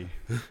kitty.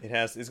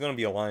 it's gonna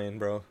be a lion,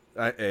 bro.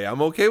 Hey,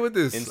 I'm okay with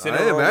this.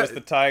 Incineroar was the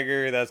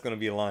tiger. That's gonna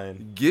be a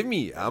lion. Give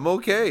me. I'm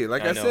okay.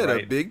 Like I I, know, said, a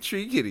right? big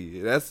tree kitty.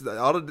 That's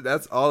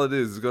all it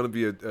is. It's gonna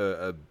be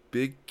a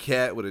big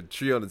cat with a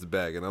tree on its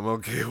back, and I'm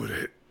okay with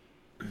it.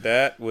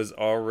 That was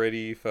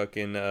already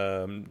fucking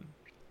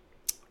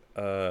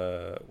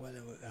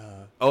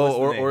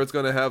Or it's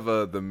gonna have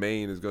the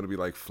mane is gonna be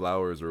like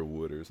flowers or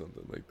wood or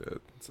something like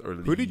that. Or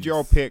Who did leaves.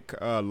 y'all pick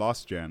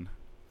last gen?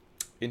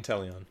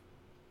 Inteleon,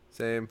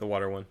 Same, the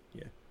water one.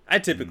 Yeah, I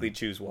typically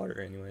choose water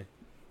anyway.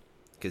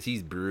 because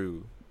he's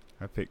brew.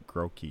 I picked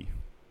Groki.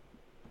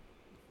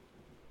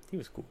 He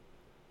was cool.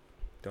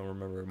 Don't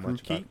remember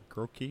much about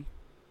Groki? him.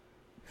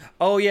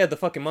 Oh yeah, the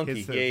fucking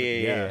monkey. His,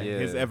 Yeah. Yeah.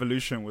 His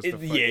evolution was the,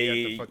 he had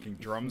the fucking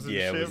drums and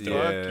Yeah, it shit. was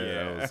fuck,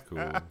 that was cool.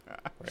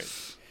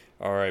 Right.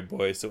 All right,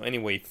 boys. So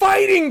anyway,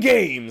 fighting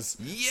games.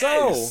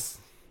 Yes!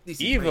 This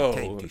is Evo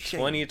my time to shine.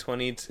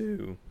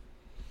 2022.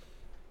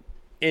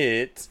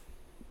 It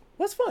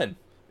was fun.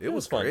 It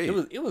was fun. great.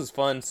 It was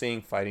fun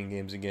seeing fighting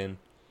games again.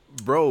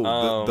 Bro,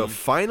 the Um,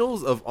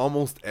 finals of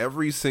almost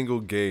every single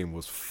game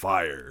was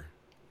fire.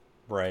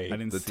 Right. I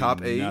didn't The see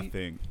top 8?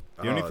 nothing.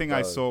 The only Oh, thing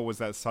I dog. saw was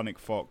that Sonic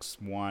Fox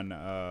won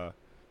Skullgirls.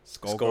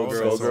 Skullgirls.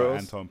 I saw Skullgirls.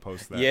 Anton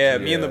post that. Yeah,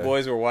 me and the Yeah.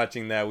 boys were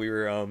watching that. We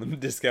were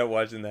discount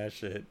watching that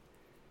shit.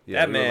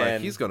 Yeah, That we were like,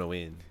 man- he's gonna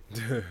win.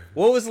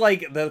 What was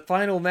like the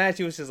final match?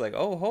 He was just like,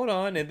 "Oh, hold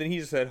on," and then he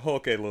just said,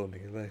 "Okay, little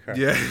nigga." Like, all right.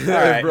 Yeah,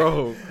 All right.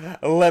 bro.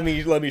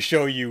 Let me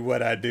show you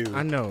what I do.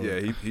 I know.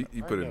 Yeah,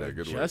 he put in that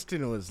good work.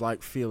 Justin was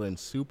like feeling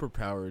super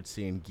powered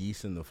seeing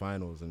Geese in the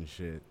finals and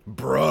shit.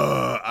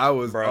 Bruh, I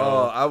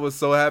was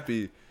so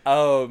happy.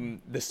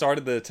 The start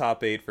of the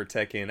top 8 for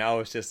Tekken, I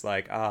was just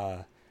like,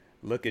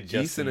 look at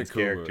Geese and Justin's Akuma.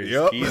 characters.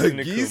 Yep,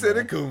 Geese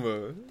and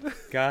Akuma. Akuma.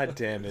 God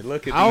damn it!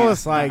 Look at I these.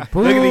 was like,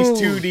 Look at these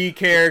 "Boo, 2D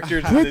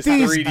characters. and Put this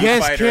these 3D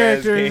guest fighter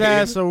characters game.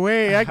 ass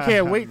away. I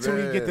can't wait till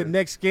we get the Man.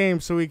 next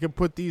game so we can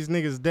put these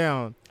niggas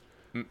down.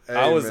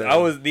 I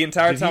was the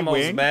entire Did he time I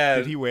was win? mad.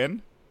 Did he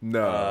win?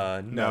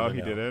 No. No,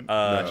 he didn't.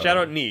 No. Shout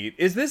out Nee.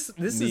 Is this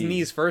is Nee.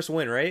 Nee's first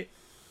win, right?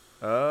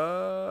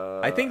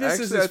 I think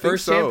this is actually, his I think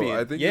first so. champion.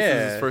 I think Yeah, this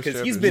is his first 'cause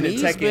he's championship. been in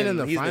He's Tekken. been in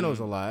the He's finals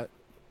been- a lot.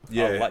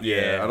 Yeah, a lot- yeah.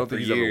 yeah, I don't for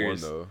think he's ever won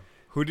years. though.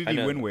 Who did I he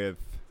know. win with?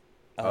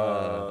 I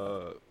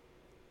don't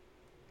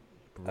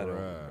Bruh,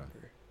 remember.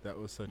 that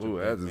was such Ooh,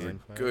 a that big is a man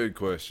fight. good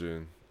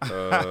question.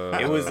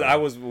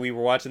 We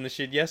were watching the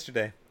shit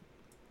yesterday.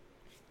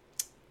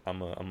 I'm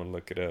gonna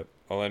look it up.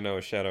 All I know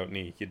is shout out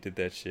Nee. You did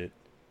that shit.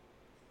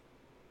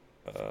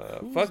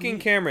 Fucking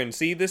Cameron.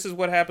 See, this is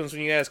what happens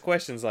when you ask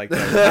questions like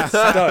that. You get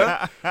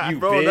stuck. You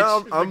Bro, bitch.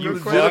 now I'm you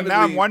legitimately- fuck.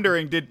 Now I'm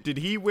wondering, did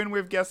he win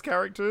with guest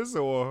characters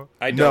or?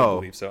 I don't No,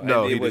 believe so.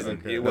 no, it he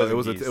wasn't. didn't. It No,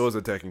 wasn't. it was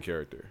a Tekken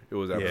character. It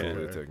was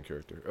absolutely a Yeah. Tekken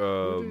character.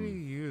 Who did he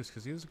use?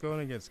 Because he was going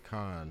against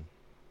Khan.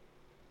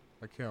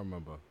 I can't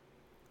remember.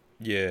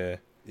 Yeah.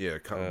 Yeah,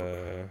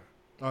 Uh,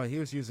 Oh, he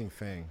was using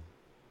Fang.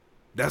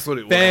 That's what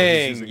it was.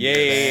 Fang. Yeah.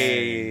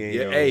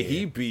 Yeah. Hey,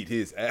 he beat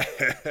his ass.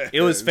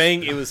 It was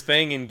Fang. It was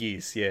Fang and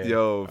Geese. Yeah.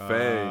 Yo,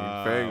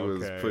 Fang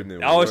was okay. putting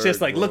in I was work, just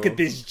like, look bro. at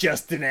these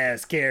Justin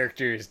ass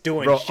characters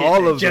doing Bro, shit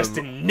all that of them.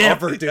 Justin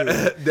never do.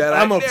 That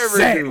I I'm never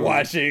upset do.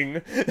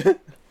 watching.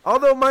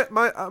 Although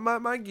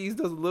my geese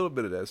does a little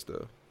bit of that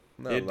stuff.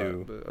 Not It a lot,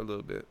 do. but a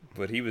little bit.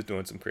 But he was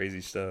doing some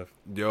crazy stuff.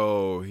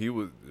 Yo, he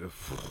was.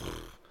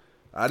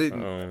 I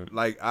didn't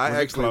like. I Was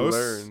it actually close?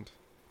 learned.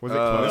 Was it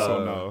close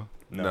or No. no?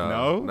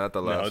 No, not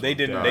the last. No, they one.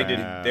 didn't. Nah. They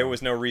didn't. There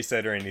was no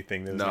reset or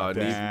anything. There was No,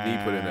 nothing.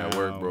 knee put in that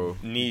work, bro.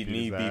 Knee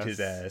Beat beat his his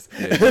ass.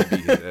 Yeah, he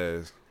beat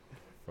his ass.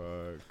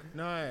 Fuck.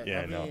 No, I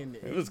Yeah, mean,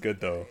 no, it was good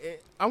though.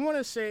 I want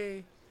to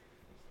say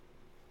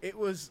it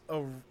was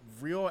a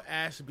real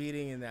ass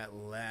beating in that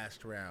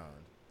last round.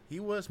 He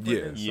was putting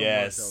in some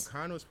Yes. work, though.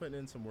 Khan was putting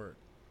in some work.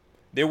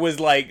 There was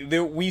like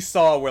we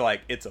saw we're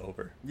like it's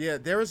over. Yeah,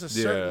 there was a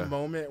certain Yeah.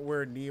 moment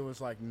where Nee was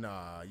like,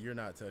 "Nah, you're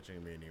not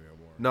touching me anymore."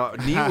 No,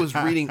 Nee was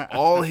reading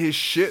all his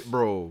shit,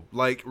 bro.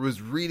 Like,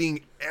 was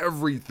reading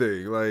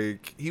everything.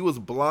 Like, he was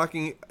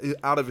blocking it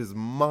out of his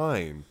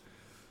mind.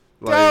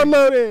 Like,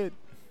 Download it.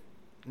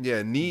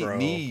 yeah, Bro.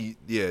 Nee.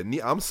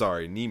 I'm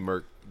sorry, Nee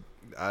Merc.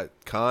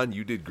 Khan,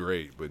 you did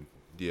great, but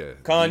yeah,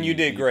 Khan, Nee- you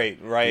did Nee-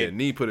 great, right? Yeah,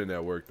 Nee put in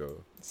that work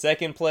though.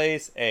 Second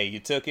place, hey, you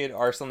took it.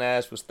 Arslan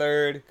Ash was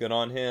third. Good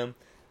on him.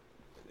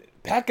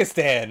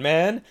 Pakistan,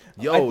 man.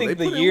 Yo, I they think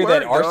the put in year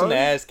that work, Arslan dog.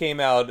 Ash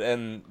came out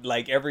and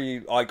like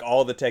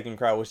all the Tekken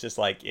crowd was just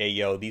like, hey,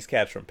 yo, these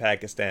cats from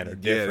Pakistan are Yeah,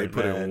 different. they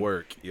put man. in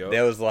work. Yo,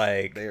 There was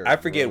like, They are I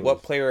forget what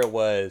gross. player it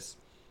was,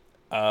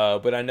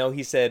 but I know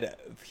he said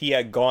he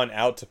had gone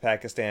out to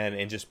Pakistan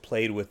and just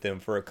played with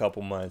them for a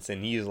couple months,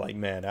 and he was like,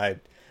 man,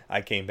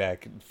 I came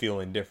back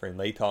feeling different.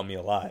 They taught me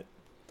a lot,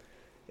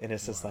 and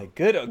it's just like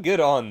good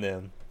on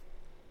them.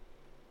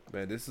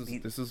 man, this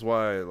is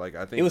why, like,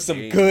 I think It was some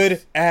games-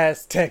 good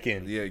ass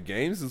Tekken. Yeah,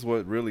 games is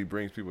what really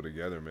brings people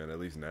together, man. At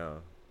least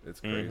now,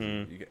 it's crazy.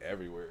 Mhm. You get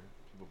everywhere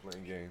people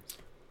playing games.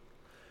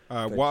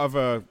 What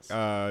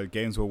other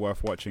games were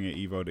worth watching at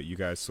Evo that you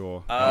guys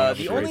saw? The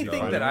Street only Fighter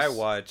thing that I finals?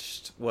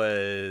 watched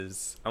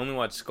was I only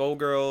watched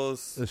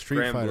Skullgirls. The Street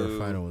Grand Fighter Blue.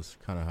 final was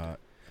kind of hot.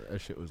 That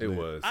shit was. It lit.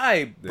 was.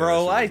 I that shit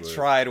was lit.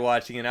 tried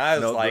watching it. I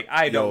was No, like, the-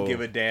 I don't yo. give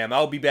a damn.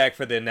 I'll be back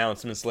for the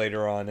announcements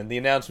later on. And the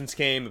announcements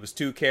came. It was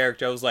 2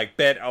 characters. I was like,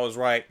 bet I was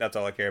right. That's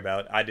all I care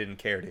about. I didn't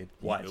care to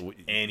watch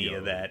any Yo,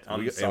 of that.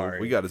 I'm we,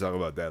 sorry. We got to talk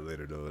about that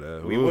later,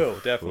 though. We will,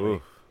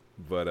 definitely.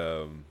 But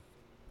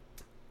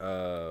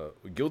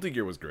Guilty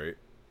Gear was great.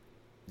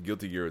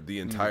 Guilty Gear, the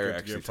entire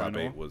Guilty Gear actually top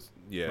final? 8 was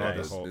the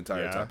Nice.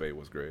 entire Yeah. top 8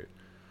 was great.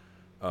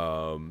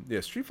 Yeah,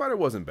 Street Fighter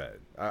wasn't bad.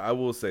 I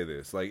will say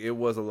this, like, it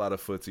was a lot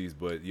of footsies,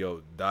 but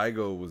yo,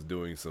 Daigo was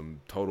doing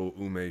some total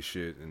ume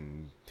shit,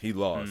 and he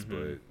lost,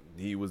 but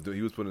he was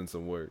putting in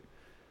some work.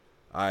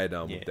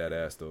 Iodine Yeah. with that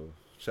ass though.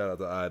 Shout out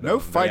to Iodine. No I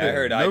fighter,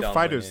 heard no Idom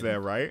fighters went in.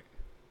 there, right?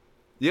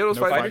 Yeah, those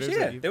No fighters. fighters,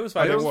 yeah, there was Oh,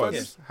 there fighters. was Yeah.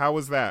 fighters? How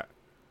was that?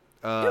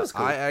 It was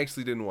cool. I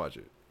actually didn't watch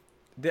it.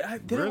 Did I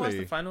watch the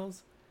Really?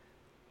 finals?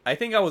 I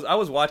think I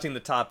was watching the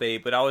top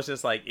 8, but I was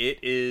just like, it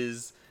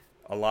is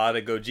a lot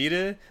of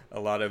Gogeta, a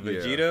lot of Yeah.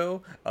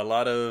 Vegito, a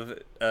lot of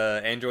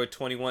Android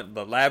 21,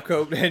 the lab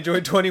coat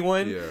Android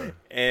 21, Yeah.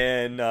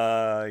 and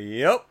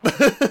yep.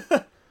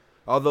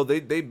 Although they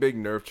big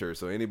nerfed her,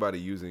 so anybody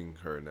using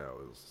her now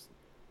is,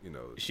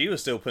 She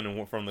was still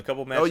putting from the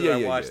couple oh matches yeah, I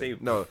yeah, watched. yeah. They,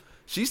 No,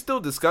 she's still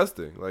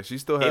disgusting. Like, she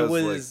still It has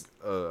was-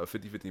 like a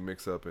 50-50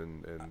 mix up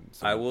and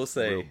some I will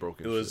say real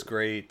broken it was shit.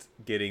 great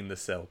getting the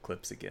Cell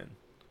clips again.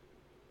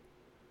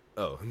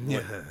 Oh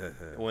yeah,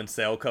 When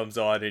Cell comes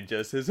on and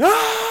just says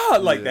ah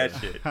like Yeah.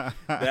 that shit.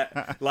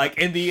 That like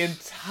in the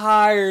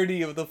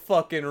entirety of the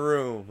fucking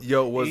room.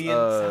 Yo, was the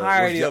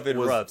entirety was, of it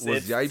was, erupts. was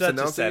It's Yipes such a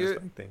announcing it?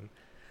 satisfying thing.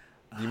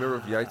 Do you remember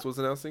if Yikes was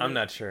announcing it? I'm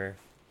not sure.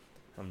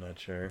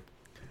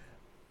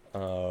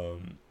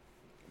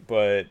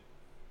 But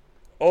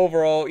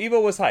overall,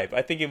 Evo was hype.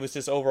 I think it was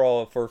just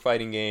overall for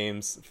fighting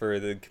games for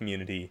the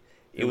community.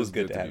 It was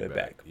good to have be it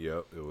back.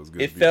 Yep, it was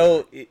good. It to be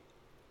felt. back.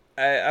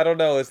 I don't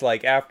know. It's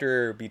like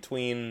after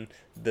between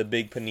the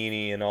big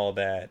panini and all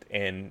that,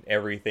 and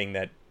everything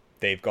that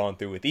they've gone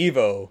through with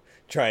Evo,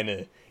 trying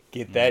to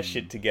get that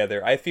shit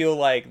together. I feel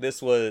like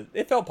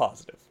it felt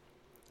positive.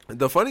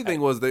 The funny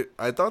thing was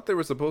I thought they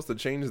were supposed to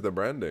change the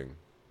branding.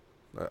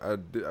 I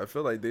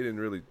feel like they didn't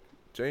really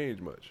change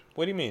much.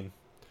 What do you mean?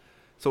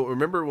 So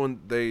remember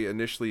when they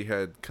initially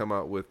had come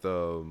out with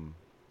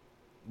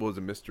what was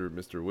it,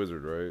 Mr.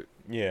 Wizard, right?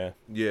 Yeah.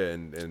 Yeah,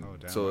 and Oh,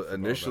 damn, so I forgot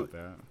initially, about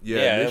that. yeah,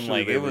 Yeah, and, initially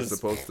like, they it were was-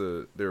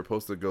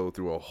 supposed to go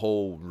through a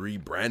whole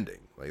rebranding.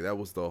 Like, that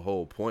was the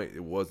whole point.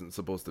 It wasn't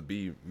supposed to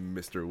be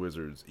Mr.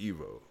 Wizard's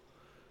Evo.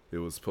 It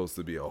was supposed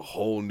to be a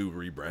whole new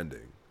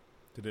rebranding.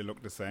 Did it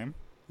look the same?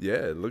 Yeah,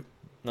 it looked.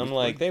 I'm looked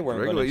like, they weren't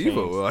regular gonna change.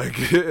 Evo.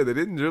 Like, yeah, they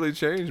didn't really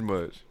change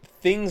much.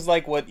 Things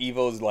like what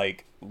Evo's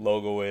like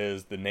logo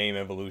is, the name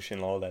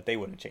evolution, all that, they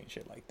wouldn't change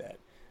shit like that.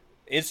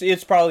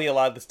 It's probably a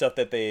lot of the stuff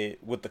that they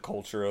with the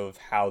culture of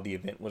how the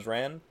event was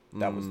ran.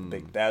 That was the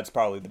big. That's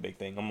probably the big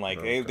thing. I'm like,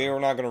 Okay. they were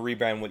not going to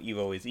rebrand what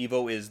Evo is.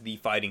 Evo is the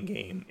fighting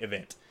game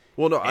event.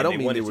 Well, no, I And don't they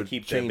mean wanted they to would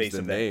keep that change base the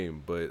of that.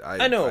 name, but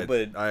I know,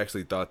 but- I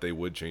actually thought they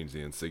would change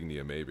the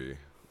insignia, maybe,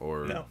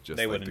 or No, just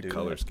they like wouldn't the do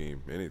color that.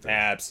 scheme, anything.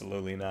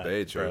 Absolutely not.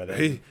 They bro.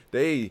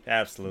 they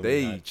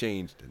Absolutely not.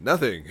 changed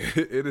nothing.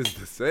 It is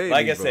the same.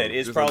 Like I bro, said,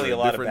 it's just probably under a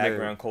lot of different name.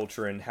 background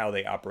culture and how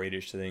they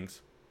operate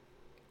things.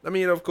 I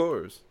mean, of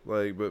course,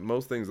 like, but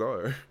most things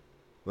are.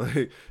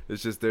 Like,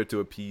 it's just there to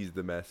appease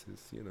the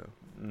masses, you know.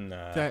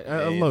 Nah.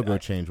 A man, logo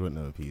change wouldn't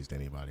have appeased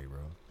anybody, bro.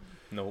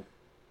 Nope.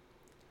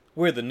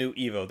 We're the new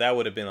Evo. That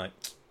would have been like,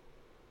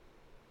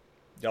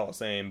 y'all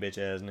same bitch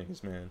ass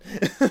niggas, man.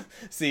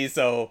 See,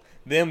 so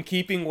them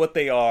keeping what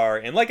they are,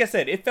 and like I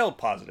said, it felt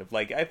positive.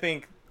 Like, I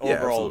think Yeah,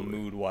 overall absolutely.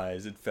 mood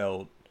wise, it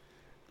felt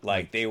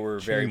like they were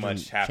very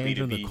much happy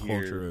to be the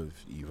here. culture of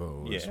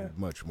Evo is Yeah.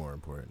 much more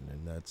important,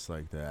 and that's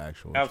like the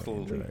actual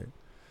Absolutely. change, right?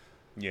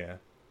 Yeah.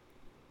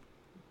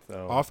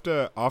 So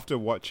After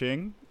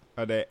watching,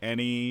 are there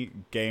any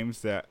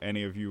games that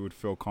any of you would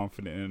feel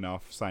confident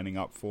enough signing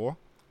up for?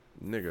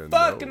 Nigga,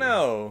 fuck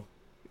no.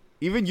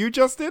 Even you,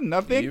 Justin?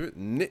 Nothing?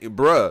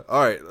 Bruh.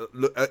 All right,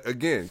 look,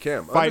 again,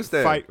 Cam.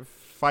 Understand.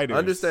 Fighters.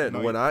 Understand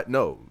No, when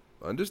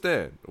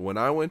understand when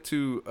I went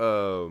to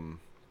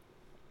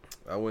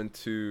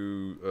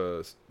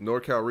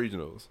NorCal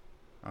Regionals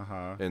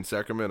Uh-huh. in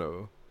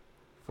Sacramento.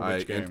 For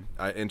which game?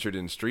 I entered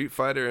in Street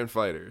Fighter and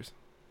Fighters.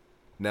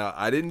 Now,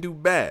 I didn't do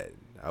bad.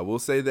 I will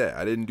say that.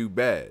 I didn't do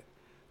bad.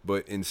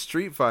 But in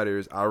Street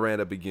Fighters, I ran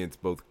up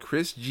against both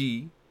Chris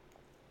G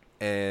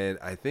and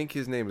I think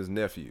his name is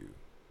Nephew.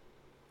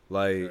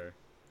 Like, Okay.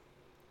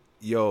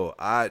 yo,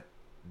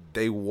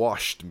 they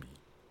washed me.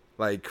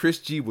 Like, Chris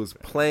G was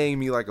playing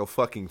me like a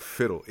fucking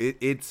fiddle.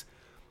 It's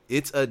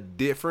a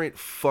different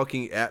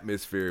fucking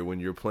atmosphere when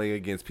you're playing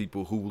against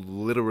people who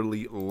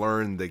literally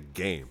learn the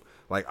game.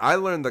 Like, I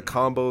learned the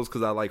combos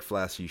because I like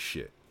flashy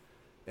shit,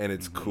 and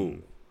it's cool.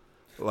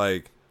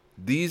 Like,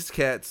 these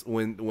cats,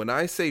 when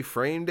I say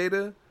frame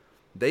data,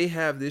 they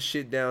have this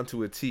shit down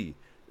to a T.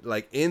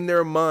 Like, in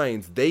their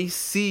minds, they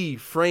see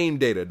frame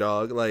data,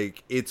 dog.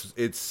 Like, it's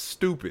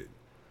stupid.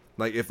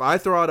 Like, if I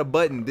throw out a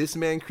button, this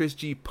man Chris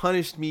G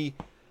punished me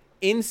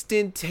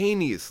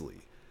instantaneously.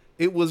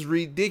 It was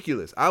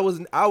ridiculous. I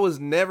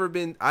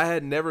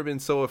had never been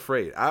so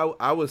afraid.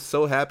 I was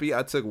so happy.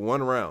 I took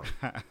one round.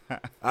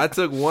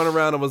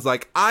 And was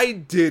like, I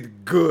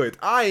did good.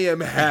 I am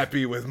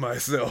happy with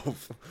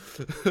myself.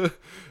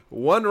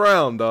 One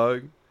round,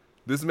 dog.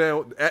 This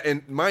man,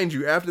 and mind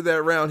you, after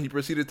that round, he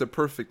proceeded to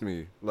perfect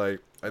me. Like,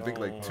 I think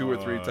like 2 or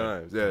 3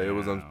 times. Yeah, it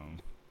was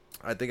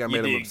I think I You made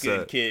him did upset.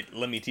 good, kid.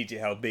 Let me teach you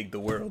how big the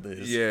world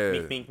is. Yeah.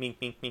 Mink, mink, mink,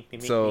 mink, mink,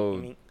 mink, So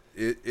mink,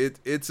 mink.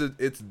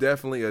 it's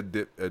definitely a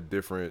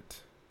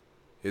different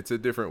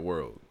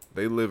world.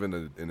 They live in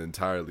an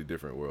entirely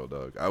different world,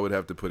 dog. I would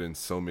have to put in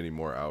so many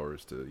more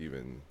hours to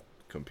even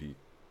compete.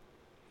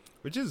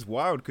 Which is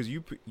wild because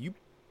you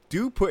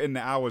do put in the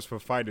hours for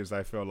fighters.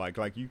 I feel like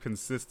you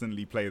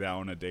consistently play that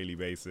on a daily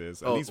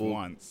basis, at least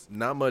once.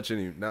 Not too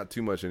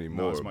much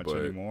anymore. Not as much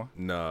anymore.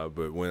 Nah,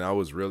 but when I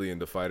was really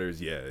into fighters,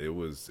 yeah, it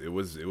was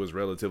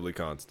relatively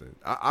constant.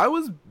 I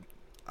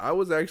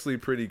was actually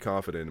pretty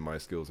confident in my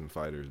skills in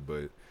fighters,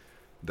 but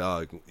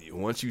dog,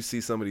 once you see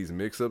some of these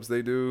mix-ups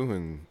they do,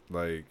 and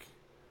like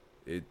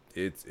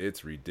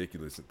it's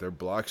ridiculous. Their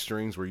block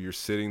strings where you're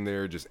sitting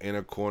there just in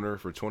a corner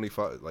for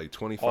 25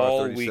 all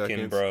 30 weekend,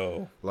 seconds.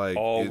 bro. Like,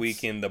 all it's-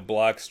 weekend, the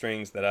block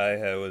strings that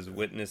I was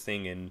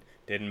witnessing, and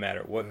didn't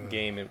matter what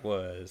game it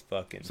was,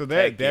 fucking. So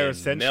they're Tekken,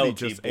 essentially Melty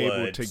just Blood,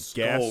 able to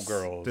guess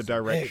Skullgirls. the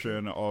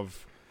direction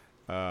of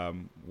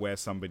where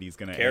somebody's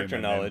gonna Character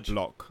aim and then knowledge.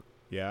 block.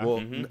 Yeah. Well,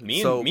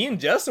 Mhm. So- Me and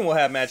Justin will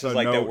have matches So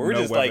like that. We're know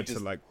just whether like, to,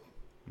 just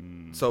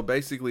So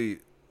basically,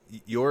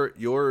 you're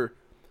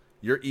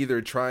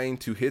either trying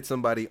to hit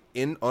somebody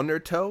on their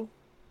toe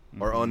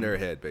or on their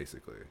head,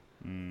 basically.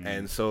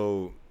 And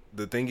so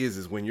the thing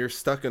is when you're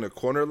stuck in a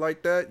corner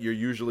like that, you're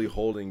usually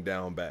holding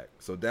down back.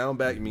 So down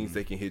back means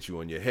they can hit you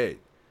on your head.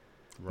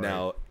 Right.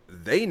 Now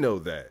they know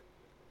that,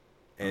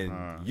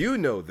 and you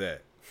know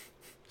that.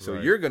 So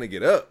Right. you're gonna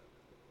get up,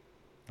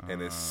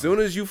 and as soon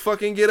as you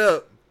fucking get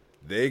up,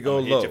 they go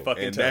I'ma hit low, your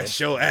fucking and toe. that's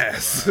your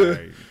ass.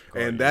 Right.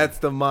 Got And you. that's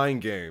the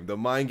mind game. The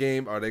mind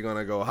game, are they going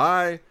to go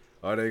high?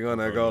 Are they going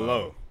to go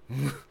low?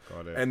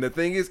 Got it. And the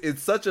thing is,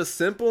 it's such a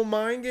simple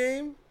mind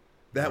game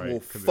that Right, will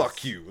 'cause fuck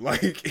it's- you.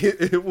 Like,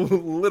 it will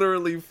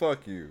literally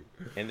fuck you.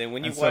 And then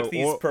when you And watch so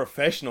these all-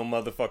 professional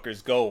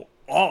motherfuckers go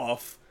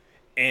off,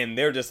 and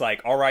they're just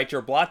like, "All right,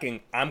 you're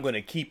blocking. I'm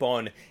gonna keep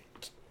on.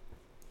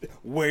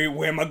 Where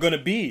am I gonna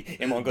be?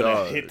 Am I gonna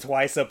Dog. hit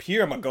twice up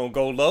here? Am I gonna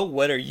go low?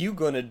 What are you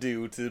gonna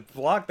do to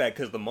block that?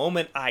 Because the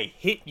moment I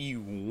hit you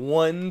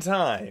one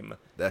time,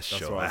 That's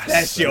your what I ass. was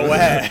that's your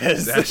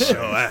ass. That's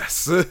your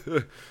ass.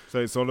 So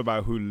it's all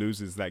about who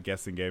loses that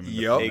guessing game. in the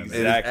Yup, tournament. it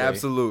is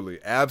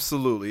Exactly.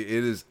 absolutely.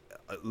 It is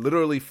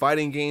literally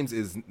fighting games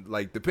is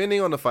like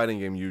depending on the fighting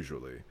game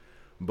usually,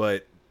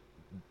 but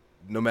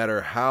no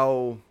matter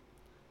how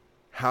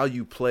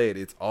you play it,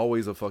 it's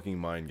always a fucking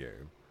mind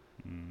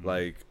game.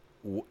 Like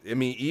I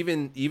mean,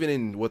 even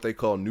in what they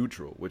call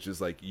neutral, which is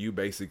like you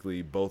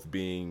basically both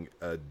being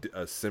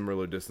a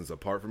similar distance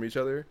apart from each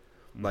other,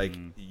 like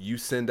you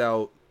send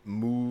out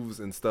moves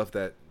and stuff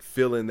that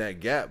fill in that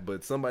gap,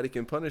 but somebody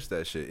can punish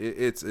that shit.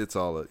 It's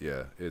all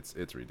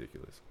it's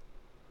ridiculous.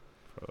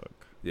 Fuck.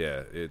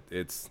 Yeah,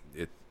 it's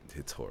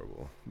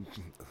horrible.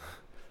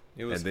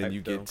 It was And then hype,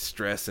 you though. get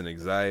stress and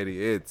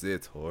anxiety.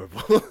 It's horrible.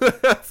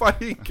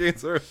 Fighting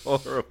games are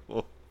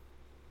horrible.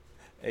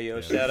 Hey yo,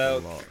 Yeah, shout there's a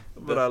out lot.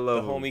 But I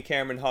love the 'em. homie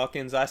Cameron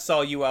Hawkins. I saw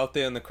you out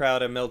there in the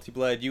crowd at Melty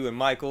Blood. You and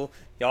Michael,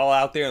 y'all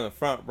out there in the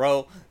front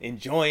row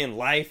enjoying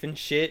life and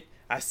shit.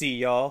 I see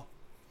y'all.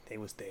 They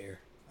was there.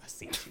 I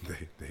see you.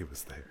 They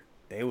was there.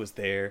 They was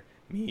there.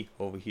 Me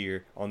over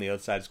here on the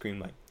other side of the screen,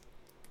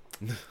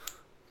 like,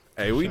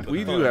 Hey, we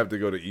do have to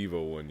go to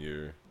Evo one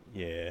year.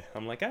 yeah.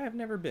 I'm like, I have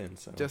never been.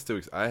 So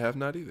I have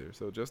not either.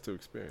 So just to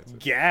experience it.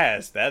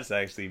 gas. That's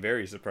actually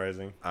very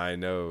surprising. I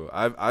know.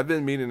 I've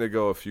been meaning to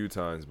go a few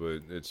times,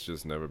 but it's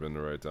just never been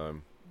the right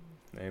time.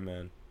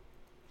 Amen.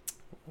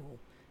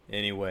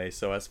 Anyway,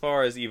 so as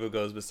far as Evo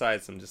goes,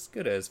 besides some just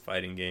good as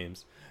fighting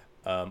games,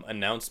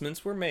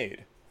 announcements were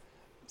made.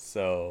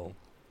 So,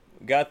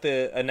 got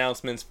the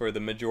announcements for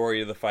the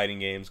majority of the fighting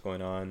games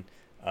going on.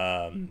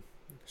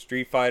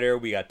 Street Fighter,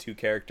 we got 2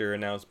 character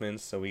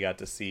announcements, so we got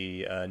to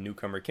see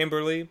newcomer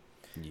Kimberly.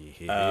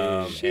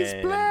 Yeah, She's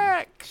and-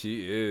 black.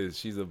 she is.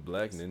 She's a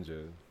black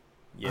ninja.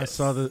 I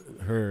saw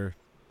her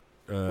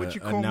What you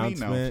call me now,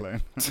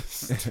 announcement.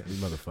 Flynn? You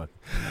motherfucker.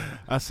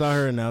 I saw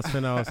her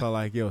announcement. I was all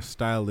like, yo,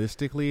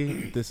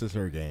 stylistically, this is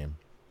her game.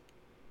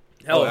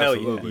 Hell yeah.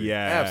 absolutely. Yeah,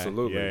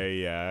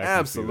 Absolutely. yeah. I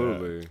can see that.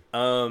 Absolutely.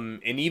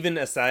 And even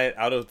aside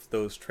out of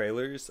those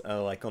trailers,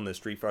 like on the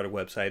Street Fighter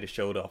website, it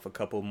showed off a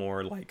couple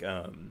more like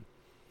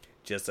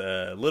just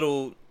a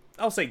little,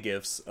 I'll say,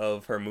 gifs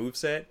of her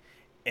moveset.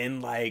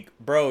 And like,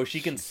 bro, she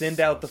can send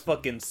out the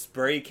fucking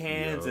spray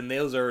cans, Yup. and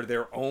those are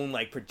their own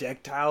like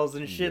projectiles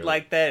and shit Yup.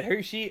 like that.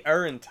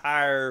 Her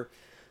entire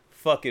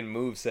fucking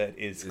moveset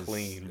is It's-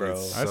 clean, bro.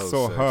 it's- I So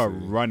saw her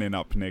sexy. running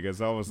up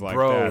niggas. I was like,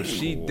 Bro, that's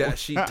she cool.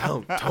 she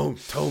tone.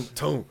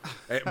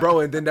 Bro,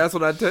 and then that's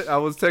when I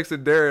was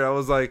texting Darren. I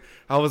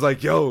was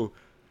like, yo,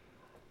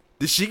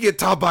 did she get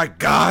taught by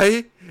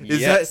Guy?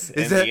 Is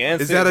and the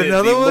answer, that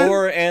another the one?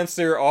 lore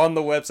answer on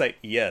the website?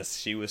 Yes,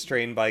 she was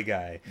trained by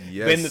Guy.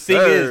 Yes, and the thing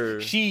sir.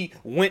 is, she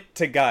went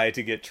to Guy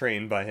to get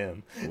trained by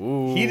him.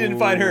 He didn't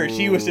find her.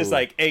 She was just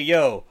like, "Hey,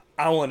 yo,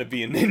 I want to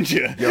be a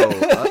ninja." Yo,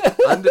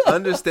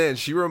 understand?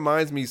 She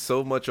reminds me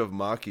so much of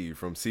Maki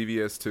from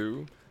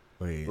CVS2.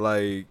 Wait,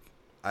 Like,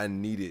 I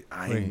need it.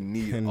 I wait,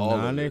 need all of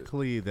it.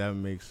 canonically, that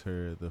makes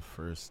her the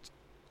first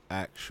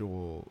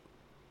actual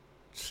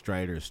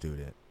Strider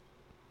student.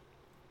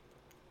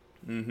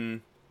 Mm-hmm.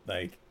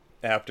 Like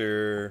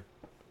after,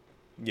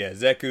 yeah,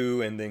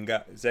 Zeku and then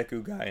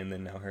Zeku Guy and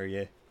then now her.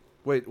 Yeah.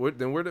 Wait,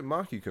 then where did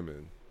Maki come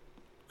in?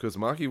 Because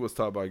Maki was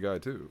taught by Guy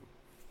too.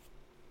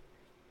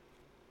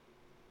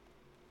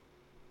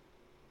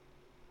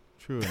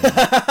 True. True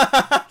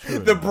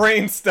The enough.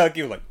 brain stuck.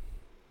 You like.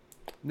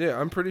 Yeah,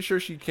 I'm pretty sure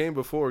she came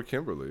before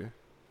Kimberly.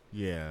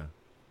 Yeah.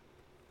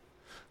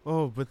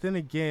 Oh, but then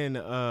again,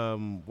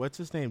 what's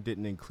his name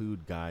didn't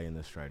include Guy in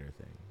the Strider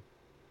thing.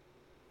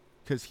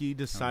 Because he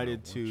decided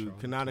what to, y'all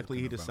canonically,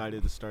 he talking about.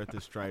 decided to start the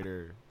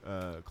Strider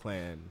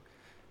clan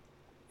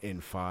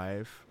in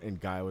 5, and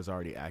Guy was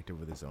already active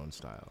with his own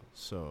style.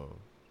 So,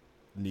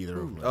 neither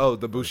of them. Oh,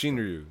 the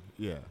Bushinryu.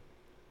 Yeah.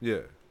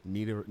 Yeah.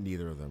 Neither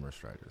of them are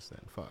Striders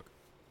then. Fuck.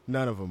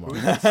 None of them are.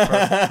 Who's this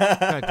person-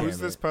 God damn Who's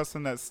this it.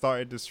 person that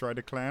started the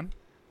Strider clan?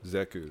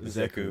 Zeku.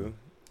 Zeku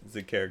is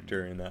a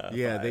character in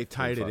Yeah, they 5.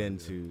 tied it 5,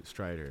 into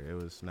Strider. It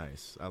was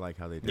nice. I like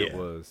how they did It it.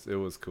 was. It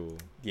was cool.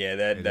 Yeah,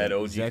 that And then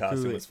OG Zeku-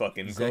 costume was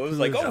fucking cool. It Zeku was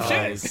like, is oh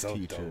Guy's shit.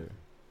 teacher.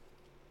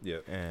 Yeah.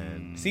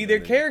 And See, their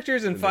then-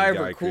 characters in and then 5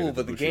 Guy were cool, created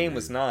but the the game Bushinryu.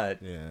 was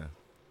not. yeah.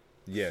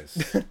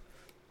 Yes.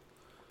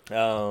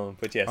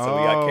 But yeah, so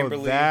we got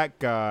Kimberly. that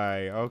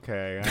guy.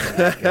 Okay.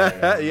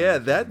 yeah,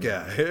 that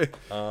guy.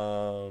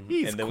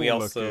 He's and then we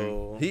cool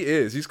also. He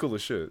is. He's cool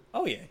as shit.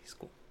 Oh yeah, he's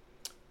cool.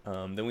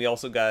 Then we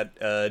also got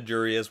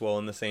Jury as well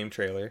in the same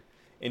trailer.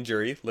 And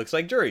Jury looks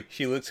like Jury.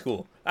 She looks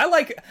cool. I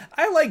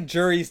like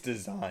Jury's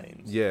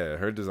designs. Yeah,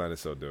 her design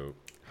is so dope.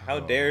 How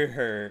dare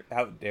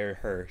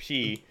her?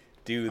 She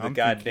do the I'm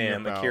goddamn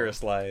thinking about- Akira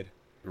slide.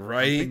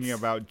 Right? Thinking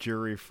about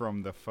Jury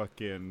from the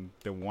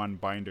one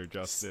binder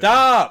Justin.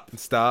 Stop!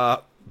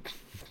 Stop.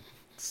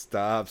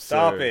 Stop,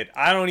 Stop sir. it!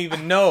 I don't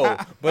even know,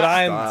 but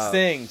I am Stop.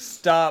 saying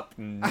stop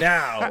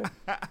now,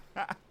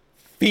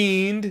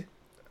 fiend.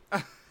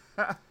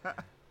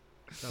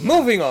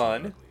 Moving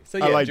on. So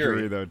yeah, I like Jury.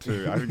 Jury though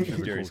too. I think she's a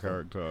cool Jury's cool.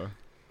 character.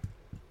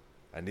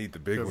 I need the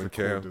big She has one, a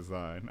cool Cam.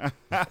 design.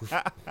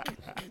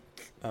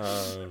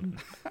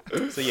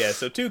 So yeah,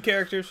 so 2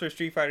 characters for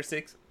Street Fighter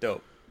 6.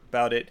 Dope.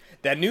 About it.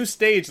 That new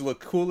stage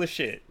looked cool as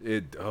shit.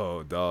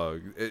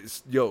 Dog.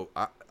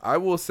 I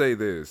will say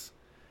this.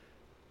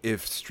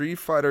 If Street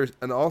Fighter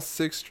and all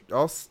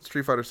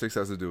Street Fighter 6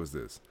 has to do is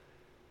this.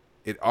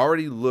 It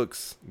already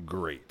looks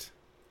great.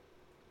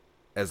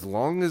 As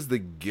long as the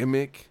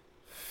gimmick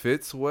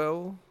fits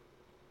well,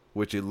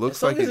 which it looks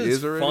As long like as it it's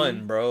is already.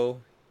 fun,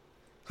 bro.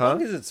 As Huh?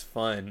 long as it's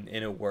fun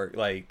and it works,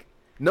 like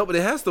No, but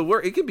it has to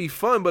work. It can be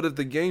fun, but if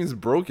the game's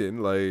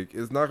broken, like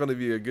it's not going to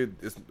be a good.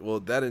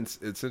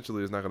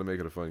 Essentially is not going to make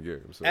it a fun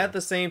game. So. at the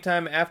same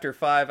time, after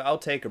 5, I'll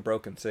take a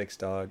broken 6,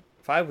 dog.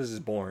 5 was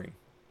just boring.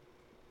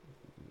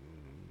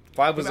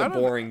 5 was I a don't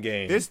know. boring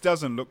game. This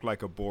doesn't look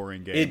like a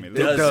boring game. It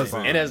looks doesn't.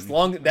 fun. And as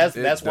long that's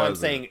It why I'm doesn't.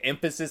 saying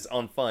emphasis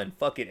on fun.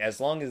 Fuck it.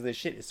 As long as this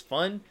shit is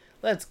fun,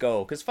 let's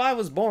go. Cause 5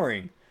 was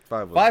boring.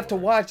 5 5 to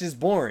watch is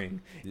boring.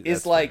 Yeah,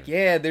 It's that's like, fair.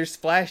 yeah, there's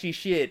flashy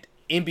shit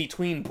in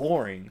between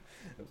boring.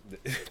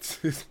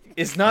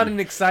 It's not an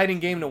exciting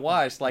game to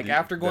watch. Like Yeah,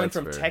 after going that's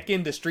from fair.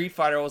 Tekken to Street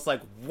Fighter, I was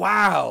like,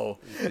 wow.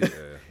 Yeah,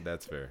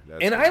 that's fair.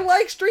 That's And fair. I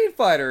like Street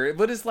Fighter,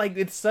 but it's like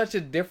it's such a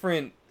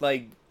different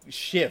like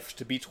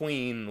shift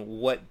between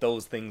what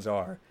those things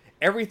are.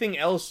 Everything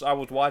else I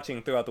was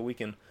watching throughout the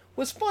weekend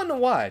was fun to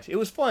watch. It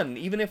was fun,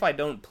 even if I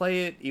don't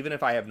play it, even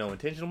if I have no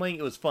intention of playing.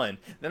 It was fun.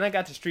 Then I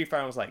got to Street Fighter,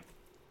 and I was like,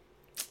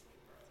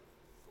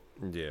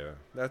 Yeah,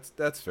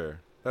 that's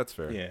fair. That's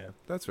fair. yeah.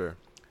 That's fair.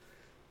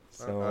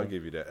 So I'll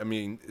give you that. I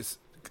mean,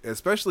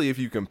 especially if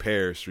you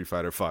compare Street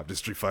Fighter 5 to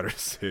Street Fighter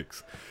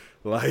 6.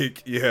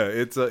 Like, yeah,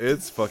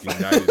 it's fucking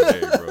night and day,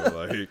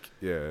 bro. Like,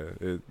 yeah,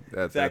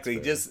 that's exactly.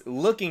 fair. Just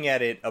looking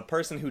at it, a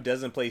person who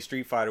doesn't play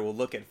Street Fighter will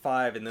look at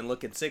 5 and then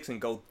look at 6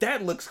 and go,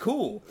 "That looks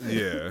cool."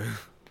 Yeah,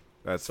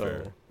 that's So,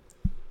 fair.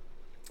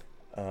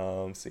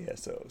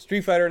 So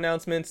Street Fighter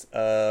announcements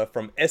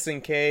from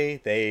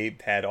SNK. They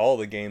had all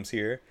the games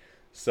here.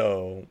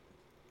 So,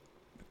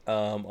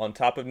 on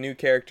top of new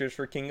characters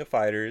for King of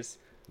Fighters,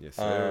 Yes,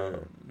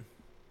 sir.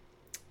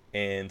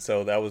 and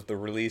so that was the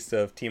release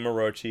of Team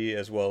Orochi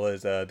as well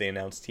as they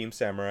announced Team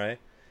Samurai.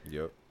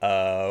 Yep.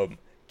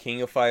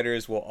 King of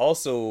Fighters will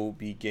also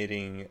be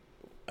getting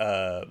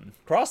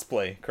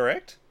crossplay,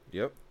 correct?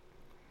 Yep.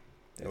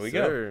 There we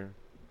go. Sir.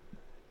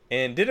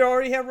 And did it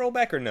already have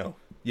rollback or no?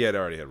 Yeah, it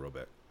already had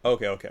rollback.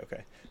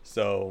 Okay.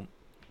 So,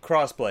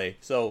 crossplay.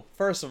 So,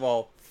 first of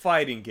all,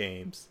 fighting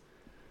games.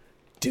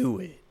 Do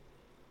it.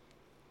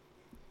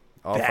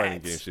 All fighting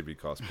That's- games should be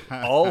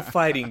cosplay. All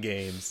fighting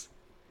games,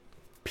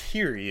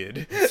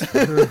 period,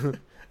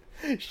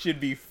 should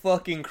be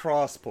fucking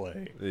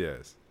crossplay.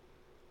 Yes.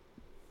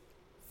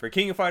 For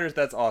King of Fighters,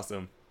 that's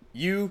awesome.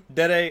 You,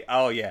 Dede,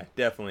 oh yeah,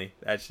 definitely.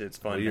 That shit's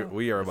fun. now.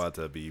 We are about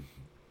to be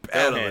Throw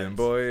battling, hands.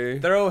 boy.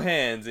 Throw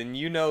hands, and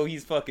you know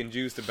he's fucking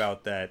juiced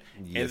about that.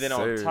 Yes, and then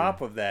sir. on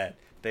top of that,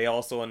 they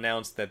also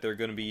announced that they're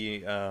going to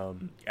be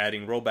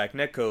adding rollback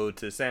netcode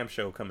to Sam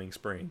Show coming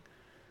spring.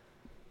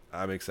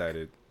 I'm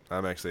excited.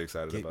 I'm actually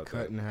excited Get about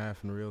cut that. in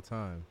half in real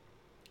time.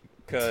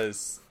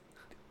 Because,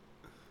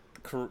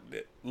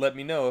 let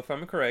me know if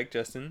I'm correct,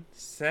 Justin.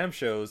 Sam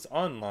Show's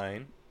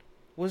online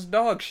was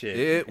dog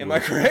shit. Am I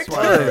was correct?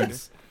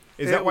 tons.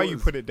 Is It that why you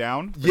was- put it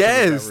down? Because of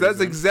Yes, that that's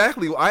reason?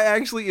 exactly. I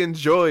actually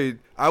enjoyed.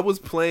 I was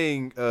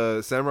playing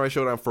Samurai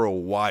Showdown for a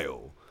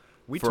while.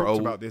 We for talked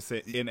a- about this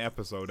in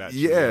episode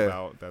actually.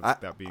 Yeah,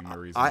 About that being the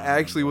reason. I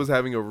actually remember. was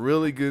having a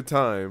really good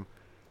time.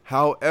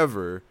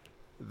 However,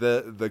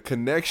 the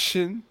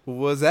connection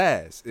was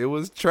ass. It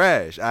was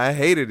trash. I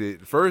hated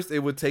it. First, it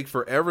would take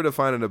forever to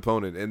find an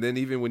opponent, and then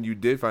even when you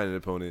did find an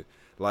opponent,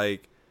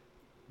 like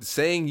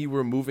saying you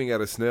were moving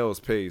at a snail's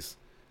pace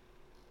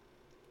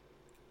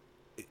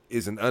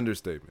is an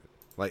understatement.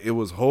 Like it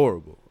was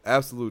horrible,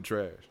 absolute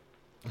trash.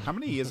 How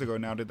many years ago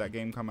now did that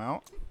game come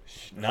out?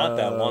 Not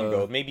that long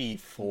ago. Maybe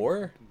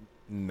 4?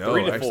 No,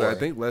 3 to actually, 4. I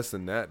think less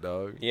than that,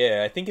 dog.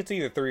 Yeah, I think it's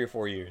either 3 or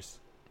 4 years.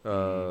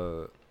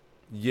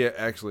 Yeah,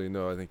 actually,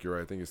 no, I think you're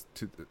right. I think it's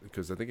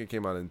because I think it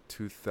came out in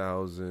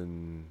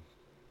 2000.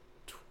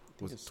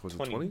 Was it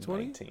 2020?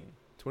 2019.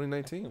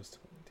 2019? It was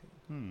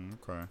 2019.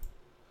 Okay.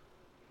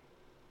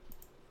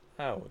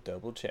 I will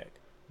double check.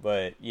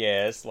 But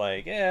yeah, it's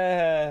like,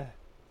 yeah.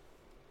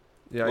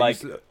 Yeah, Like, I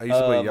used to play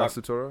my-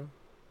 Yasutora.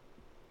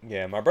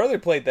 Yeah, my brother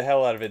played the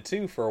hell out of it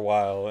too for a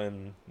while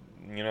and,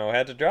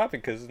 had to drop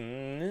it because.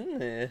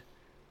 Yeah,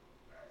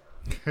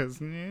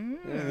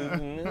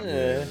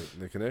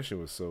 the connection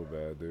was so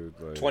bad, dude.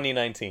 Like,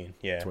 2019,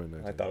 yeah.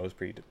 2019. I thought it was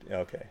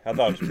okay. I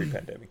thought it was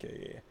pre-pandemic,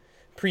 yeah.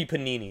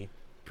 Pre-Panini.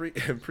 pre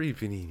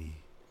Panini.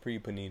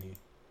 Pre-Panini.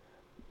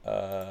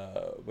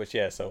 But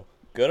yeah, so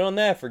good on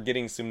that for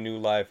getting some new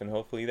life, and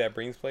hopefully that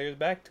brings players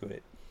back to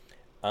it.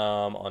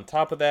 On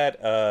top of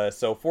that,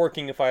 so for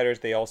King of Fighters,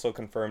 they also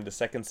confirmed the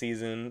second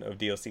season of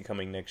DLC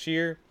coming next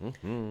year.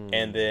 Mm-hmm.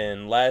 And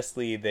then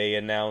lastly, they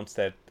announced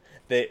that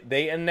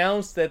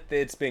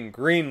it's been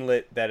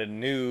greenlit that a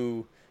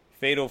new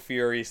Fatal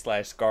Fury /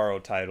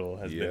 Scarro title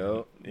has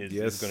Yep. been is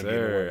Yes, going to be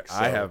in the sir. works.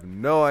 I So, have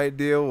no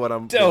idea what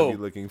I'm going to Dope. be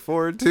looking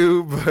forward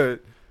to,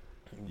 but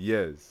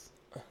yes.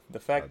 the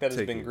fact I'll that it's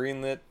take been it.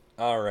 greenlit.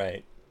 All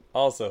right.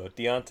 Also,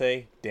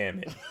 Deontay, damn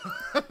it.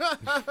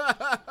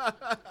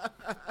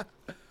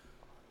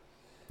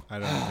 I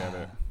don't get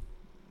it.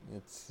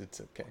 It's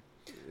okay.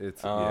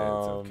 It's Um,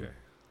 okay.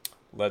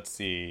 Let's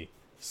see.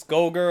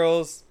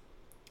 Skullgirls.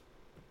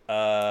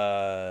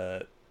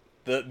 The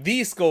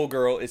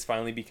Skullgirl is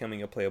finally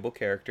becoming a playable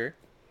character.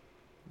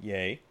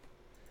 Yay.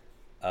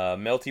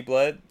 Melty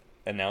Blood.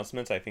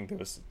 announcements. I think there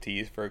was a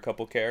tease for a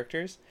couple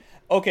characters.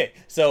 Okay,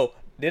 so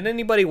did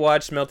anybody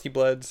watch Melty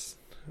Blood's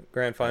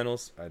grand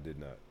finals? I did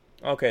not.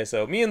 Okay,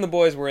 so me and the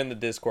boys were in the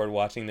Discord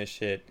watching this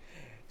shit.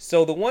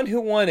 So the one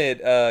who won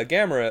it,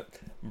 Gamera,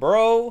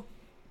 bro,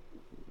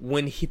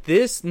 when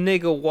this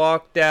nigga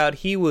walked out,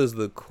 he was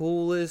the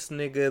coolest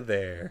nigga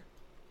there.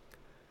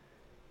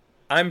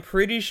 I'm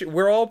pretty sure,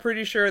 we're all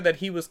pretty sure that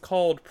he was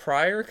called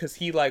prior because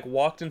he like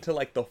walked into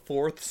like the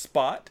 4th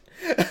spot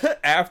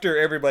after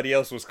everybody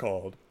else was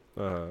called.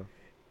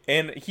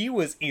 And he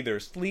was either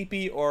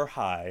sleepy or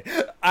high.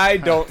 I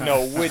don't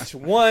know which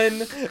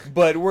one,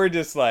 but we're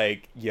just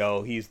like,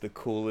 yo, he's the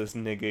coolest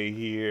nigga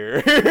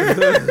here.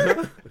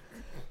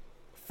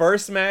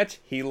 First match,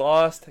 he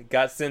lost,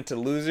 got sent to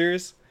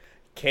losers.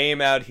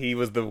 Came out, he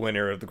was the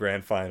winner of the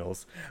grand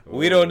finals.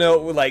 We don't know,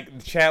 like,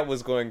 the chat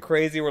was going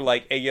crazy. We're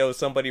like, hey, yo,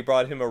 somebody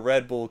brought him a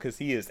Red Bull because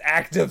he is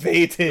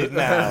activated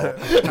now.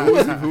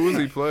 Who was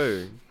he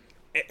playing?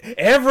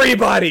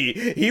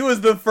 Everybody! He was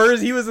in the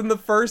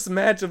first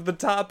match of the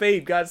top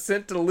 8, got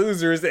sent to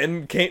losers,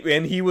 and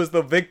he was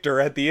the victor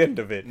at the end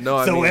of it.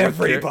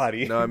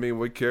 Everybody.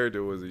 What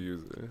character was he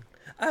using?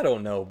 I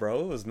don't know, bro.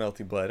 It was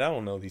Melty Blood. I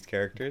don't know these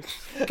characters.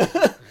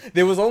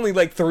 There was only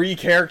like 3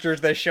 characters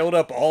that showed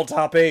up all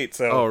top 8,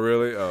 so... Oh,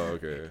 really? Oh,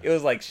 okay. It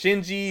was like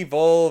Shinji,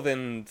 Volve,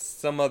 and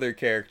some other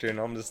character, and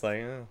I'm just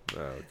like, oh.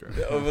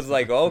 Okay. It was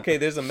like, okay,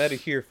 there's a meta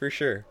here for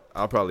sure.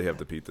 I'll probably have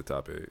to peep the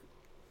top 8.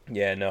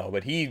 Yeah, no,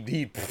 but he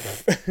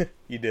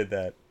he did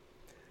that.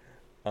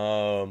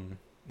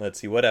 Let's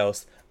see, what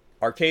else?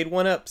 Arcade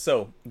 1-Up.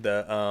 So,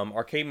 the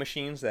arcade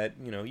machines that,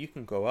 you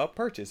can go out,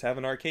 purchase, have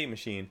an arcade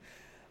machine.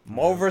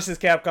 Marvel vs.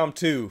 Capcom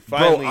 2.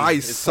 Finally, bro, I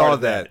saw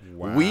that.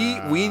 Wow.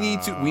 We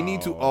need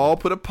to all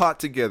put a pot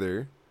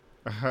together.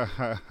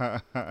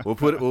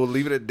 We'll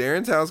leave it at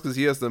Darren's house because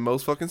he has the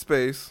most fucking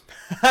space.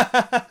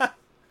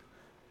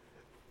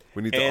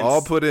 We need to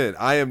all put in.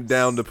 I am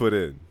down to put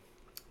in.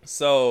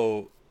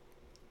 So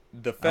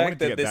the fact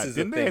that this is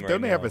a thing right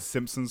don't they have now- a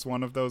Simpsons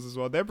one of those as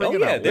well? They're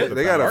bringing out. They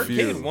got a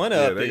Arcade few.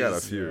 1-Up They got a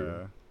is-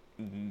 few.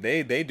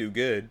 They do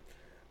good.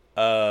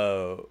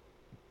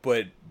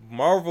 But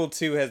Marvel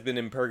 2 has been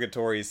in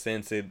purgatory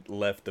since it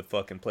left the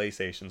fucking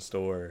PlayStation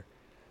Store.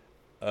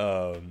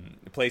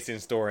 PlayStation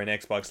Store and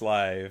Xbox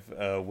Live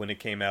when it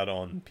came out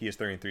on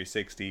PS3 and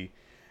 360.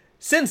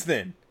 Since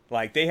then,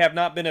 like, they have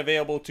not been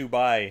available to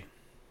buy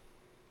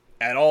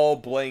at all,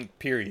 blank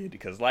period,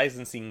 because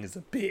licensing is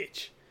a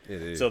bitch.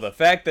 It is. So the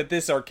fact that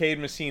this arcade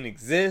machine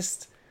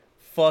exists,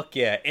 fuck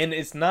yeah. And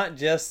it's not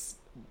just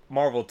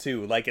Marvel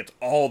 2, like, it's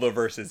all the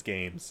versus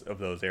games of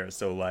those eras.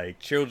 So, like,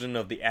 Children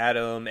of the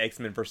Atom,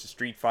 X-Men versus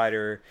Street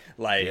Fighter,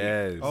 like,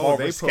 Yes. Marvel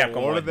they vs. put Capcom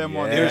all 1. of them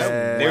on There's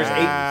there. there's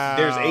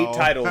Wow. 8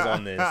 titles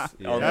on this That's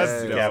dope.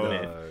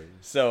 cabinet.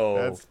 So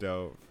That's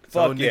dope.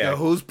 So, fuck nigga, yeah.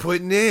 who's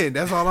putting in?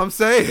 That's all I'm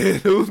saying.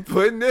 Who's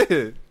putting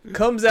in?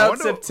 Comes I out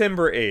wonder-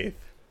 September 8th.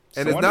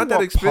 And So it's wonder not that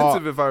what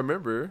expensive part- if I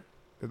remember.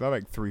 They're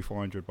like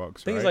 $300-400, I right?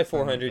 think it's like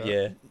Something 400, that.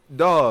 yeah.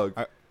 Dog.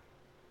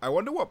 I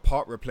wonder what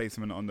part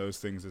replacement on those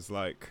things is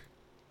like.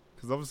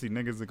 Because obviously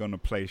niggas are going to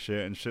play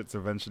shit and shit's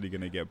eventually going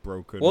to get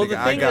broken. Well, Nigga, the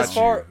I thing got is,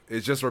 far-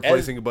 It's just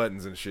replacing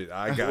buttons and shit.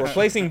 I got you.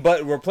 replacing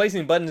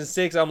buttons and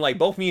sticks. I'm like,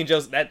 both me and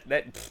Joseph. That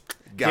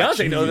Got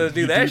Beyonce you. knows how to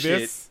do You that do shit.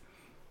 this?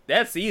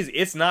 That's easy.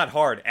 It's not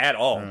hard at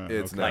all.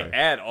 It's okay. not. Like,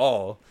 at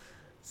all.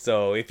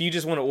 So if you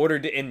just want to order,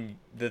 and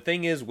the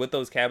thing is with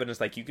those cabinets,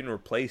 like, you can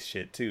replace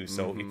shit too.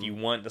 So if you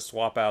want to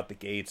swap out the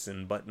gates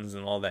and buttons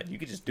and all that, you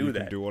could just do You that.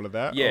 can do all of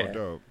that? Yeah. Oh,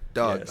 dope.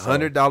 Dog, Yeah, so-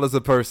 $100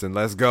 a person.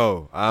 Let's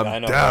go. I'm I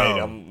know,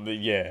 down. right?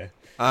 Yeah.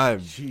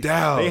 I'm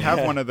down. They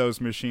have one of those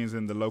machines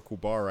in the local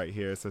bar right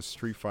here. It's a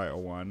Street Fighter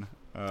one.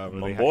 Where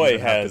My they boy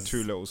even have has- the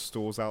 2 little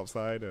stools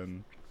outside.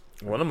 And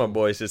One of my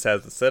boys just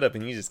has the setup,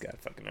 and you just got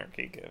fucking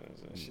arcade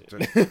cabinets and shit.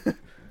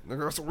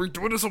 Nigga, so we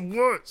doing this at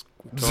once.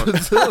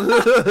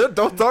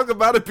 Don't talk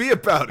about it. Be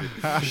about it.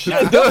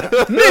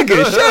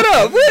 Nigga, shut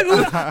up.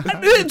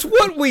 It's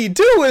what we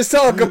do is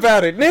talk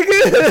about it,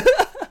 nigga.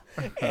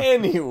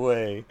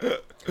 Anyway,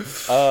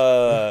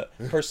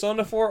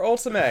 Persona 4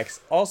 Ultimax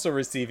also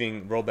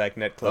receiving rollback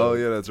net code. Oh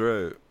yeah, that's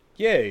right.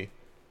 Yay.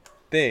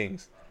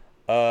 Things.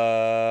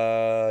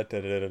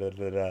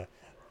 Da-da-da-da-da-da.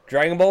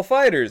 Dragon Ball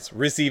Fighters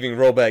receiving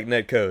rollback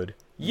net code.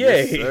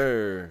 Yay. Yes,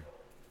 sir.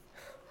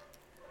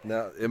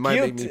 Now it might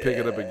make me pick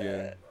it up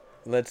again.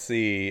 Let's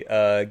see.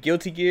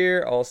 Guilty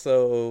Gear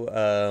also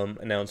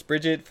announced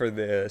Bridget for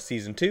the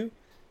season 2.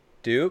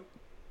 Duke.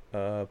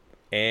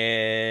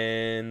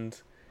 And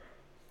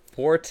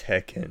for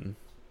Tekken,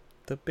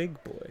 the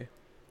big boy.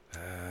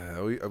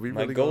 Are we My really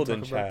gonna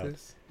golden talk about child.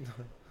 this? I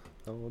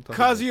don't wanna talk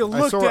about Kazuya I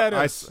looked saw, at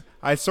I, us.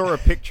 I saw a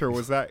picture.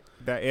 Was that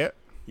it?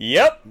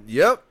 Yep. it.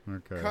 Yep.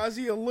 Okay.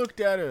 Kazuya looked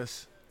at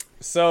us.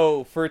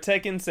 So for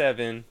Tekken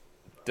 7,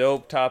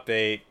 dope top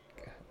 8.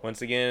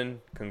 Once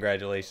again,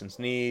 congratulations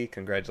Nee,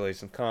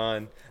 congratulations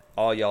Khan.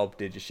 All y'all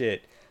did your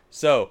shit.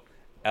 So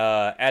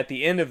at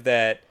the end of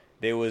that,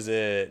 there was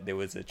a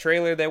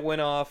trailer that went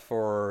off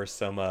for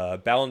some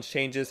balance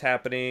changes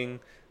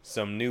happening,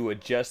 some new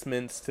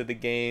adjustments to the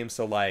game.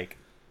 So like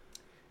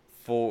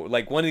for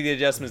like one of the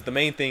adjustments, the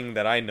main thing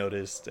that I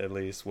noticed at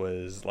least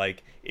was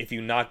like if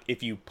you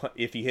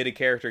hit a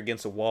character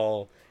against a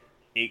wall,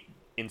 it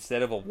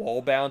instead of a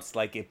wall bounce,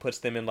 like it puts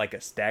them in like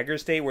a stagger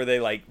state where they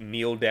like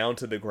kneel down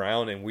to the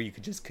ground and where you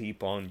could just keep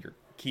going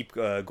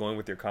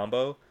with your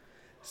combo.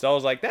 So I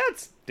was like,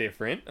 that's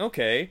different.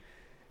 Okay.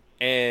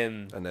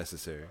 And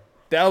Unnecessary.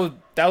 that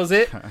was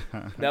it.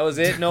 That was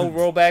it. No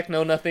rollback,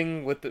 no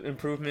nothing with the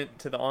improvement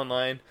to the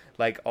online,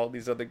 like all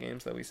these other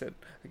games that we said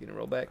are getting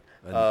rollback.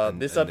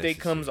 This update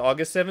comes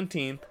August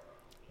 17th,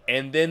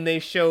 and then they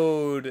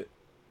showed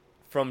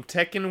from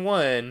Tekken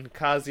 1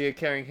 Kazuya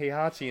carrying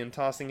Heihachi and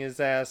tossing his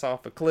ass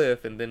off a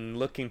cliff, and then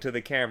looking to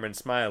the camera and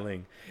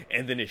smiling,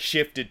 and then it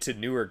shifted to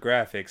newer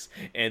graphics,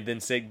 and then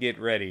said, "Get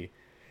ready."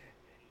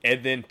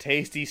 And then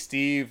Tasty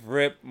Steve,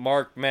 Rip,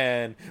 Mark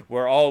Man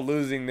were all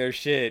losing their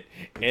shit.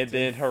 And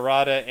then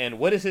Harada and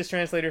what is his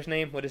translator's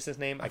name? What is his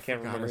name? I can't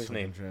remember his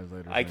name.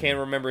 I can't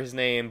remember his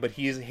name, but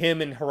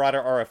him and Harada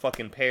are a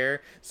fucking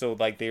pair. So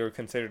like they were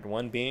considered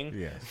one being.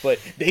 Yes. But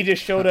they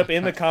just showed up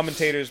in the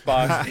commentators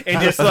box and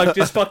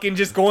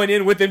just going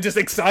in with them, just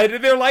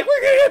excited. They're like,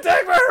 "We're getting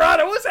attacked by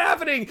Harada. What's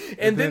happening?"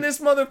 And then this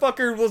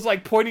motherfucker was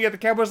like pointing at the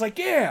camera, was like,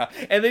 "Yeah."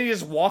 And then he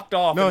just walked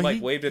off and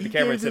like waved at the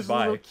camera and said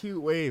bye. Little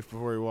cute wave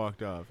before he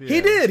walked off. Yeah.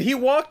 He did. He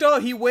walked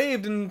off. He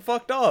waved and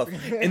fucked off.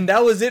 And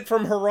that was it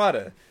from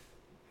Harada.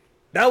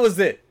 That was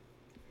it.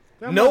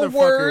 That No motherfucker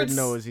words.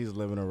 knows he's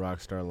living a rock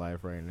star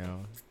life right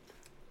now.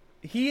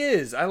 He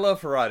is. I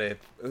love Harada.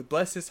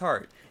 Bless his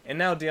heart. And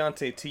now,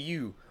 Deontay, to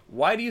you.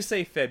 Why do you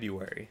say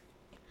February?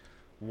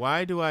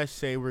 Why do I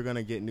say we're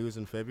gonna get news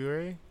in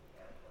February?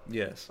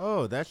 Yes.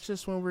 Oh, that's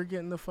just when we're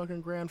getting the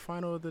fucking grand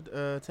final of the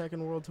Tekken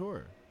World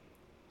Tour.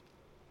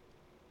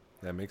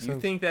 That makes You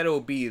sense. think that it'll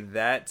be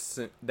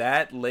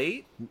that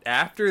late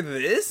after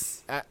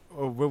this?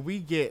 When we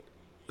get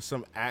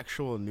some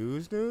actual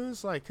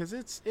news, like, cause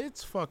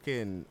it's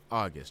fucking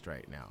August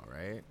right now,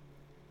 right?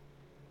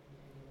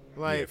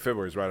 Like, Yeah,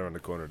 February's right around the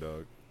corner,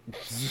 dog.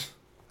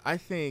 I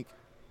think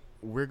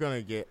we're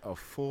gonna get a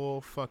full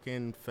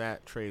fucking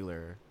fat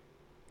trailer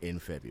in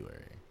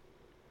February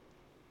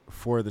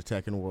for the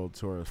Tekken World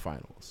Tour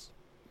finals.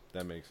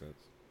 That makes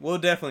sense. We'll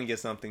definitely get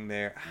something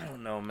there. I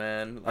don't know,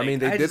 man. Like, I mean,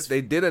 they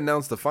did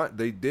announce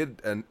they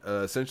did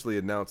essentially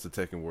announce the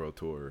Tekken World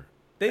Tour.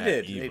 They at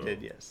did. Evo. They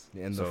did. Yes.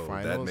 And So the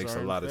finals that makes are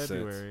a in lot of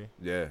February. sense.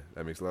 Yeah,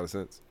 that makes a lot of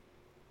sense.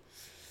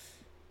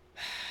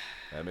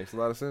 That makes a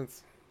lot of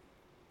sense.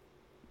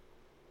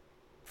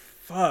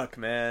 Fuck,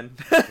 man.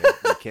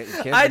 You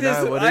can't I deny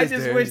just- what I is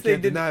just there. wish You they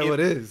can't didn't- deny what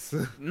is.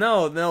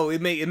 No,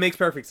 it makes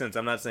perfect sense.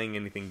 I'm not saying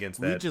anything against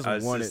that. We just I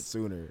was want it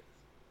sooner.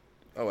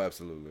 Oh,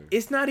 absolutely.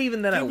 It's not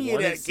even that I Give me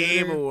want that it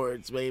Game sooner.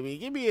 Awards, baby.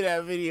 Give me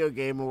that Video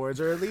Game Awards,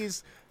 or at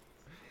least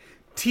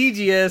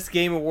TGS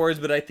Game Awards,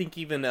 but I think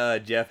even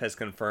Jeff has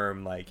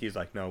confirmed, like, he's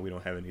like, no, we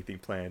don't have anything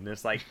planned. And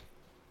it's like,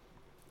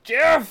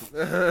 Jeff! Jeff.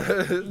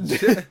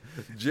 that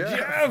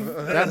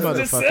motherfucker will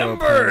December!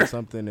 plan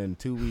something in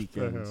 2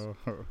 weekends.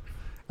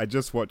 I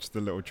just watched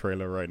the little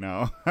trailer right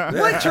now.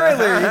 What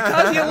trailer?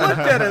 Because you looked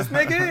at us,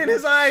 nigga, and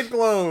his eyes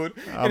glowed.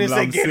 And it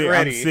said, get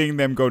ready. I'm seeing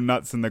them go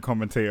nuts in the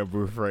commentator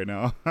booth right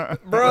now.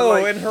 Bro,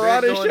 Like, and they're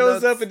Harada going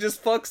shows nuts. up and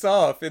just fucks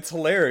off. It's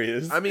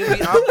hilarious. I mean,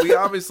 we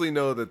obviously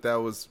know that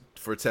was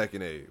for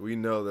Tekken 8. We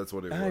know that's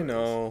what it was. I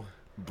know.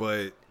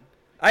 But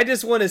I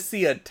just want to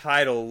see a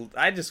title.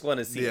 I just want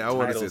to see Yeah, a I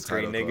wanna title see a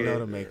screen, title You know, nigga.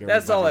 to make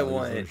That's all I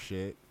everybody lose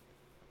their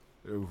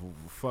want. Shit.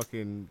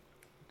 Fucking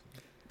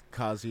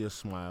Kazuya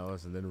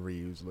smiles, and then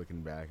Ryu's looking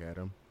back at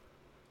him.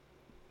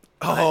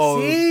 See,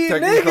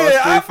 Tekken nigga, Cross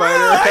Street I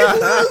Fighter.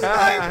 lose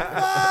my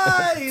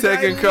mind.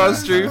 Tekken I Cross lose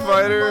Street my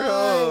Fighter.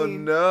 Oh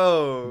mind.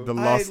 no. The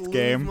I lost lose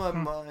game. my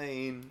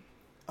mind.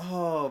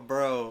 Oh,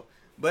 bro.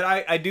 But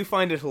I do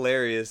find it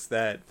hilarious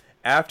that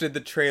after the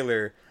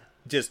trailer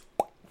just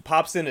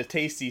pops in a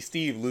Tasty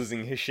Steve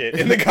losing his shit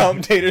in the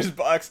commentator's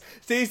box.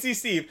 Tasty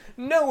Steve,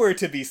 nowhere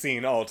to be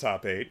seen all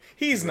top 8.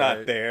 He's not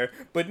Right. there.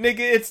 But nigga,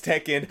 it's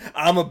Tekken.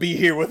 I'ma be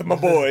here with my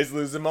boys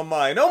losing my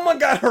mind. Oh my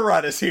god,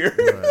 Harada's here.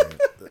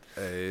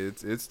 Hey,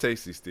 it's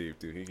Tasty Steve,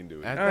 dude. He can do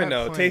it. At I that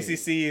know, point- Tasty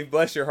Steve,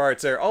 bless your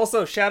heart, sir.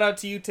 Also, shout out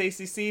to you,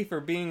 Tasty Steve, for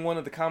being one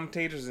of the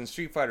commentators in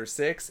Street Fighter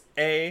 6.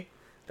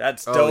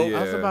 That's Oh, dope. yeah.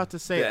 I was about to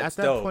say, That's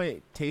at that dope.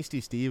 point,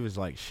 Tasty Steve is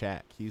like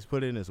Shaq. He's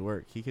put in his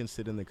work. He can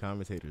sit in the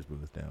commentator's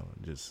booth now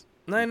and just...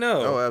 I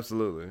know. Oh,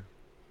 absolutely.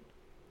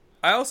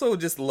 I also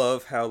just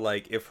love how,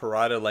 like, if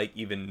Harada, like,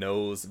 even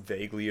knows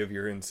vaguely of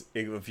your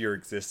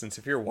existence,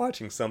 if you're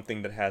watching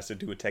something that has to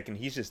do with Tekken,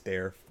 he's just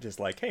there, just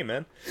like, hey,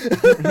 man.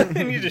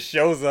 And he just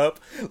shows up.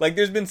 Like,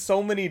 there's been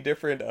so many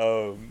different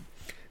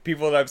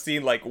people that I've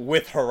seen, like,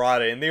 with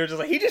Harada, and they were just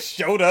like, he just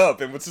showed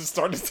up and was just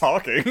started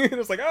talking. And it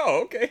was like,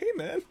 oh, okay, hey,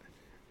 man.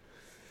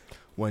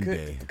 One Good-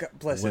 day, God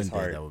bless one his day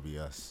heart. that will be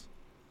us.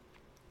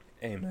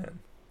 Hey, man.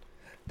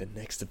 The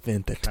next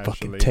event that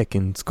Casually. fucking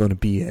Tekken's gonna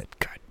be at.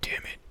 God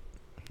damn it.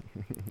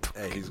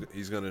 Hey,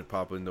 he's gonna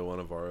pop into one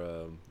of our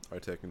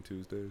Tekken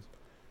Tuesdays.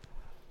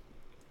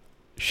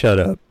 Shut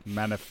up.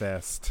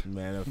 Manifest.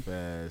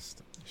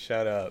 Manifest.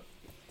 Shut up.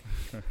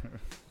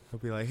 He'll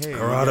be like, "Hey,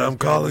 Karada, guys I'm got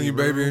calling any you,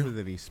 baby." room?" And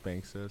then he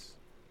spanks us.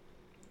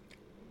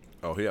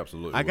 Oh, he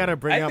absolutely. I gotta will.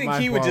 bring I out think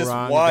my he would just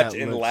Hwarang watch that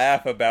and looks-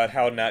 laugh about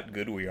how not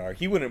good we are.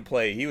 He wouldn't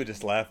play. He would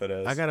just laugh at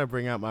us. I gotta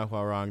bring out my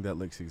Hwarang that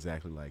looks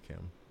exactly like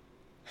him.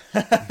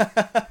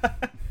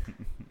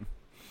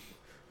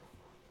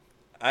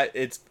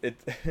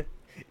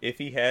 If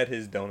he had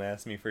his "Don't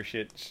Ask Me for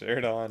Shit"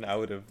 shirt on, I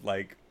would have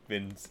like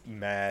been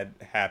mad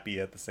happy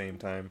at the same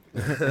time.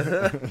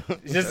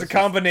 Just a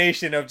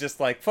combination of just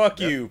like fuck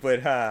you,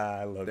 but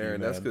I love you, Darren,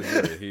 man. that's because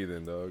you're a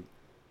heathen, dog.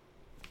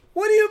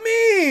 What do you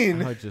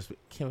mean? I would just,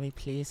 can we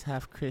please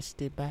have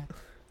Christy back?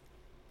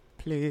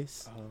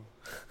 Please. Oh,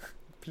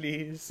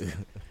 please.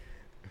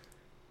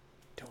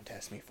 Don't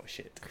ask me for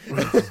shit.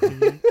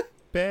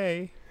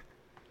 Bay.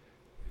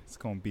 It's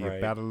gonna be Right.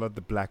 a battle of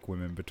the black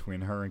women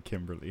between her and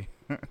Kimberly.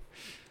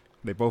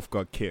 They both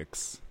got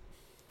kicks.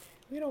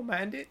 We don't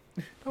mind it.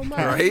 Don't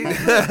mind. Right?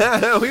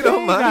 We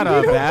don't Got mind. a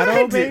We don't battle,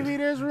 mind it. baby.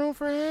 There's room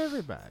for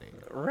everybody.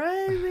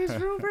 Right? There's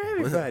room for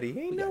everybody.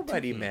 Ain't got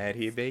nobody two mad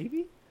here,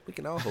 baby. We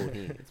can all hold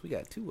hands. We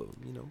got two of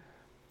them, you know.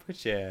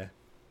 But yeah,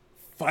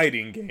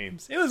 fighting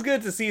games. It was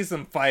good to see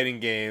some fighting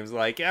games.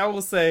 Like I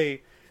will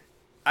say,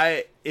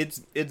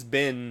 it's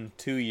been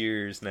 2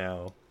 years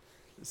now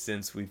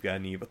since we've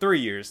gotten Evo. 3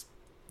 years,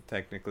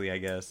 technically, I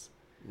guess.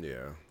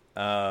 Yeah.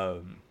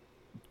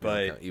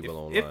 But count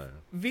Evo if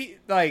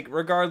Online.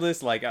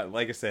 regardless, like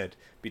I said,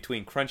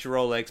 between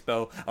Crunchyroll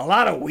Expo, a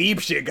lot of weeb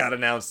shit got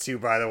announced too.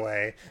 By the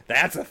way,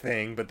 that's a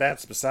thing, but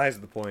that's besides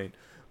the point.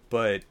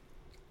 But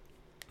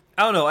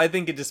I don't know. I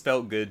think it just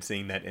felt good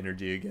seeing that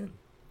energy again.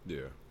 Yeah.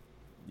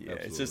 Yeah,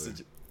 it's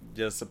Absolutely.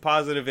 just a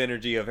positive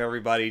energy of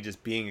everybody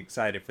just being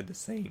excited for the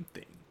same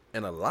thing.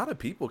 And a lot of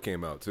people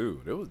came out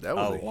too. That was A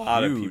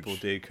lot of people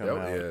did come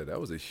out. Yeah, that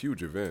was a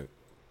huge event.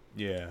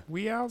 Yeah.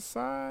 We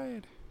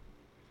outside.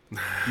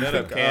 Shut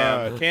up,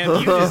 Cam. Cam,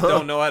 you just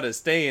don't know how to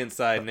stay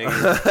inside,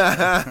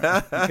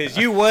 nigga. Because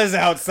you was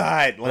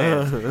outside,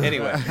 Lance.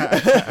 Anyway.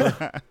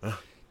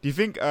 Do you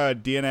think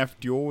DNF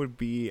Duel would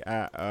be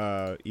at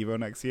Evo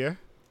next year?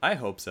 I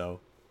hope so.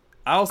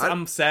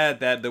 I'm sad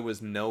that there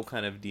was no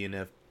kind of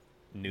DNF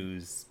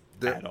news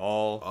at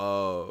all.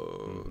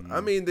 Oh,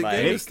 I mean the Like,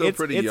 game is still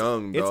pretty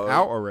young. It's dog.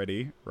 out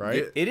already, right?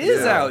 Yeah. It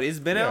is Yeah. out. It's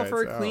been Yeah, out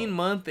for it's a clean out.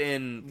 month,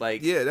 and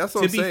like Yeah, that's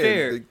what to I'm be saying.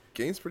 fair. The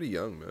game's pretty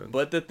young, man.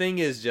 But the thing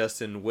is,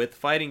 Justin, with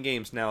fighting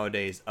games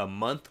nowadays, a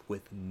month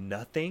with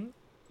nothing,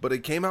 But it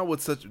came out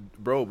with such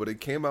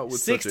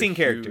 16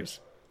 characters.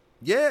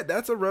 Yeah,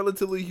 that's a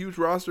relatively huge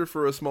roster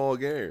for a small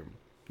game.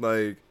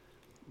 Like,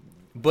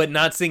 But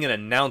not seeing an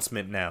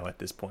announcement now at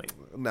this point.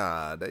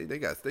 nah, they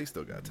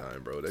still got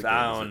time, bro. That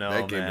I don't know,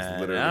 that game man. is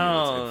literally in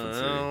I its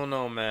infancy. don't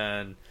know,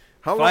 man.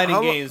 How long- Fighting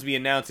how lo- games be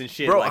announcing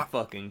shit Bro, like I-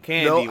 fucking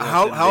candy. No,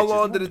 how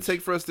long did it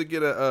take for us to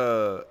get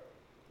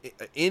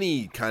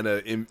any kind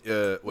of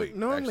wait?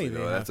 Normally actually, they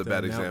no, have that's a to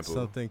bad announce example.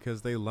 something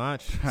because they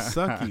launch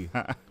sucky.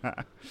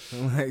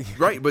 Like,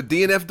 Right, but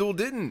DNF Duel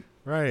didn't.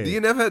 right.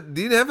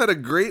 DNF had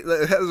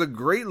a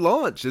great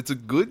launch. It's a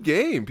good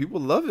game. People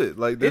love it.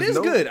 Like It there's is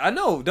no- good. I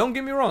know. Don't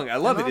get me wrong. I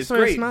love And it. It's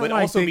also, great. not But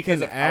like also they because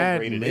can of how add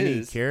great it many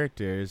is.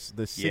 characters.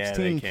 The Yeah,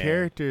 16 they can.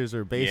 characters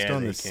are based Yeah,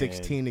 on they the can.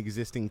 16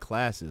 existing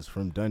classes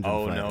from Dungeon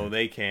Oh Fighter. no,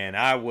 they can.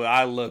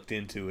 I looked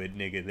into it,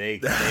 nigga.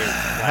 There's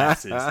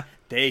classes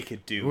they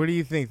could do. What do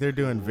you think? They're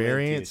doing Wicked.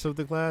 variants of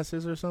the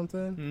classes or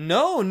something?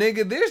 No,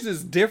 nigga. There's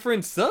just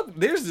different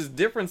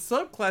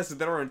subclasses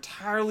that are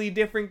entirely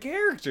different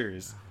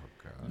characters.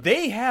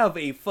 They have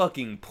a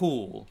fucking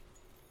pool.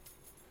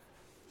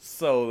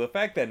 So the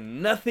fact that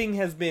nothing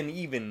has been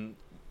even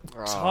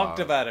talked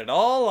about at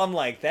all, I'm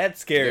like, that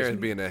scares Darren's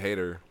me. being a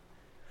hater.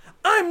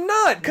 I'm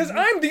not, because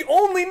I'm the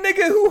only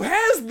nigga who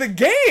has the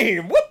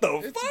game. What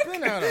the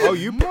fuck? Oh,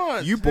 you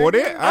bought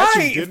it?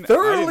 I thoroughly didn't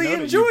know that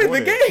you enjoy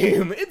bought the it.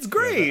 game. It's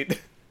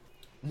great.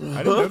 I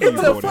didn't know that It's you a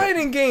bought it.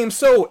 fighting game,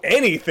 so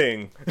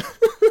anything.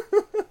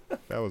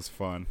 That was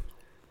fun.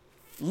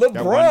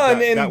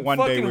 LeBron that one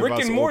and day fucking with Rick us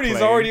and all Morty's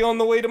playing. already on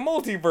the way to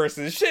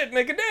multiverses. Shit,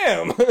 nigga,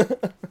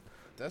 damn.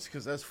 That's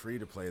because that's free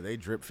to play. They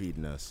drip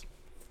feeding us.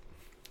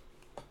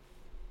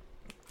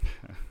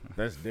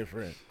 That's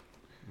different.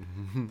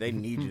 They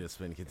need you to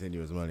spend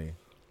continuous money.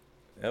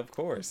 Of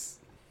course.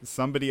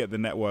 Somebody at the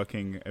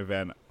networking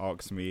event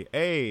asked me,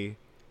 "Hey,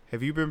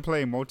 have you been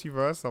playing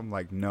Multiverse?" I'm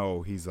like,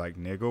 "No." He's like,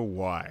 "Nigga,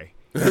 why?"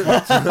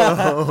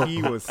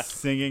 He was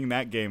singing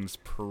that game's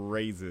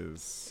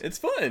praises. It's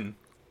fun.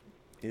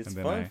 It's And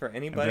then fun I- for and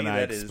anybody then I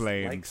that is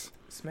explained likes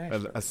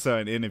Smash. A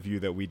certain interview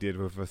that we did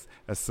with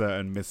a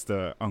certain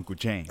Mr. Uncle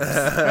James.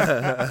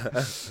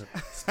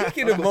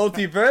 Speaking of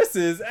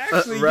multiverses,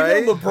 actually, Right?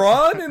 you know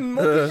LeBron and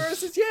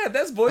multiverses? Yeah,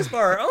 that's voiced by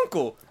our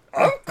uncle.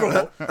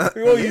 Uncle?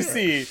 Well, you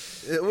see,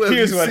 Well,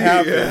 here's you what see.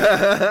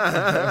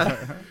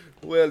 happened.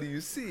 Well, you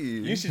see.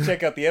 You should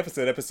check out the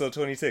episode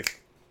 26.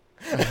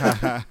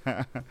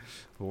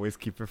 Always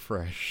keep it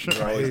fresh.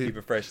 Always keep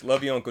it fresh.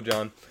 Love you, Uncle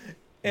John.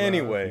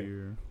 Anyway, Love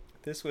you.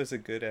 this was a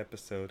good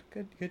episode.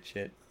 Good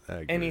shit. I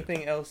agree.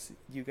 Anything else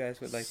you guys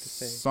would like to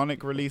say?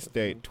 Sonic release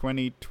date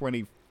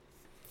 2024.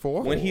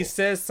 2024. When he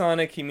says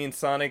Sonic, he means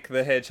Sonic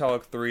the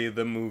Hedgehog 3,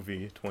 the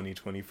movie,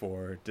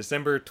 2024.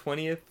 December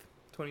 20th,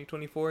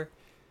 2024?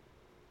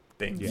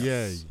 Thanks. Yes.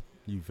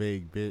 Yeah, you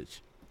vague bitch.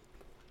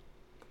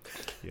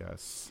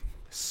 Yes.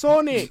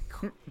 Sonic!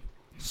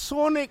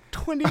 Sonic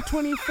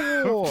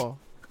 2024!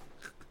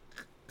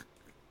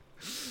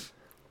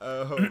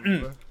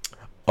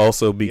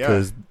 Also,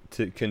 because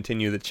to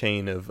continue the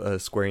chain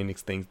of Square Enix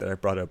things that I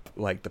brought up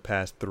like the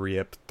past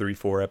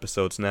 4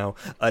 episodes now,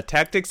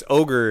 Tactics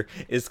Ogre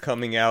is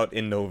coming out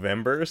in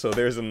November, so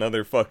there's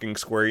another fucking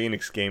Square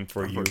Enix game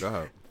for you.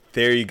 forgot.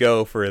 There you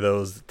go for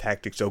those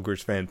Tactics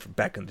Ogres fans from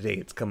back in the day.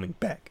 It's coming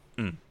back.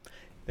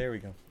 There we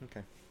go.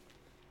 Okay.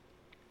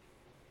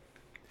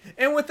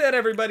 And with that,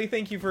 everybody,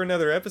 thank you for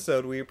another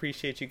episode. We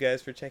appreciate you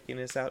guys for checking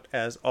us out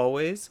as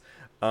always.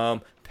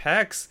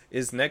 PAX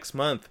is next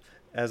month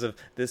as of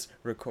this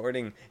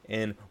recording,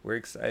 and we're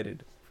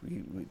excited.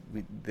 We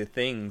the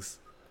things,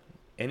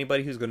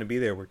 anybody who's going to be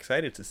there, we're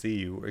excited to see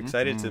you. We're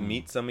excited to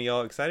meet some of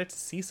y'all. Excited to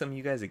see some of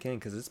you guys again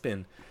because it's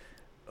been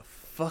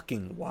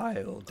fucking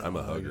wild. I'm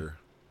a hugger.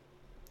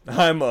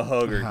 I'm a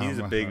hugger. He's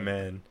I'm a a big hugger.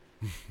 man.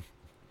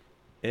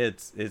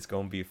 It's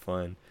gonna be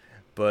fun.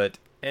 But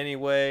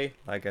anyway,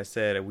 like I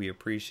said, we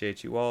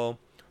appreciate you all.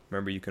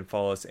 Remember, you can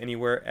follow us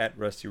anywhere at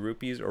Rusty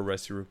Rupees or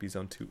Rusty Rupees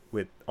on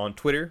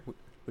Twitter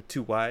with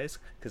 2 Y's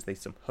because they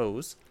some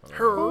hoes.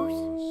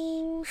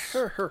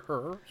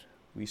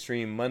 We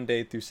stream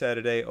Monday through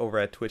Saturday over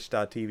at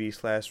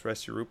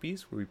twitch.tv/Rusty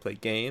Rupees, where we play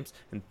games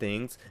and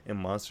things and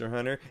Monster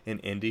Hunter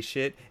and indie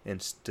shit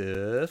and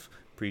stuff.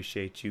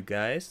 Appreciate you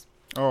guys.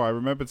 Oh, I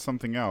remembered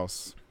something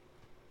else.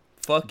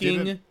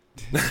 Fucking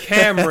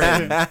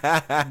Cameron.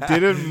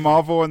 Didn't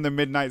Marvel and the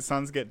Midnight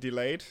Suns get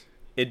delayed?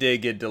 It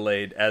did get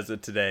delayed as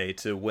of today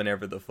to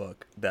whenever the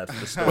fuck. That's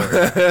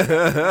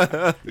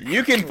the story.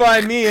 You can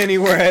find me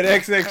anywhere at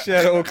XX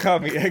Shadow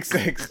Okami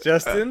XX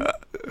Justin.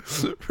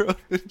 Bro,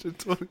 Ninja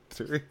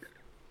 23.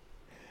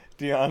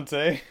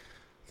 Deontay.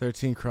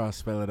 13 cross,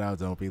 spell it out,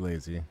 don't be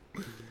lazy.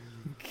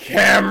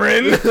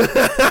 Cameron. You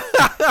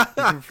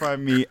can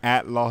find me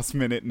at Last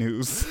Minute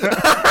News.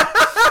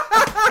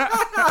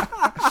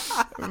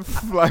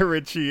 Fly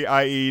Richie,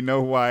 i.e.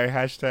 no why,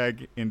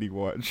 hashtag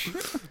IndieWatch.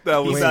 That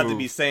was He's about to smooth.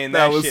 be saying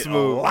that was shit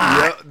smooth. a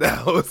lot. Yep,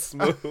 that was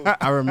smooth.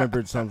 I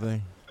remembered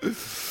something.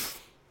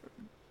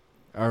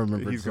 I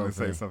remembered He's going to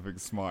something. say something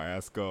smart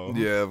ass girl.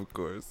 Yeah, of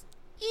course.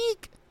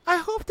 Eek! I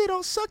hope they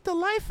don't suck the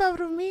life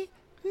out of me.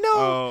 No!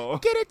 Oh.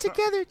 Get it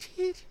together,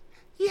 Cheech.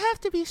 You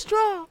have to be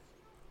strong.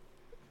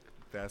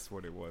 That's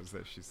what it was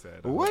that she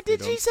said. What I hope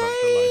did they she don't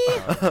suck the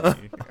life out of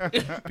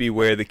me.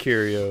 Beware the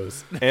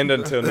curios. And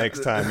until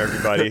next time,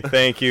 everybody,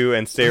 thank you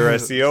and stay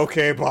rusty.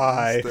 Okay,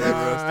 bye. Stay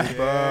rusty. Hey,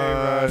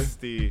 Bye.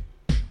 Rusty.